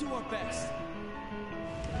 Let's do our best.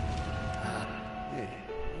 Hey,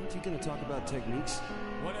 aren't you gonna talk about techniques?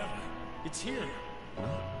 Whatever. It's here.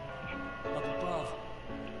 Huh? Up above.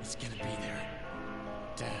 It's gonna be there.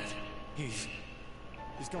 Dad, he's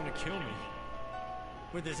gonna kill me.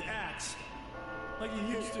 With his axe. Like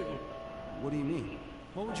he used to. What do you mean?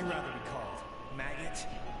 What would you rather be called? Maggot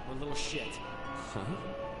or little shit? Huh?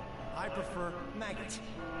 I prefer maggot.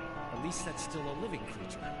 At least that's still a living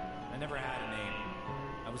creature. I never had a name.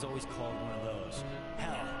 I was always called one of those.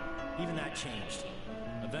 Hell, even that changed.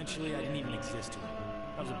 Eventually, I didn't even exist to him.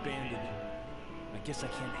 I was abandoned. I guess I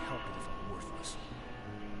can't help it if I'm worthless.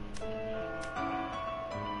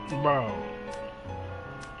 Bro.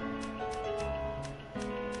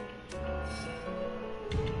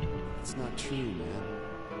 It's not true, man.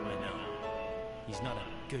 I know. He's not a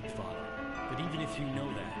good father. But even if you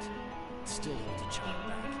know that, it still holds a child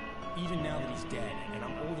back. Even now that he's dead, and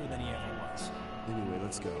I'm older than he ever was. Anyway,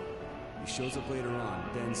 let's go. He shows up later on,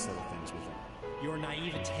 then settle things with him. Your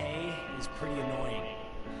naivete is pretty annoying.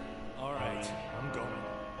 All right, I'm going.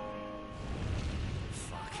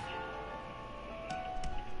 Fuck.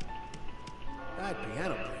 That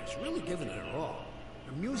piano player's really giving it her all.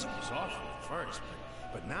 The music was awful at first,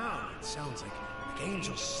 but now it sounds like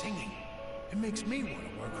angels singing. It makes me want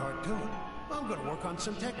to work hard too. I'm gonna work on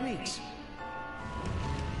some techniques.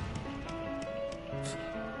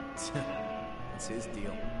 What's his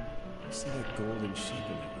deal? I see that golden sheep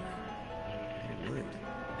everywhere. I'm worried.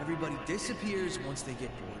 Everybody disappears once they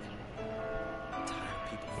get bored. I'm tired of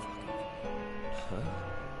people fucking with me. Huh?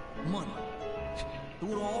 Money. It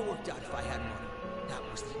would all worked out if I had money. That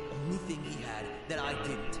was the only thing he had that I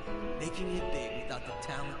didn't. Making it big without the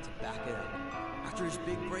talent to back it up. After his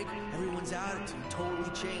big break, everyone's attitude totally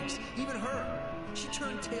changed. Even her. She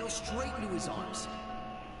turned tail straight into his arms.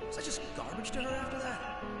 Was I just garbage to her after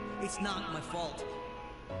that? It's not my fault.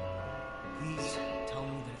 Please tell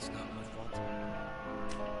me that it's not my fault.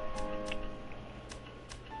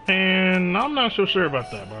 And I'm not so sure about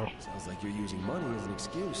that, bro. Sounds like you're using money as an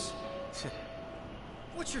excuse.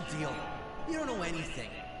 What's your deal? You don't know anything.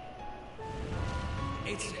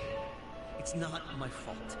 It's not my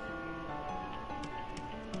fault.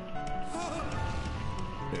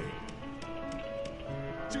 Hey.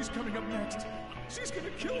 She's coming up next. She's gonna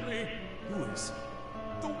kill me. Who is?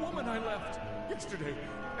 The woman I left yesterday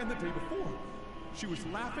and the day before. She was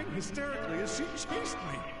laughing hysterically as she chased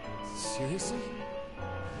me. Seriously?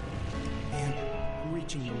 Man, I'm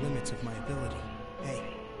reaching the limits of my ability. Hey,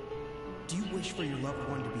 do you wish for your loved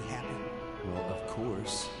one to be happy? Well, of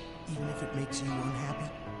course. Even if it makes you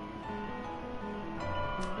unhappy?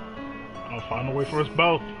 I'll find a way for us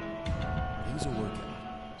both. Things will work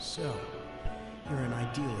out. So, you're an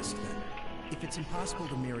idealist then. If it's impossible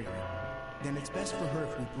to marry her, then it's best for her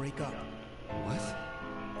if we break up. What?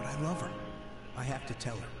 But I love her. I have to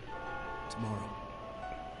tell her. Tomorrow.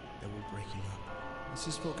 That we're breaking up. Let's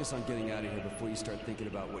just focus on getting out of here before you start thinking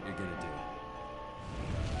about what you're gonna do.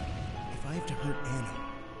 If I have to hurt Anna,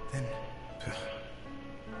 then...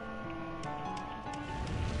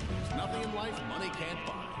 There's nothing in life money can't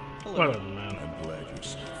buy. Whatever, man. I'm glad you're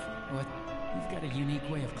safe. What? You've got a unique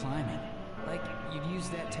way of climbing. Like, you'd use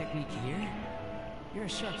that technique here? You're a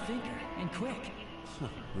sharp thinker, and quick. Huh,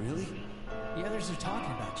 really? The others are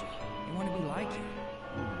talking about you. They want to be like you.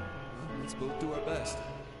 Well, let's both do our best.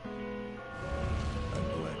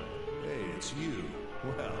 I'm glad. Hey, it's you.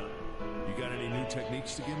 Well, you got any new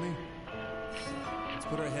techniques to give me? Let's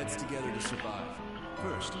put our heads together to survive.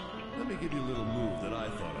 First, let me give you a little move that I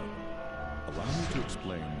thought of. Allow me to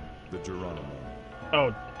explain the Geronimo.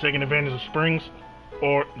 Oh, taking advantage of springs?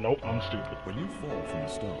 Or, nope, I'm stupid. When you fall from the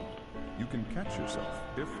stone, you can catch yourself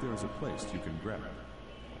if there's a place you can grab.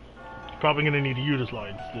 Probably gonna need to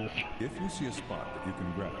utilize this. If you see a spot that you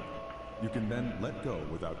can grab, you can then let go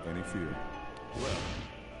without any fear. Well,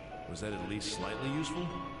 was that at least slightly useful?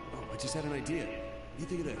 Oh, I just had an idea. What do you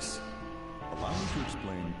think of this? Allow me to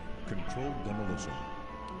explain controlled demolition.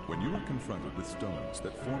 When you are confronted with stones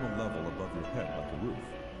that form a level above your head like a roof,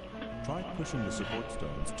 try pushing the support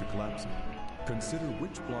stones to collapse it. Consider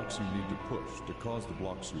which blocks you need to push to cause the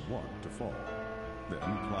blocks you want to fall. Then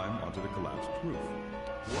climb onto the collapsed roof.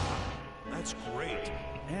 Wow, that's great.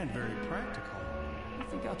 And very practical. I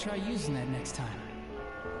think I'll try using that next time.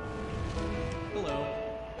 Hello.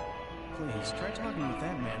 Please, try talking with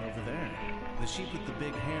that man over there. The sheep with the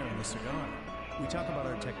big hair and the cigar. We talk about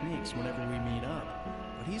our techniques whenever we meet up.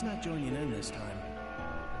 But he's not joining in this time.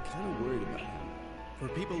 I'm kind of worried about him. For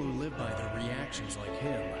people who live by their reactions like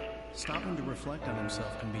him, stopping to reflect on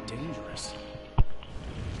himself can be dangerous.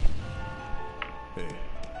 Hey.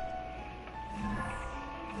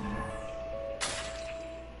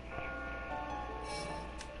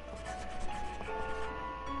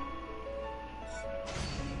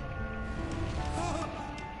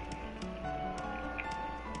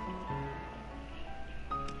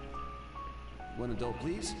 One adult,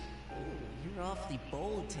 please. You're awfully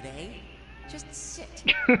bold today. Just sit.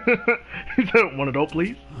 He said, one adult,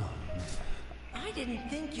 please. I didn't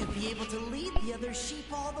think you'd be able to lead the other sheep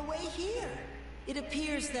all the way here. It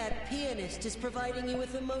appears that pianist is providing you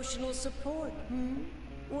with emotional support,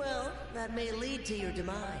 Well, that may lead to your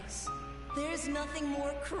demise. There's nothing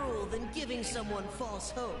more cruel than giving someone false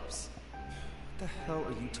hopes. What the hell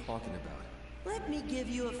are you talking about? Let me give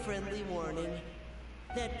you a friendly warning.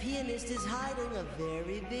 That pianist is hiding a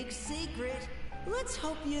very big secret. Let's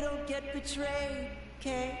hope you don't get betrayed,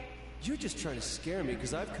 okay? You're just trying to scare me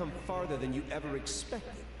because I've come farther than you ever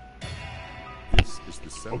expected. This is the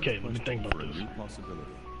seventh Okay, let me think about for a this. new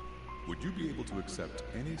possibility. Would you be able to accept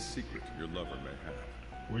any secret your lover may have?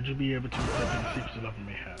 Would you be able to accept any secrets your lover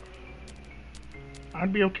may have?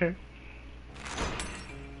 I'd be okay.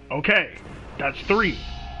 Okay, that's 3.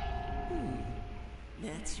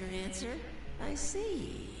 That's your answer? I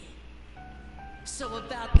see. So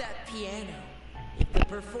about that piano. If the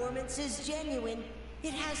performance is genuine,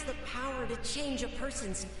 it has the power to change a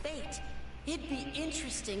person's fate. It'd be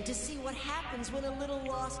interesting to see what happens when a little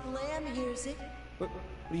lost lamb hears it. What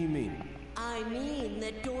do you mean? I mean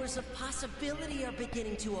that doors of possibility are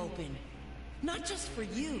beginning to open. Not just for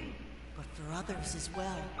you, but for others as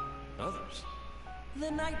well. Others?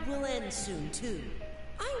 The night will end soon, too.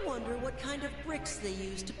 I wonder what kind of bricks they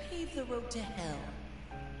use to pave the road to hell.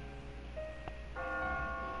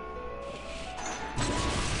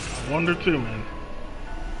 I wonder too, man.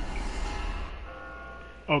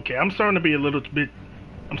 Okay, I'm starting to be a little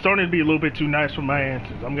bit too nice for my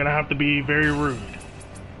answers. I'm gonna have to be very rude.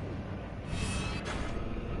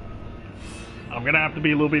 I'm gonna have to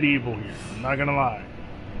be a little bit evil here. I'm not gonna lie.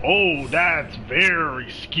 Oh, that's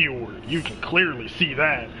very skewered. You can clearly see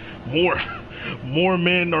that. More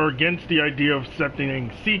men are against the idea of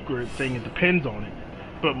accepting secrets, saying it depends on it.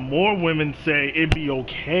 But more women say it'd be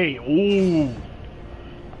okay. Ooh.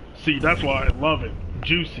 See, that's why I love it.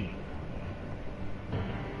 Juicy.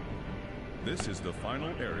 This is the final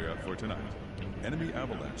area for tonight. Enemy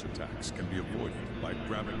avalanche attacks can be avoided by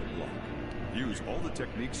grabbing the block. Use all the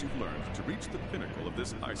techniques you've learned to reach the pinnacle of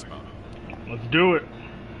this ice mountain. Let's do it.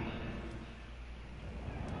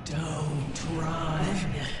 Don't run.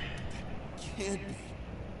 Can't be.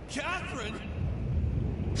 Qatherine!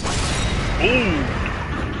 Ooh.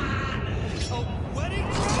 A wedding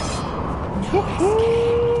dress?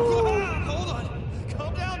 Hold on.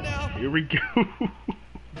 Calm down now. Here we go.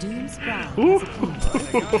 Doom's Brow has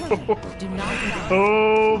appeared. Do not run.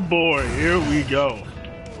 Oh boy, here we go.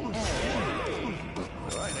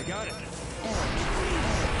 Alright, I got it.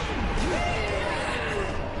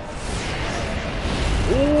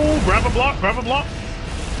 Ooh, grab a block, grab a block.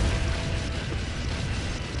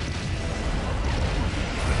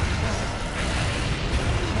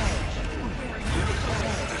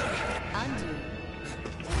 Undo.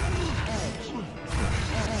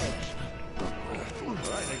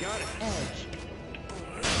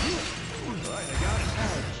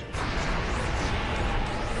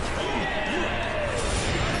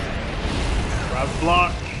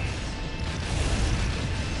 block.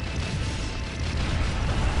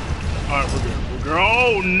 Alright, we're good. We're good.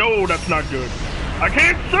 Oh no, that's not good. I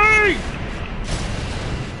can't see!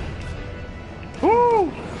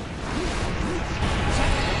 Woo!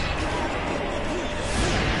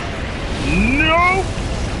 No!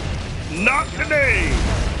 Not today!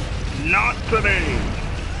 Not today!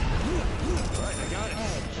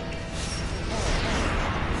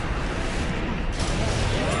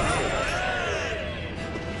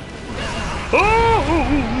 Oh!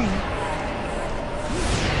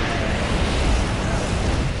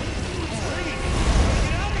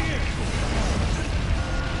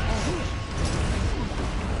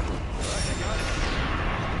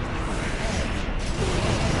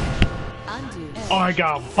 Oh, I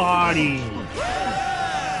got bodied.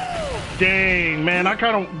 Dang, man, I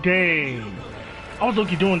kind of, dang. I was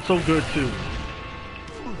looking doing so good too.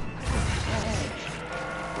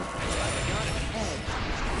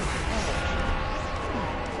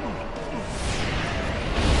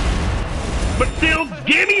 But still,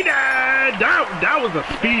 give me that. That was a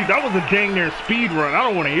speed. That was a dang near speed run. I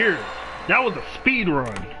don't want to hear it. That was a speed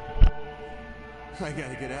run. I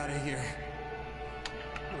gotta get out of here.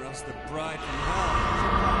 Or else the bride from hell.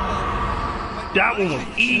 That one was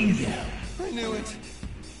easy. I knew it.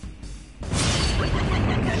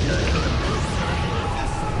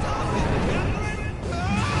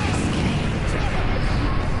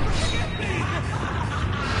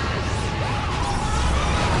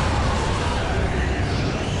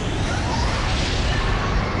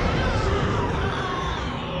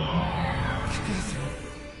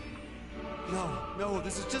 No,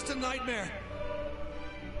 this is just a nightmare.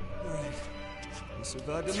 All right, we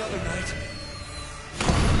survived another night.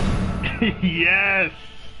 Yes!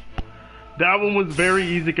 That one was very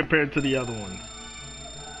easy compared to the other one.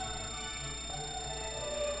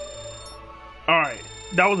 Alright,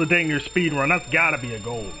 that was a dang near speed run. That's gotta be a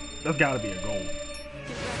goal. That's gotta be a goal.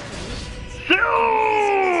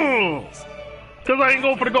 Because I ain't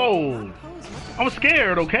go for the gold. I was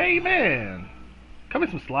scared, okay, man. Cut me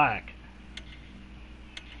some slack.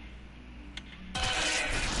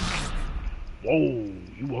 Whoa,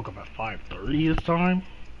 you woke up at 5:30 this time?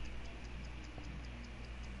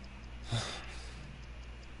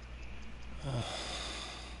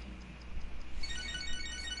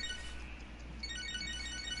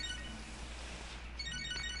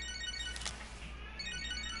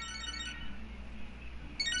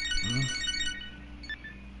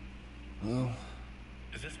 Hello?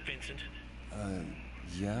 Is this Vincent?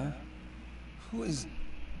 Yeah? Who is...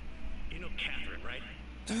 You know Katherine, right?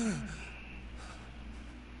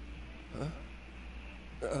 Huh?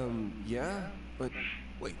 Yeah? But,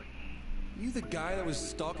 wait. You the guy that was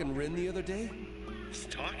stalking Rin the other day?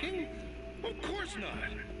 Stalking? Of course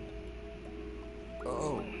not.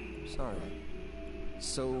 Oh, sorry.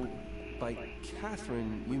 So, by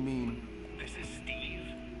Katherine, you mean... This is Steve.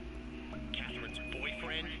 Katherine's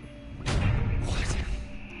boyfriend. What?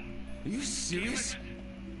 Are you serious?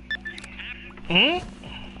 Hmm?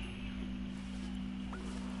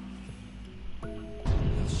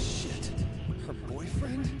 Shit. Her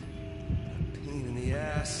boyfriend? Pain in the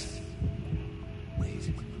ass.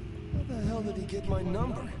 Wait. How the hell did he get my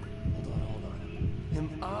number? Hold on. Am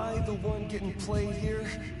I the one getting played here?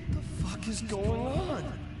 What the fuck is going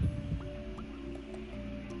on?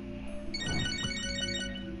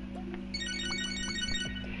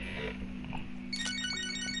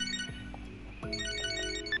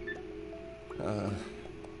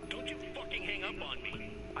 Don't you fucking hang up on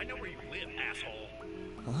me. I know where you live, asshole.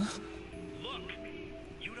 Huh? Look,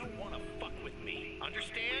 you don't want to fuck with me.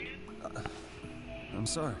 Understand? I'm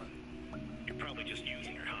sorry. You're probably just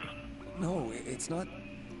using her, huh? No, it's not...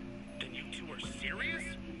 Then you two are serious?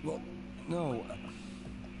 Well, no.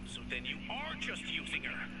 So then you are just using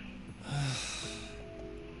her.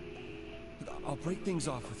 I'll break things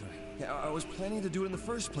off with her. Yeah, I was planning to do it in the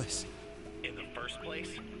first place. In the first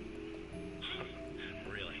place?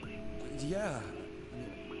 Really? Yeah.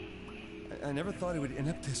 I never thought it would end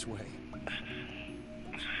up this way.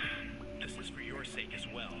 This is for your sake as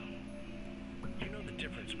well. You know the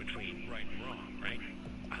difference between right and wrong, right?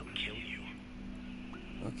 I'll kill you.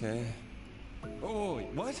 Okay. Oh,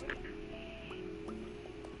 wait, what?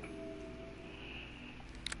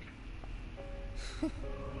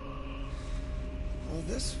 Well,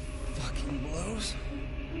 this fucking blows.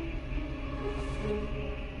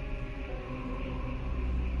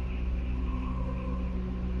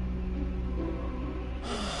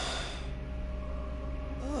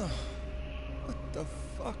 What the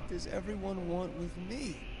fuck does everyone want with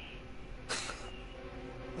me?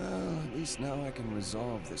 Well, at least now I can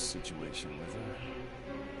resolve this situation with her.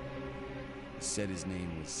 He said his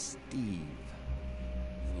name was Steve.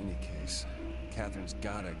 In any case, Catherine's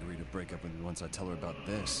gotta agree to break up with me once I tell her about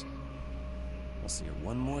this. I'll see her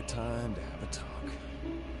one more time to have a talk.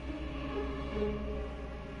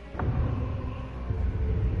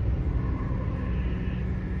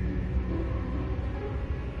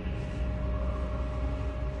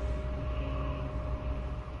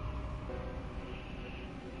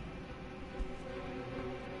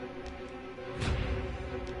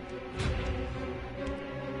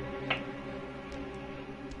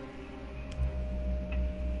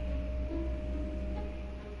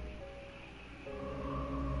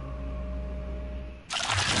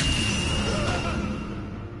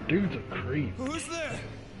 Dude's a creep. Who's there?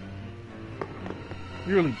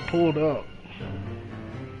 You really pulled up.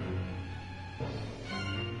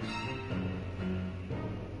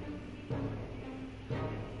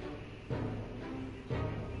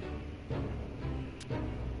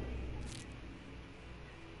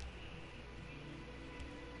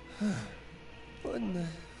 What in the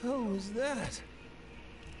hell was that?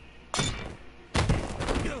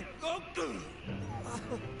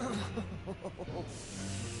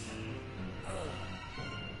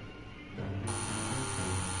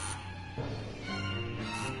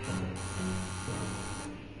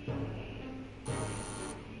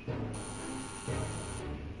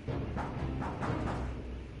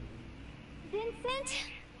 Vincent?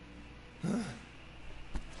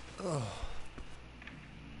 Oh.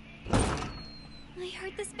 I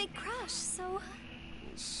heard this big crash, so...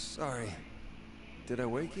 Sorry. Did I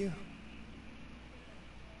wake you?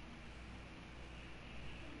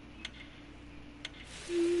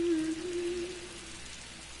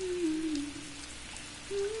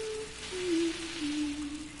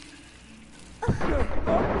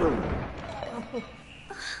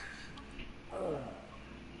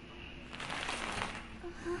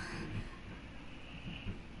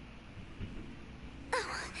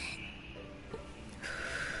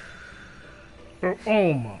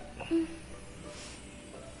 Oh my.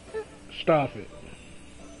 Stop it.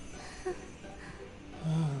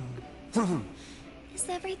 Is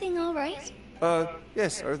everything all right?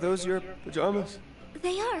 Yes. Are those your pajamas?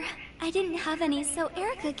 They are. I didn't have any, so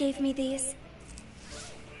Erica gave me these.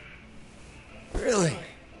 Really?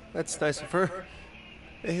 That's nice of her.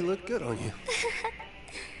 They look good on you.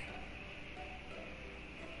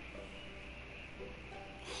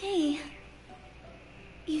 Hey.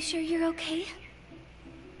 You sure you're okay?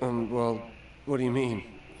 Well, what do you mean?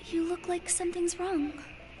 You look like something's wrong.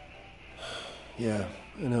 Yeah,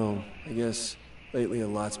 I know. I guess lately a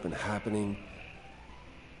lot's been happening.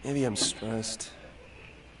 Maybe I'm stressed.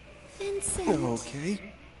 Vincent. You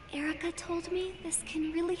okay? Erica told me this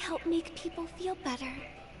can really help make people feel better.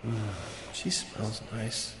 She smells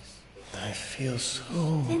nice. I feel so...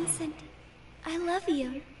 Vincent, I love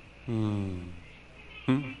you.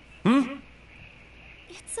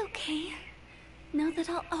 It's okay. Know that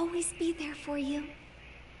I'll always be there for you.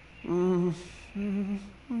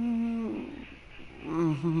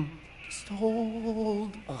 Just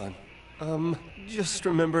hold on. Just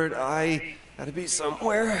remembered I gotta be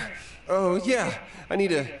somewhere. Oh, yeah. I need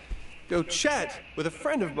to go chat with a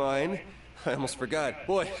friend of mine. I almost forgot.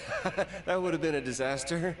 Boy, that would have been a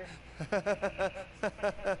disaster.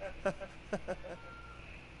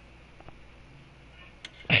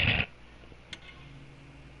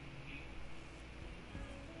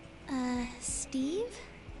 Steve?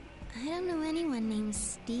 I don't know anyone named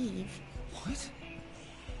Steve. What?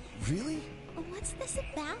 Really? What's this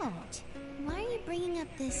about? Why are you bringing up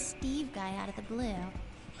this Steve guy out of the blue?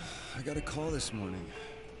 I got a call this morning.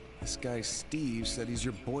 This guy Steve said he's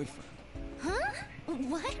your boyfriend. Huh?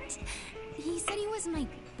 What? He said he was my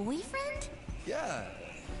boyfriend? Yeah.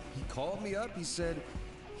 He called me up. He said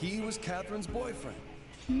he was Catherine's boyfriend.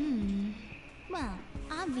 Well,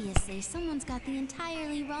 obviously someone's got the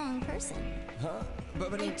entirely wrong person. Huh?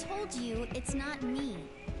 But I told you it's not me.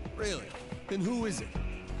 Really? Then who is it?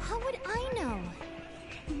 How would I know?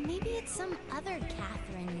 Maybe it's some other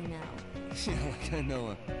Qatherine you know. Yeah, like I know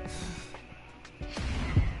her.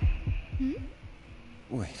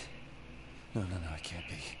 Wait. No, it can't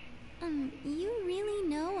be. You really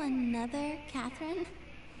know another Qatherine?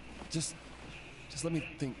 Just let me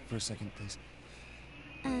think for a second, please.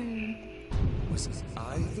 Was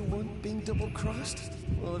I the one being double-crossed?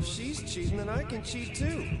 Well, if she's cheating, then I can cheat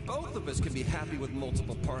too. Both of us can be happy with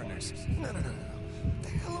multiple partners. No. What the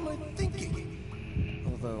hell am I thinking?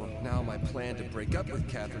 Although, now my plan to break up with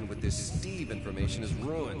Qatherine with this Steve information is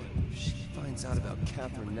ruined. If she finds out about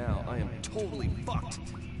Qatherine now, I am totally fucked.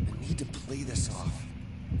 I need to play this off.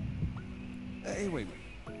 Hey, wait.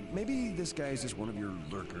 Maybe this guy is just one of your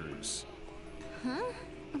lurkers. Huh?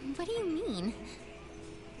 What do you mean?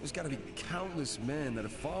 There's gotta be countless men that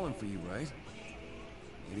have fallen for you, right?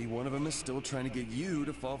 Maybe one of them is still trying to get you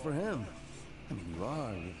to fall for him. I mean, you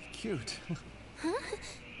are really cute. Huh?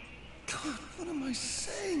 God, what am I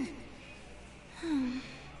saying?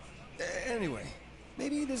 Anyway,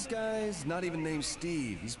 maybe this guy's not even named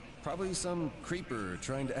Steve. He's probably some creeper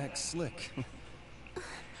trying to act slick.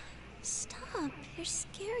 Stop, you're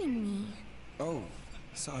scaring me. Oh,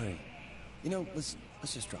 sorry. You know, let's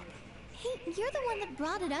just drop it. Hey, you're the one that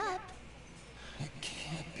brought it up. It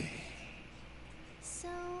can't be. So,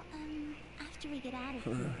 after we get out of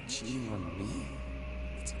Her here... cheating on me?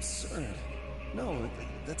 It's absurd. No,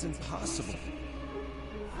 that's impossible.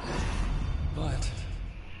 But...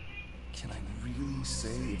 can I really say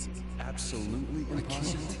it's absolutely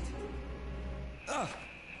impossible? Ah!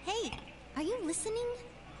 Hey, are you listening?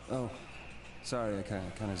 Oh, sorry, I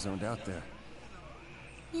kind of zoned out there.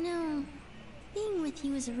 You know, being with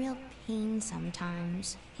you is a real pain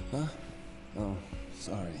sometimes. Huh? Oh,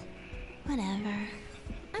 sorry. Whatever.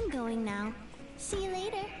 I'm going now. See you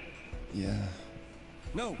later. Yeah.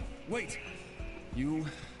 No, wait! You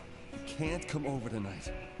can't come over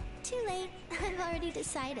tonight. Too late. I've already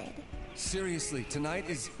decided. Seriously, tonight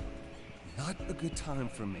is not a good time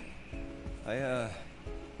for me. I,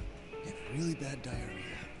 get really bad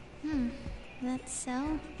diarrhea. That's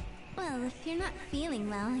so? Well, if you're not feeling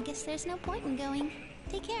well, I guess there's no point in going.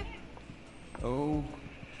 Take care.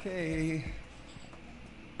 Okay.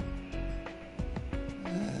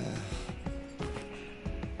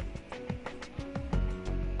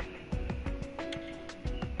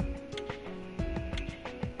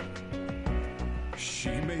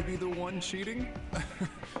 She may be the one cheating?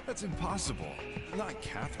 That's impossible. Not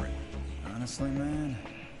Katherine. Honestly, man,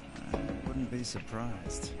 I wouldn't be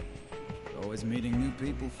surprised. Always meeting new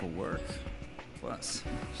people for work. Plus,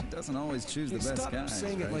 she doesn't always choose the best Stop guys.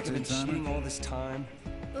 saying it like I've been cheating all this time.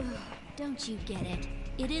 Ugh, don't you get it?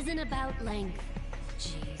 It isn't about length.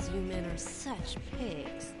 Jeez, you men are such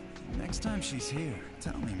pigs. Next time she's here,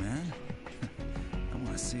 tell me, man. I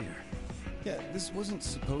want to see her. Yeah, this wasn't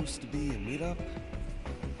supposed to be a meetup.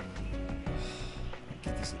 I don't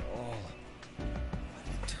get this at all. Why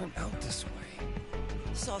did it turn out this way?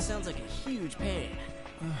 This all sounds like a huge pain.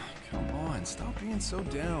 Come on, stop being so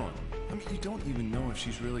down. I mean, you don't even know if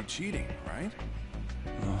she's really cheating, right?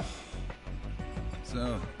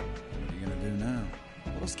 So, what are you gonna do now?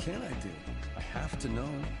 What else can I do? I have to know.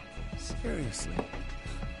 Seriously.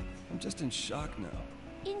 I'm just in shock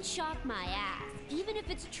now. In shock my ass. Even if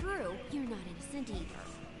it's true, you're not innocent either.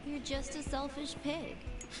 You're just a selfish pig.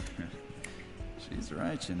 She's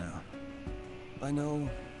right, you know. I know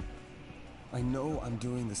I'm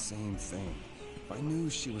doing the same thing. If I knew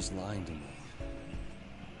she was lying to me,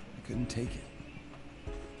 I couldn't take it.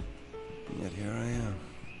 And yet here I am.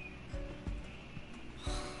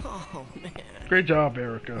 Oh, man. Great job,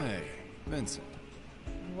 Erica. Hey, Vincent.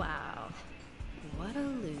 Wow. What a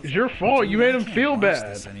loser. It's your fault. You made him feel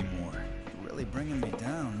bad. Anymore. You're really bringing me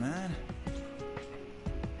down, man.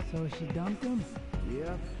 So she dumped him?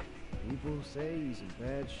 Yep. People say he's in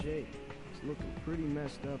bad shape. He's looking pretty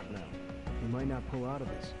messed up now. He might not pull out of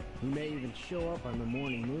this. He may even show up on the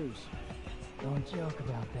morning news. Don't joke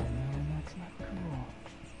about that, man. That's not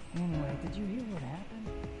cool. Anyway, did you hear what happened?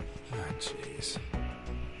 Ah, jeez.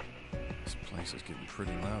 This place is getting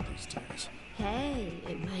pretty loud these days. Hey,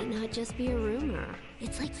 it might not just be a rumor.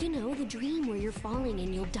 It's like, you know, the dream where you're falling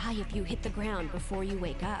and you'll die if you hit the ground before you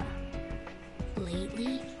wake up.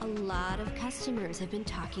 Lately, a lot of customers have been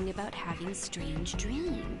talking about having strange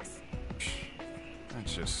dreams.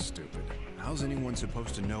 That's just stupid. How's anyone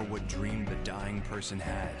supposed to know what dream the dying person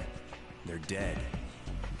had? They're dead.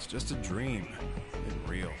 It's just a dream. It's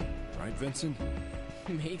real. Right, Vincent?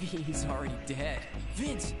 Maybe he's already dead.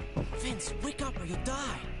 Vince, wake up or you'll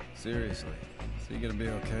die. Seriously, so you gonna be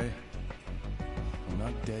okay? I'm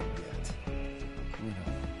not dead yet. I'm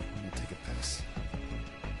gonna take a piss.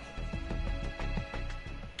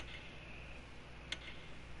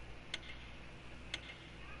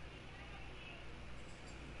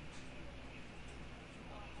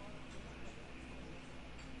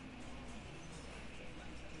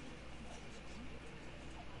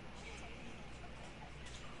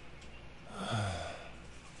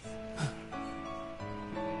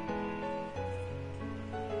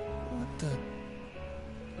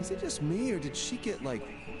 Is it just me, or did she get, like,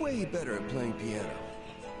 way better at playing piano?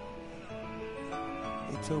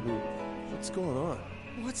 Hey, Toby, what's going on?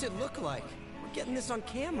 What's it look like? We're getting this on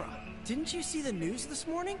camera. Didn't you see the news this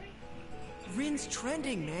morning? Rin's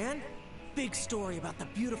trending, man. big story about the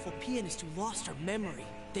beautiful pianist who lost her memory.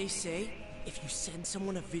 They say if you send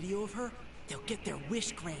someone a video of her, they'll get their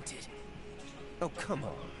wish granted. Oh, come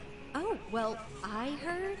on. Oh, well, I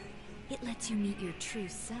heard it lets you meet your true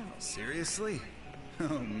self. Seriously?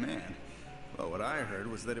 Oh, man. Well, what I heard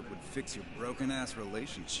was that it would fix your broken-ass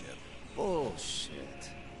relationship. Bullshit.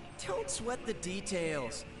 Don't sweat the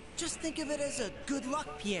details. Just think of it as a good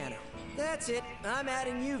luck piano. That's it. I'm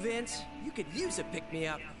adding you, Vince. You could use a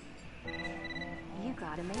pick-me-up. You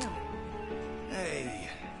got a mail. Hey,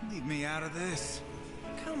 leave me out of this.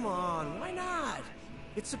 Come on, why not?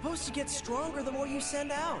 It's supposed to get stronger the more you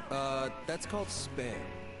send out. That's called spam.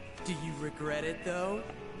 Do you regret it, though?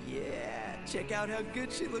 Yeah, check out how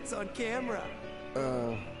good she looks on camera.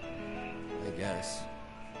 I guess.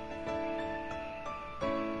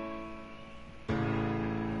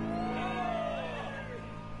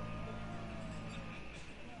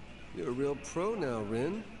 You're a real pro now,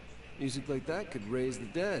 Rin. Music like that could raise the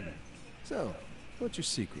dead. So, what's your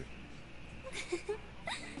secret?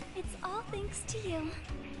 It's all thanks to you.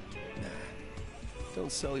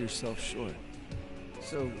 Don't sell yourself short.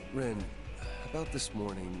 So, Rin, about this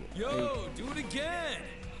morning... Yo, do it again!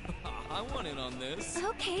 I want in on this.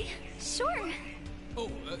 Okay, sure. Oh,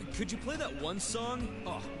 could you play that one song?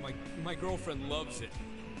 Oh, my girlfriend loves it.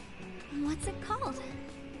 What's it called?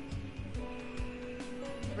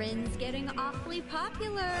 Rin's getting awfully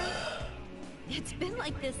popular. It's been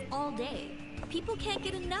like this all day. People can't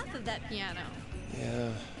get enough of that piano.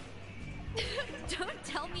 Yeah. Don't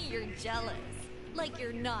tell me you're jealous. Like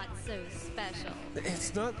you're not so special.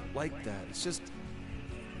 It's not like that. It's just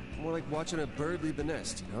more like watching a bird leave the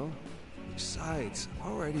nest, you know? Besides,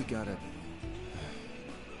 I've already got a...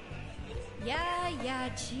 Yeah,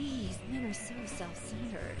 geez. Men are so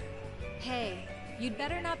self-centered. Hey, you'd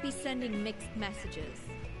better not be sending mixed messages.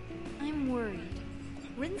 I'm worried.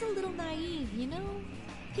 Rin's a little naive, you know?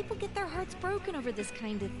 People get their hearts broken over this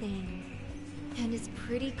kind of thing. And it's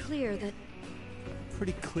pretty clear that...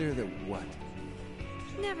 Pretty clear that what?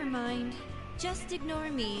 Never mind. Just ignore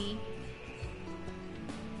me.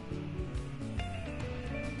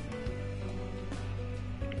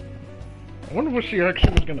 I wonder what she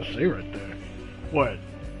actually was gonna say right there. What?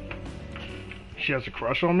 She has a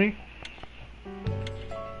crush on me?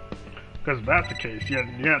 Because if that's the case,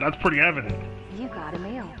 yeah, that's pretty evident. You got a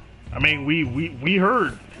mail. I mean, we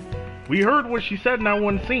heard what she said in that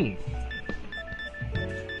one scene.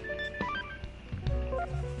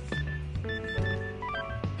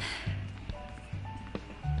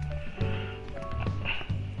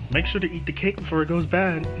 Make sure to eat the cake before it goes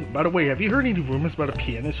bad. By the way, have you heard any rumors about a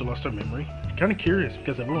pianist who lost her memory? I'm kind of curious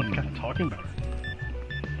because everyone's kind of talking about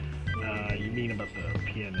her. You mean about the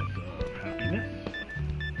pianist of happiness?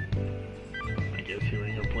 I guess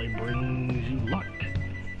hearing her play brings you luck.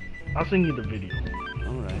 I'll send you the video.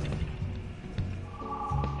 Alright.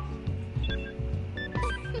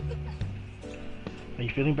 Are you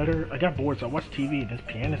feeling better? I got bored, so I watched TV and this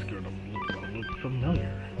pianist girl looked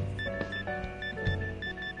familiar.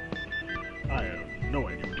 I have no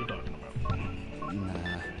idea what you're talking about. Nah.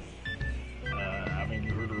 Haven't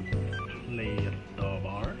you heard her play at the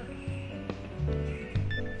bar?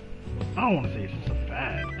 I don't want to say it's just a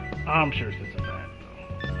fad. I'm sure it's just a fad,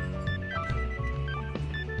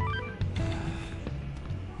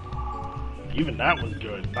 though. Even that was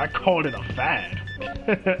good. I called it a fad.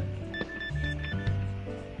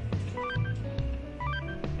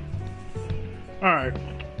 Alright,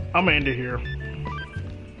 I'm gonna end it here.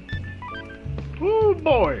 Ooh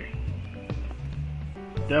boy!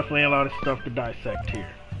 Definitely a lot of stuff to dissect here.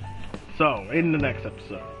 So, in the next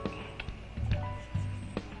episode,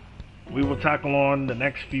 we will tackle on the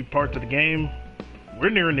next few parts of the game. We're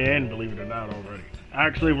nearing the end, believe it or not, already.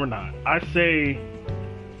 Actually, we're not. I say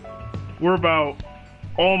we're about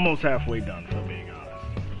almost halfway done, if I'm being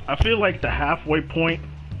honest. I feel like the halfway point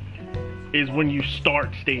is when you start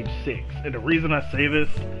stage 6. And the reason I say this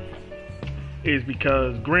is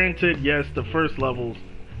because, granted, yes, the first levels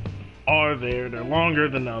are there. They're longer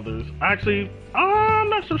than others. Actually, I'm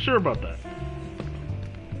not so sure about that.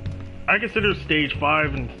 I consider stage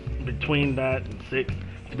 5 and between that and 6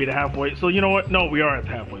 to be the halfway. So, you know what? No, we are at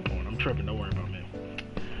the halfway point. I'm tripping. Don't worry about me.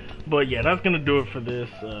 But, yeah, that's going to do it for this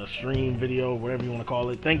stream, video, whatever you want to call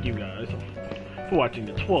it. Thank you, guys, for watching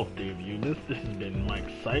the 12th day of Eunice. This has been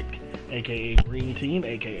MikePsyche, a.k.a. GreenTeen,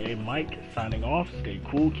 a.k.a. Mike, signing off. Stay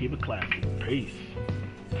cool, keep it classy. Peace.